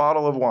this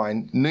bottle of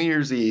wine, New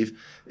Year's Eve,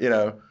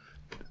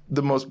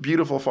 the most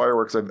beautiful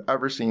fireworks I've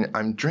ever seen.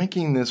 I'm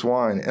drinking this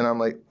wine and I'm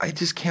like, I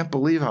just can't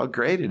believe how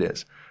great it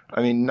is.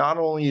 I mean, not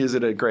only is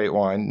it a great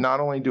wine, not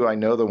only do I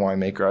know the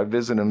winemaker, I've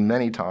visited him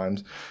many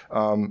times.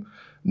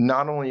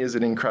 Not only is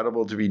it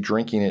incredible to be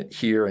drinking it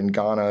here in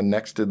Ghana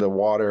next to the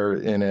water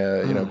in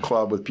a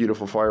club with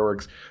beautiful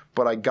fireworks,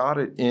 but I got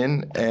it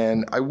in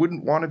and I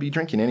wouldn't want to be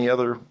drinking any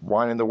other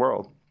wine in the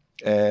world.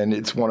 And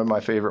it's one of my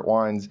favorite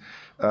wines,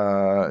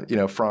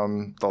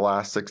 from the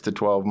last 6 to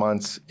 12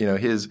 months.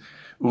 His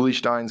Uli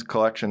Stein's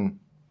collection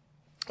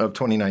of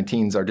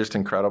 2019s are just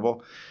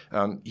incredible.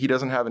 He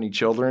doesn't have any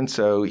children,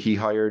 so he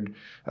hired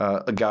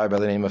a guy by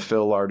the name of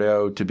Phil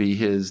Lardeau to be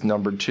his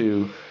number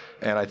 2.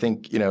 And I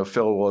think,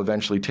 Phil will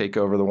eventually take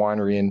over the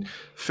winery. And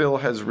Phil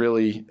has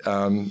really,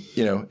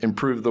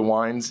 improved the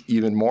wines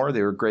even more.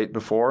 They were great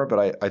before,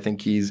 but I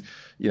think he's,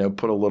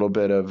 put a little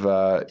bit of,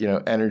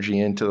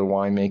 energy into the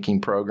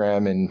winemaking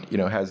program and,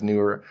 has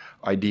newer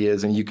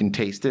ideas and you can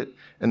taste it.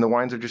 And the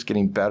wines are just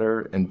getting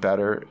better and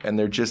better. And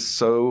they're just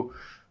so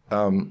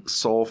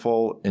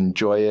soulful and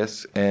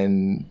joyous.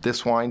 And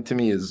this wine to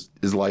me is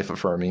life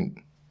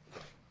affirming.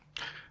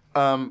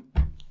 Damn.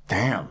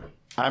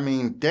 I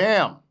mean,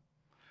 damn.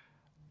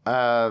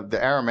 The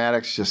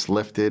aromatics just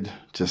lifted,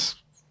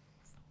 just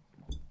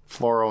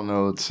floral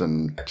notes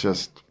and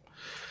just.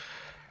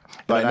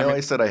 But I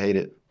said I hate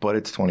it, but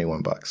it's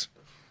 $21.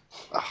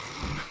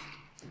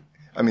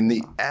 I mean,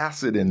 the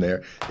acid in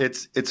there.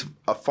 It's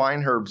a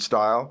fine herb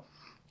style,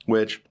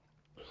 which,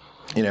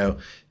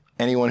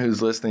 anyone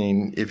who's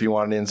listening, if you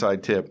want an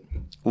inside tip,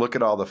 look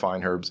at all the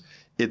fine herbs.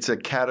 It's a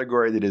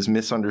category that is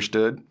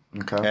misunderstood,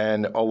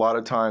 and a lot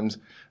of times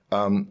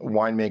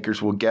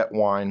winemakers will get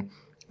wine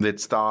that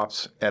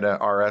stops at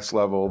a RS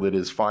level that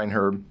is fine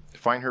herb.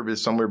 Fine herb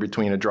is somewhere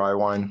between a dry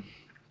wine.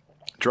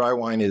 Dry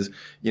wine is,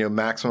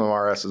 maximum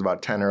RS is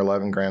about 10 or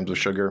 11 grams of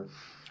sugar.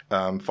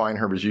 Fine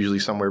herb is usually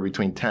somewhere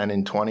between 10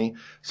 and 20.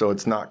 So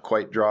it's not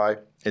quite dry.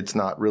 It's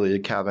not really a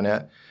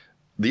Cabernet.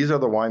 These are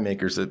the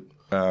winemakers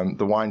that,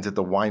 the wines that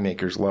the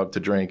winemakers love to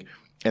drink.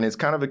 And it's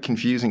kind of a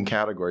confusing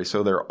category.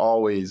 So they're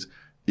always,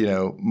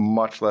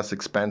 much less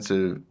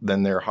expensive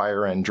than their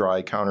higher end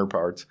dry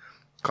counterparts.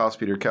 Klaus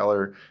Peter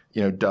Keller,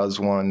 does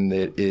one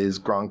that is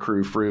Grand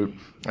Cru fruit.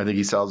 I think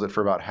he sells it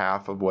for about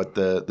half of what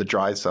the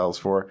dry sells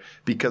for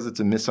because it's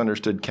a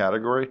misunderstood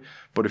category.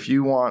 But if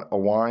you want a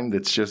wine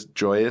that's just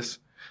joyous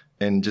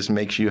and just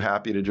makes you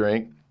happy to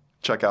drink,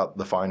 check out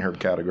the fine herb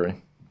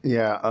category.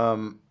 Yeah.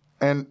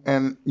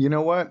 And you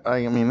know what?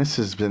 I mean, this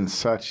has been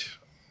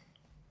such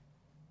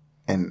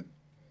an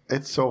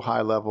it's so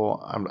high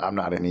level. I'm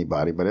not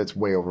anybody, but it's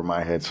way over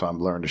my head, so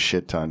I'm learned a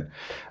shit ton.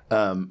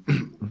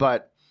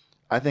 But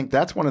I think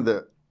that's one of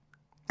the,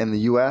 in the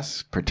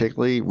U.S.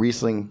 particularly,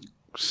 Riesling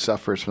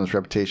suffers from this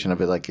reputation of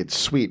it like it's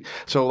sweet.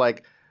 So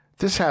like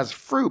this has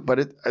fruit, but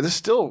it's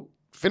still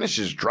finish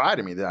is dry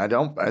to me. That I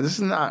don't. This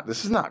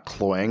is not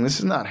cloying. This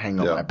is not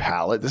hanging on my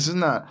palate. This is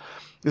not.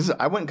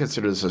 I wouldn't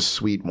consider this a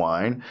sweet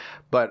wine,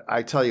 but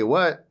I tell you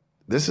what,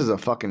 this is a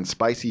fucking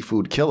spicy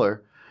food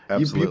killer.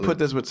 Absolutely. You put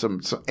this with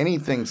some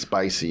anything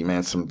spicy,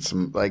 man.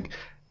 Some like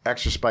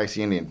extra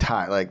spicy Indian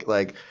Thai,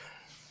 like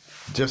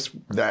just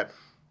that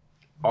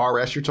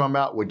RS you're talking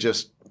about would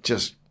just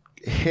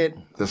hit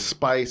the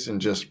spice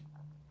and just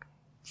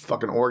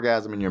fucking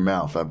orgasm in your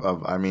mouth.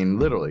 I mean,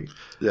 literally.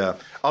 Yeah.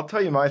 I'll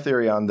tell you my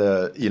theory on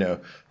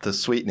the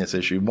sweetness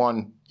issue.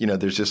 One,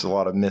 there's just a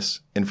lot of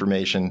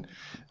misinformation.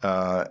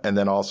 And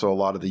then also a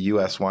lot of the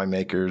U.S.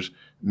 winemakers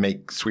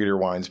make sweeter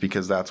wines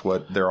because that's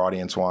what their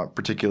audience want,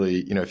 particularly,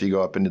 if you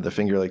go up into the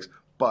Finger Lakes.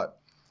 But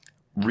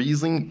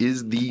Riesling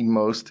is the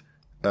most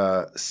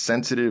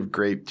sensitive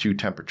grape to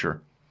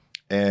temperature.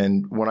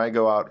 And when I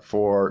go out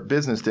for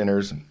business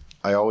dinners,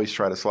 I always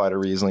try to slide a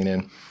Riesling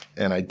in.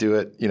 And I do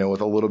it,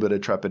 with a little bit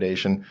of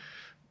trepidation.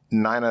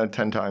 9 out of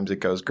 10 times it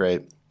goes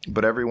great.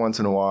 But every once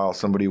in a while,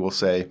 somebody will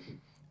say,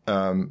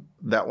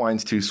 that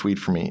wine's too sweet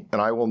for me.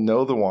 And I will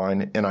know the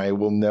wine, and I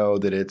will know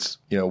that it's,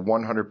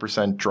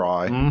 100%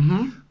 dry.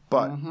 Mm-hmm.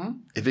 But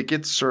if it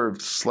gets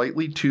served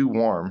slightly too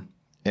warm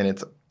and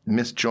it's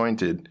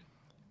misjointed,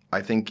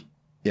 I think,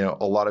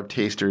 a lot of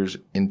tasters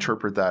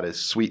interpret that as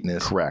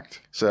sweetness.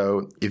 Correct.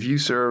 So if you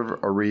serve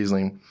a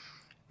Riesling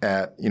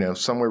at,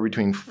 somewhere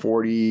between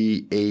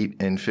 48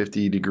 and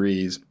 50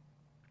 degrees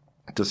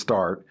to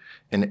start,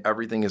 and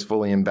everything is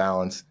fully in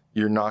balance,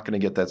 you're not going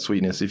to get that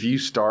sweetness. If you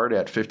start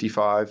at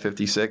 55,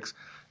 56,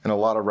 and a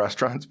lot of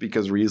restaurants,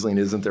 because Riesling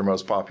isn't their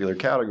most popular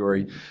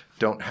category,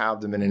 don't have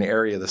them in an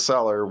area of the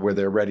cellar where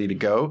they're ready to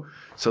go.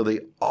 So they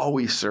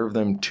always serve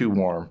them too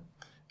warm.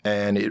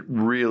 And it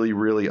really,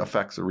 really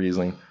affects the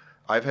Riesling.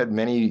 I've had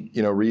many,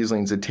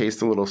 Rieslings that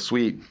taste a little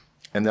sweet,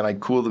 and then I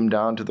cool them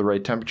down to the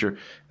right temperature,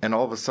 and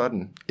all of a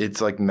sudden,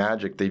 it's like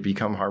magic. They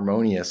become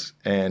harmonious,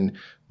 and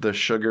the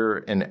sugar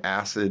and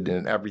acid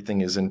and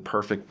everything is in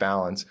perfect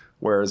balance.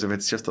 Whereas if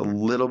it's just a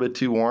little bit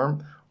too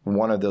warm,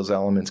 one of those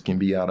elements can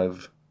be out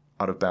of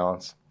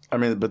balance. I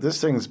mean, but this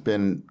thing's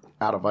been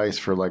out of ice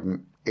for like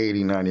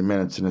 80, 90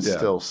 minutes, and it's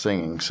still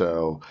singing.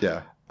 So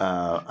yeah,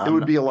 it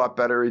would be a lot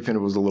better if it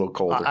was a little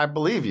colder. I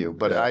believe you,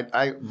 but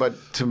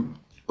but to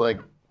like.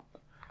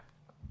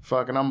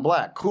 Fucking, I'm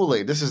black.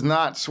 Kool-Aid. This is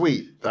not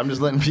sweet. I'm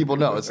just letting people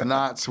know it's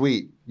not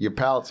sweet. Your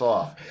palate's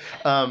off.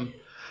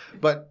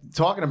 But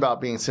talking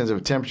about being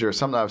sensitive to temperature,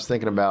 something I was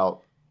thinking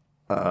about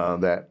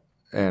that,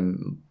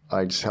 and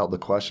I just held the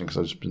question because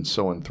I've just been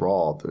so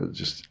enthralled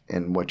just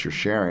in what you're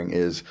sharing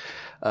is,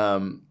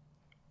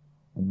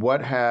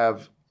 what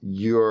have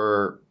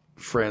your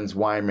friends,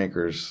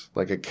 winemakers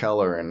like a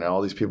Keller and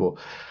all these people,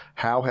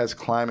 how has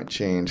climate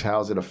change, how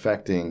is it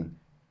affecting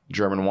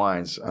German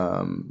wines?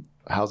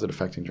 How's it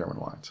affecting German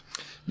wines?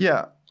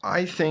 Yeah,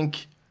 I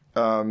think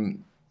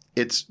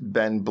it's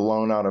been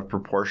blown out of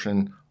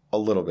proportion a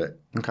little bit.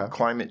 Okay.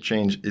 Climate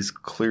change is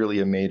clearly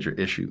a major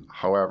issue.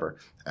 However,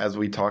 as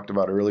we talked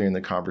about earlier in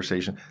the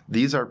conversation,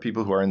 these are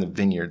people who are in the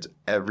vineyards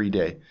every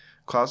day.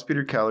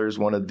 Klaus-Peter Keller is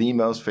one of the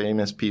most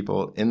famous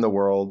people in the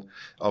world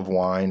of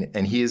wine,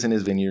 and he is in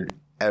his vineyard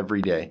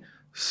every day.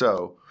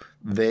 So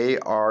they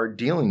are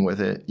dealing with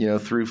it,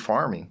 through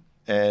farming.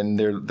 And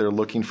they're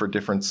looking for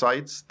different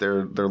sites.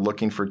 They're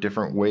looking for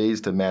different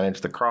ways to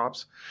manage the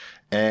crops.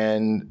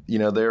 And,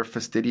 they're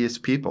fastidious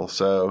people.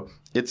 So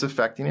it's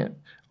affecting it.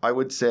 I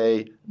would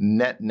say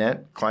net,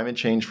 climate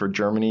change for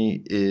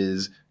Germany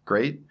is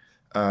great.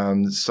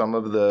 Some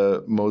of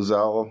the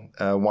Moselle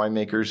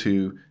winemakers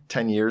who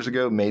 10 years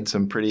ago made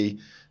some pretty,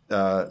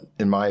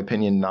 in my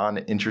opinion,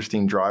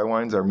 non-interesting dry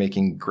wines are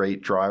making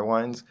great dry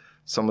wines.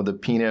 Some of the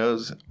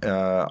Pinots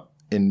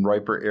in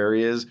riper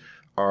areas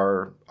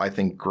are, I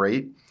think,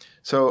 great.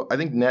 So I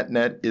think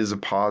net is a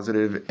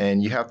positive,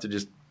 and you have to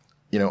just,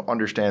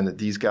 understand that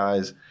these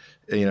guys,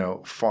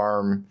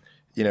 farm,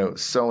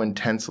 so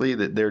intensely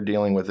that they're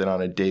dealing with it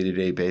on a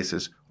day-to-day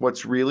basis.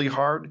 What's really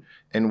hard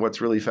and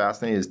what's really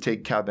fascinating is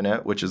take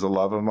Cabernet, which is a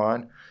love of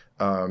mine.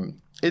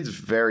 It's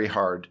very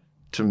hard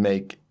to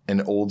make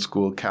an old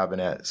school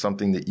Cabernet,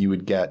 something that you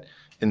would get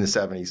in the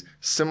 70s.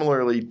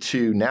 Similarly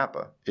to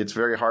Napa, it's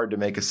very hard to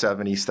make a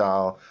 70s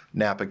style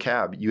Napa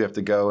cab. You have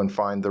to go and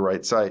find the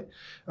right site.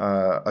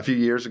 A few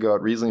years ago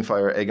at Riesling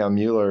Fire, Egon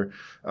Mueller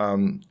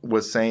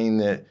was saying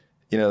that,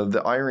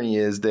 the irony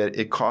is that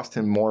it cost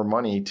him more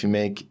money to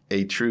make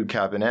a true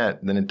Cabernet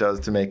than it does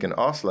to make an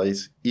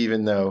Auslese,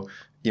 even though,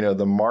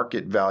 the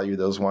market value of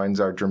those wines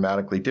are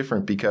dramatically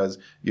different because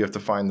you have to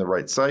find the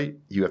right site.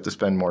 You have to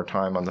spend more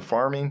time on the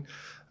farming.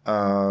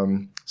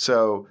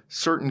 So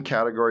certain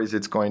categories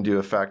it's going to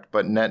affect,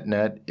 but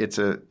net, it's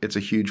a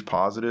huge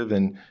positive.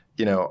 And,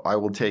 I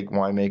will take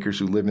winemakers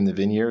who live in the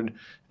vineyard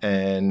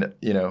and,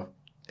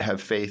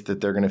 have faith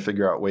that they're going to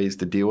figure out ways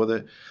to deal with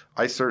it.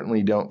 I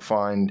certainly don't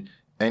find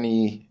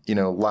any,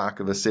 lack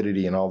of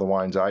acidity in all the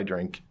wines I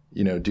drink,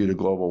 due to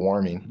global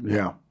warming.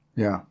 Yeah,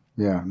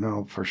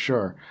 no, for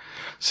sure.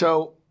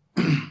 So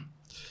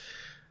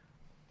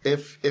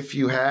if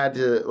you had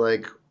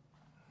to,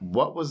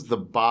 what was the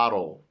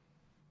bottle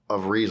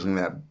of Riesling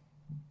that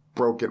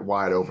broke it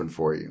wide open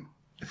for you?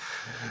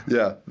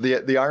 Yeah.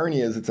 The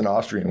irony is it's an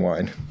Austrian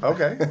wine.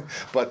 Okay.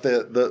 But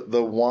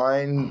the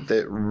wine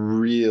that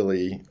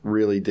really,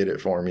 really did it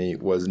for me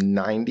was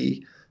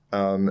 90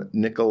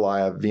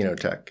 Nikolaya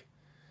Vinotech.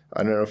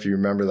 I don't know if you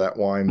remember that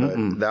wine,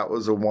 but that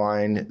was a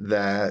wine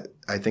that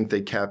I think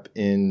they kept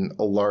in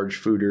a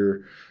large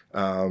foeder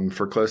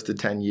for close to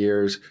 10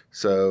 years.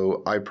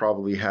 So I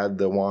probably had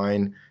the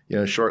wine,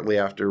 shortly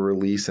after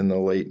release in the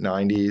late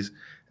 90s.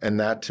 And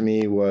that to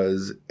me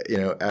was,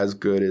 as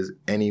good as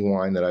any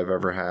wine that I've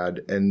ever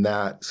had. And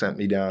that sent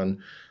me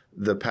down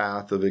the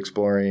path of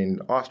exploring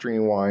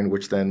Austrian wine,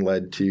 which then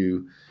led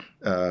to,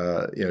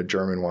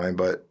 German wine.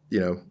 But,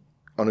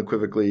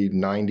 unequivocally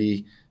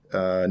 90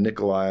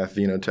 Nikolaya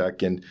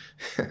Vinotech. And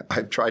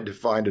I've tried to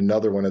find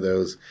another one of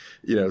those,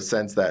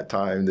 since that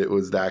time that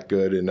was that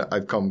good. And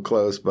I've come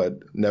close, but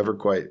never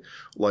quite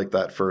like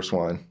that first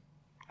wine.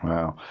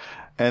 Wow.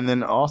 And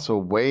then also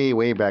way,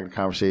 way back in the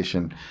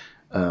conversation,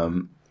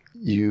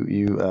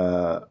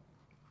 you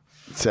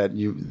said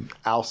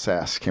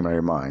Alsace came out of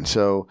your mind.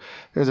 So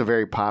there's a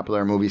very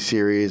popular movie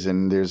series,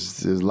 and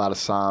there's a lot of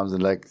Psalms,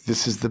 and like,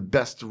 this is the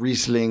best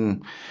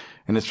Riesling,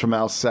 and it's from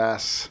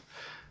Alsace.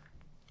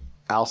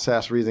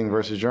 Alsace Riesling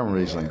versus German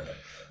Riesling.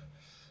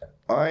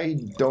 I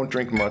don't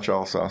drink much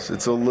Alsace.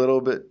 It's a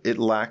little bit, it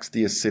lacks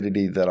the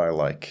acidity that I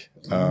like.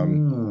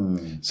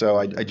 So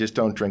I just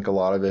don't drink a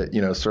lot of it.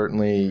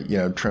 Certainly,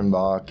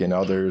 Trimbach and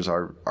others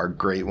are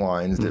great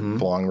wines that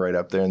belong right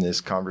up there in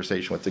this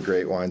conversation with the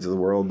great wines of the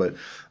world. But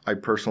I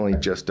personally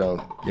just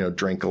don't,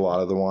 drink a lot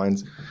of the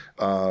wines.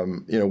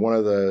 One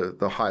of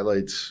the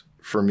highlights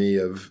for me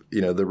of,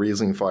 the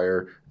Riesling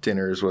Fire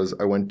dinners was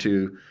I went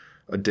to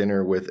a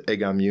dinner with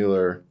Egon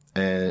Müller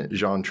and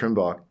Jean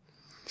Trimbach.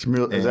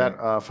 Is that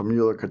from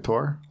Müller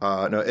Couture?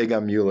 No,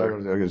 Egon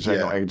Müller.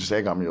 Just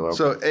Egon Müller. Okay.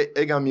 So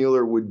Egon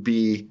Müller would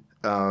be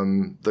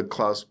the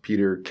Klaus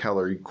Peter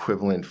Keller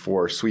equivalent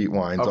for sweet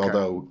wines,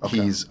 although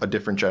he's a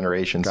different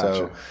generation.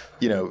 Gotcha.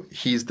 So,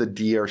 he's the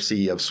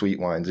DRC of sweet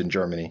wines in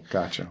Germany.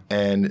 Gotcha.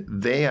 And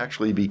they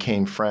actually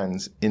became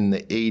friends in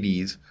the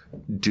 80s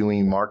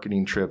doing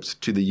marketing trips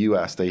to the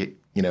U.S. They,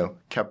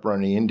 kept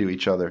running into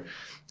each other.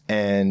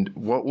 And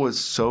what was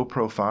so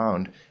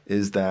profound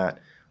is that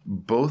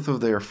both of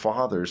their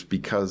fathers,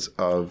 because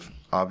of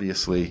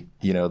obviously,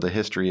 the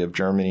history of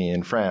Germany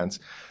and France,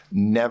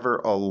 never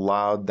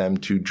allowed them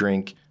to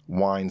drink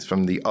wines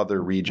from the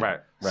other region. Right.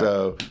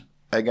 So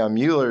Egon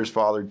Müller's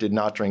father did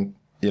not drink,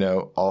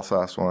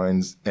 Alsace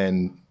wines,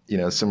 and,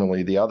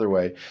 similarly the other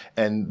way.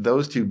 And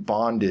those two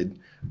bonded,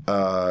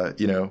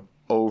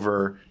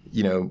 over,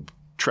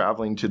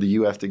 traveling to the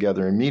U.S.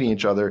 together and meeting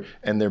each other,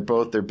 and they're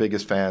both their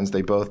biggest fans.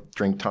 They both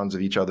drink tons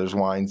of each other's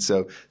wines.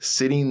 So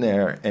sitting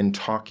there and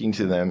talking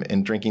to them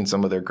and drinking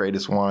some of their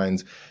greatest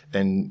wines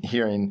and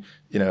hearing,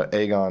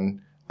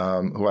 Egon,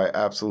 who I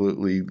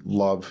absolutely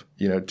love,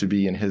 to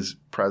be in his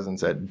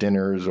presence at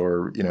dinners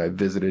or, I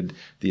visited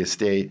the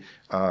estate.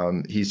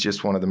 He's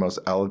just one of the most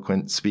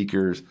eloquent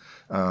speakers,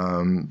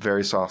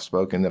 very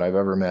soft-spoken that I've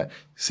ever met.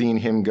 Seeing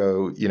him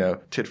go,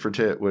 tit for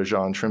tit with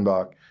Jean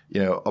Trimbach,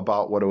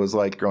 about what it was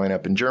like growing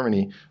up in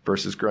Germany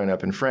versus growing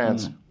up in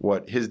France,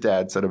 what his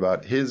dad said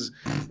about his,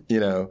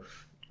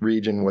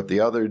 region, what the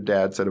other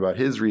dad said about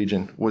his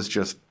region was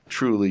just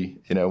truly,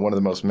 one of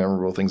the most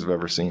memorable things I've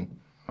ever seen.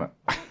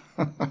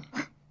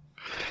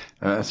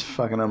 That's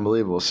fucking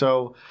unbelievable.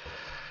 So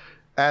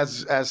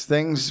as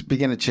things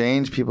begin to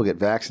change, people get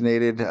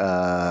vaccinated, things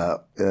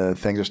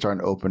are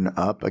starting to open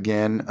up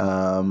again.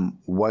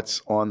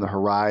 What's on the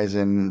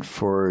horizon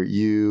for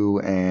you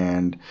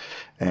and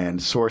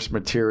source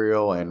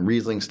material and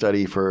Riesling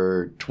study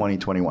for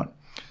 2021?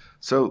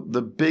 So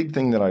the big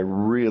thing that I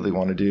really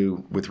want to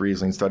do with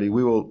Riesling study,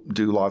 we will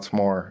do lots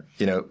more,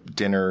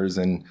 dinners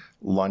and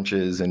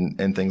lunches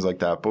and things like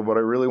that. But what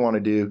I really want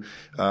to do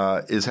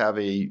is have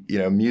a,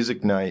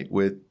 music night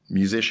with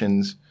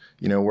musicians,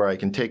 where I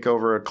can take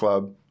over a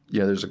club.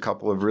 There's a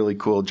couple of really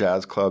cool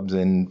jazz clubs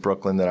in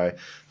Brooklyn that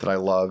I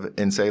love,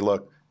 and say,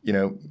 look,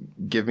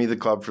 give me the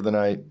club for the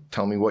night.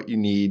 Tell me what you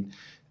need,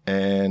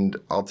 and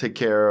I'll take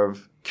care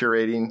of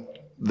curating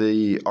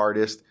the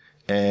artist.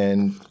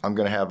 And I'm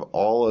going to have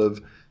all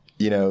of,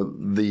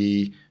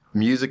 the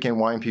music and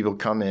wine people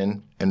come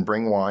in and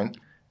bring wine.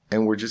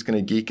 And we're just going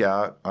to geek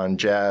out on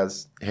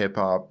jazz, hip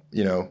hop.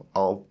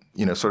 I'll,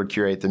 sort of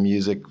curate the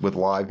music with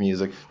live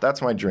music.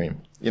 That's my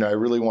dream. I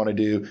really want to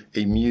do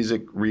a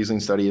music Riesling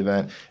study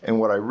event. And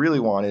what I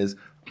really want is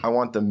I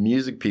want the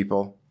music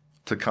people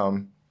to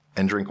come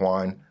and drink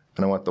wine.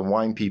 And I want the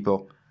wine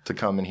people to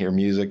come and hear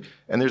music.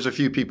 And there's a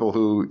few people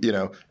who,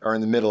 are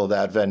in the middle of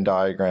that Venn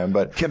diagram.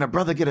 But can a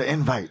brother get an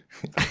invite?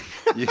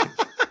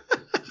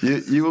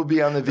 you will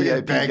be on the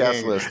VIP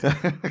guest list.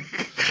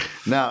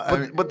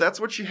 Now, but that's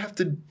what you have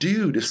to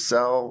do to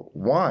sell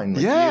wine.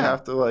 You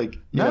have to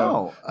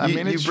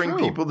you bring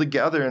people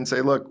together and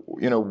say, look,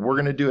 we're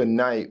going to do a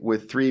night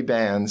with 3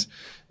 bands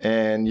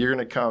and you're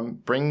going to come,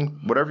 bring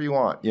whatever you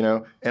want,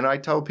 And I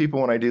tell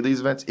people when I do these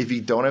events, if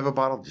you don't have a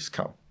bottle, just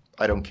come.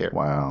 I don't care.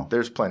 Wow.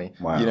 There's plenty.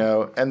 Wow. You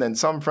know, and then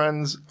some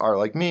friends are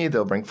like me.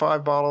 They'll bring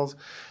 5 bottles.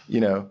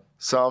 You know,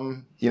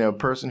 some, you know,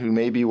 person who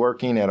may be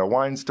working at a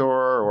wine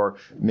store or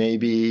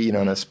maybe, you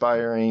know, an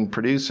aspiring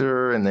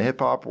producer in the hip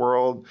hop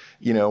world,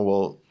 you know,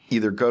 will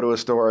either go to a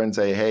store and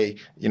say, hey,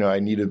 you know, I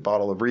need a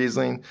bottle of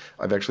Riesling.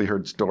 I've actually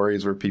heard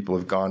stories where people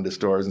have gone to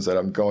stores and said,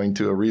 I'm going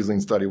to a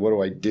Riesling study. What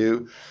do I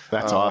do?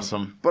 That's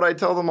awesome. But I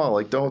tell them all,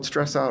 like, don't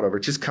stress out over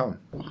it. Just come,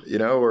 you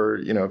know, or,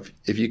 you know,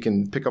 if you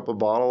can pick up a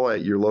bottle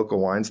at your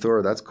local wine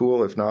store, that's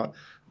cool. If not,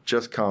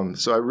 just come.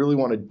 So I really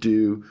want to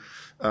do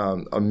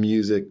a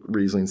music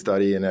Riesling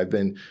study, and I've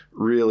been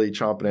really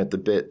chomping at the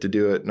bit to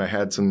do it. And I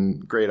had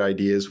some great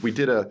ideas. We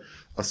did a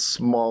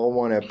small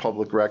one at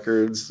Public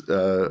Records,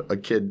 a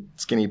kid,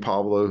 Skinny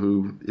Pablo,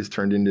 who is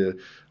turned into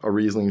a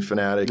Riesling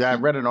fanatic. Yeah, I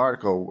read an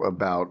article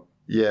about.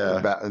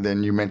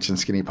 Then you mentioned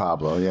Skinny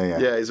Pablo.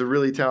 Yeah, he's a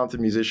really talented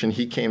musician.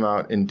 He came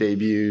out and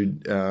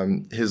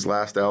debuted his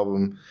last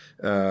album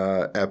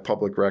at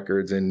Public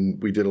Records,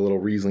 and we did a little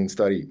Riesling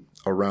study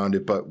around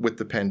it. But with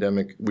the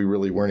pandemic, we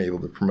really weren't able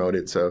to promote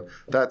it. So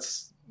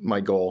that's my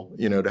goal,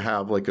 you know, to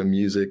have like a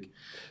music,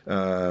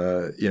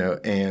 you know,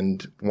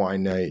 and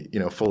wine night, you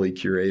know, fully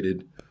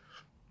curated.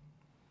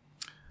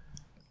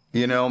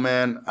 You know,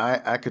 man,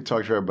 I could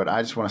talk to her, but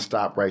I just want to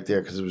stop right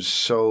there because it was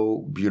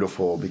so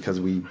beautiful because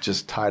we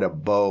just tied a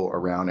bow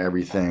around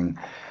everything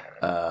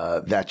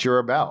that you're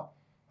about.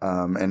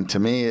 And to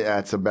me,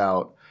 that's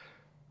about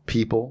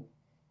people,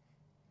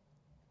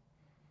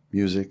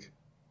 music,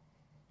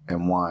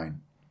 and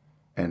wine.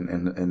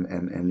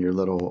 And your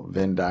little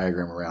Venn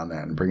diagram around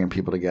that and bringing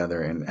people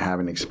together and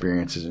having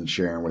experiences and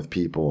sharing with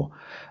people.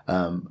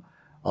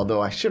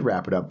 Although I should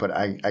wrap it up, but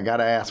I got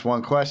to ask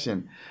one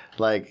question.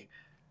 Like,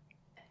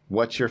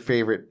 what's your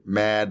favorite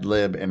Mad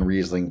Lib and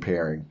Riesling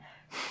pairing?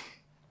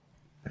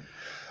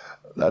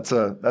 That's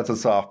a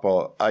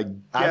softball. I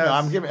know,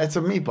 I'm giving it's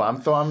a meatball. I'm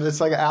throwing.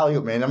 It's like an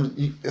alley-oop,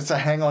 man. It's a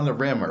hang on the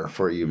rimmer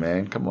for you,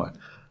 man. Come on.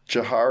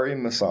 Jahari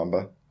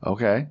Masamba.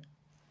 Okay.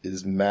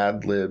 Is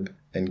Mad Lib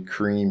and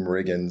Cream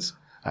Riggins.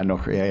 I know.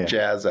 Yeah.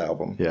 Jazz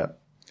album. Yeah.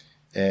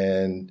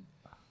 And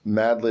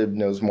Madlib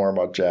knows more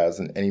about jazz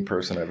than any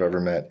person I've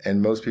ever met.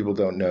 And most people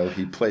don't know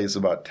he plays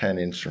about 10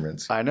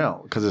 instruments. I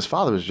know, because his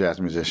father was a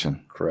jazz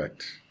musician.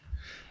 Correct.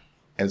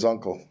 And his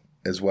uncle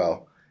as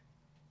well.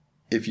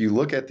 If you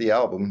look at the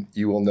album,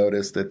 you will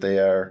notice that they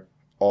are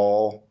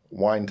all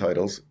wine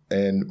titles.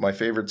 And my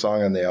favorite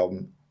song on the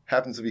album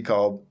happens to be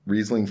called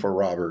Riesling for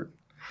Robert.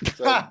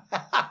 So,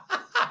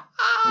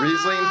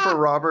 Riesling for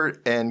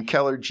Robert and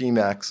Keller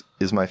G-Max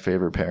is my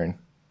favorite pairing.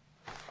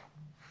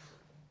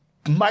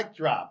 Mic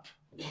drop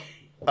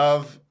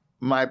of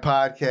my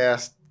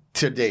podcast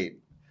to date.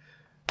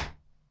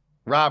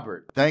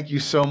 Robert, thank you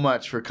so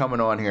much for coming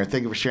on here.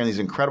 Thank you for sharing these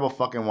incredible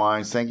fucking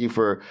wines. Thank you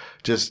for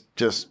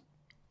just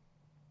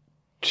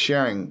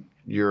sharing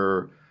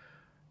your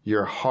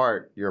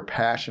heart, your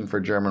passion for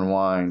German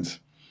wines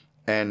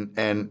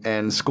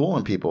and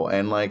schooling people.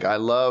 And like, I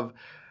love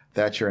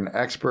that you're an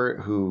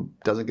expert who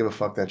doesn't give a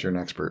fuck that you're an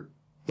expert.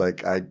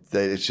 Like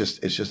it's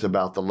just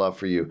about the love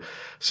for you.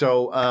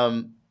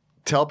 So,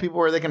 tell people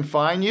where they can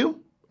find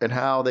you and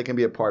how they can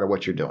be a part of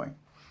what you're doing.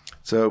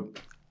 So,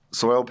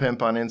 Soil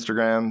Pimp on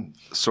Instagram,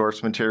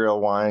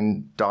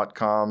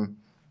 sourcematerialwine.com.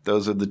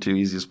 Those are the 2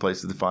 easiest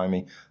places to find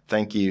me.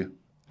 Thank you,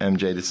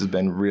 MJ. This has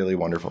been really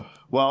wonderful.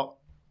 Well,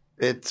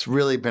 it's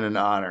really been an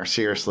honor.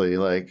 Seriously,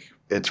 like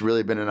it's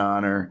really been an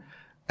honor.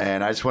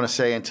 And I just want to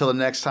say, until the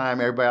next time,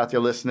 everybody out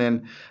there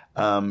listening,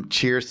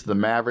 cheers to the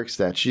Mavericks.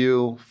 That's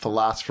you.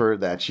 Philosopher.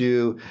 That's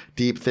you.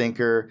 Deep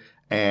thinker.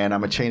 And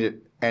I'm going to change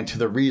it. And to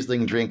the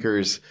Riesling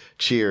drinkers,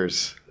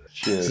 cheers.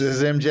 Cheers.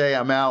 This is MJ.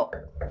 I'm out.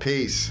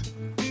 Peace.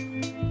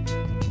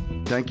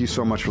 Thank you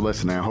so much for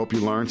listening. I hope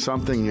you learned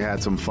something. You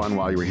had some fun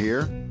while you were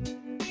here.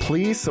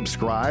 Please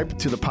subscribe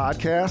to the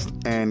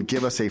podcast and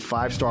give us a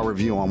 5-star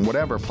review on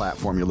whatever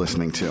platform you're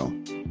listening to.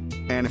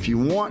 And if you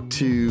want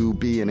to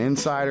be an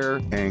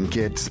insider and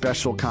get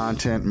special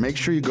content, make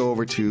sure you go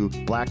over to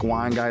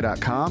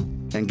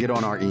blackwineguy.com and get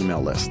on our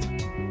email list.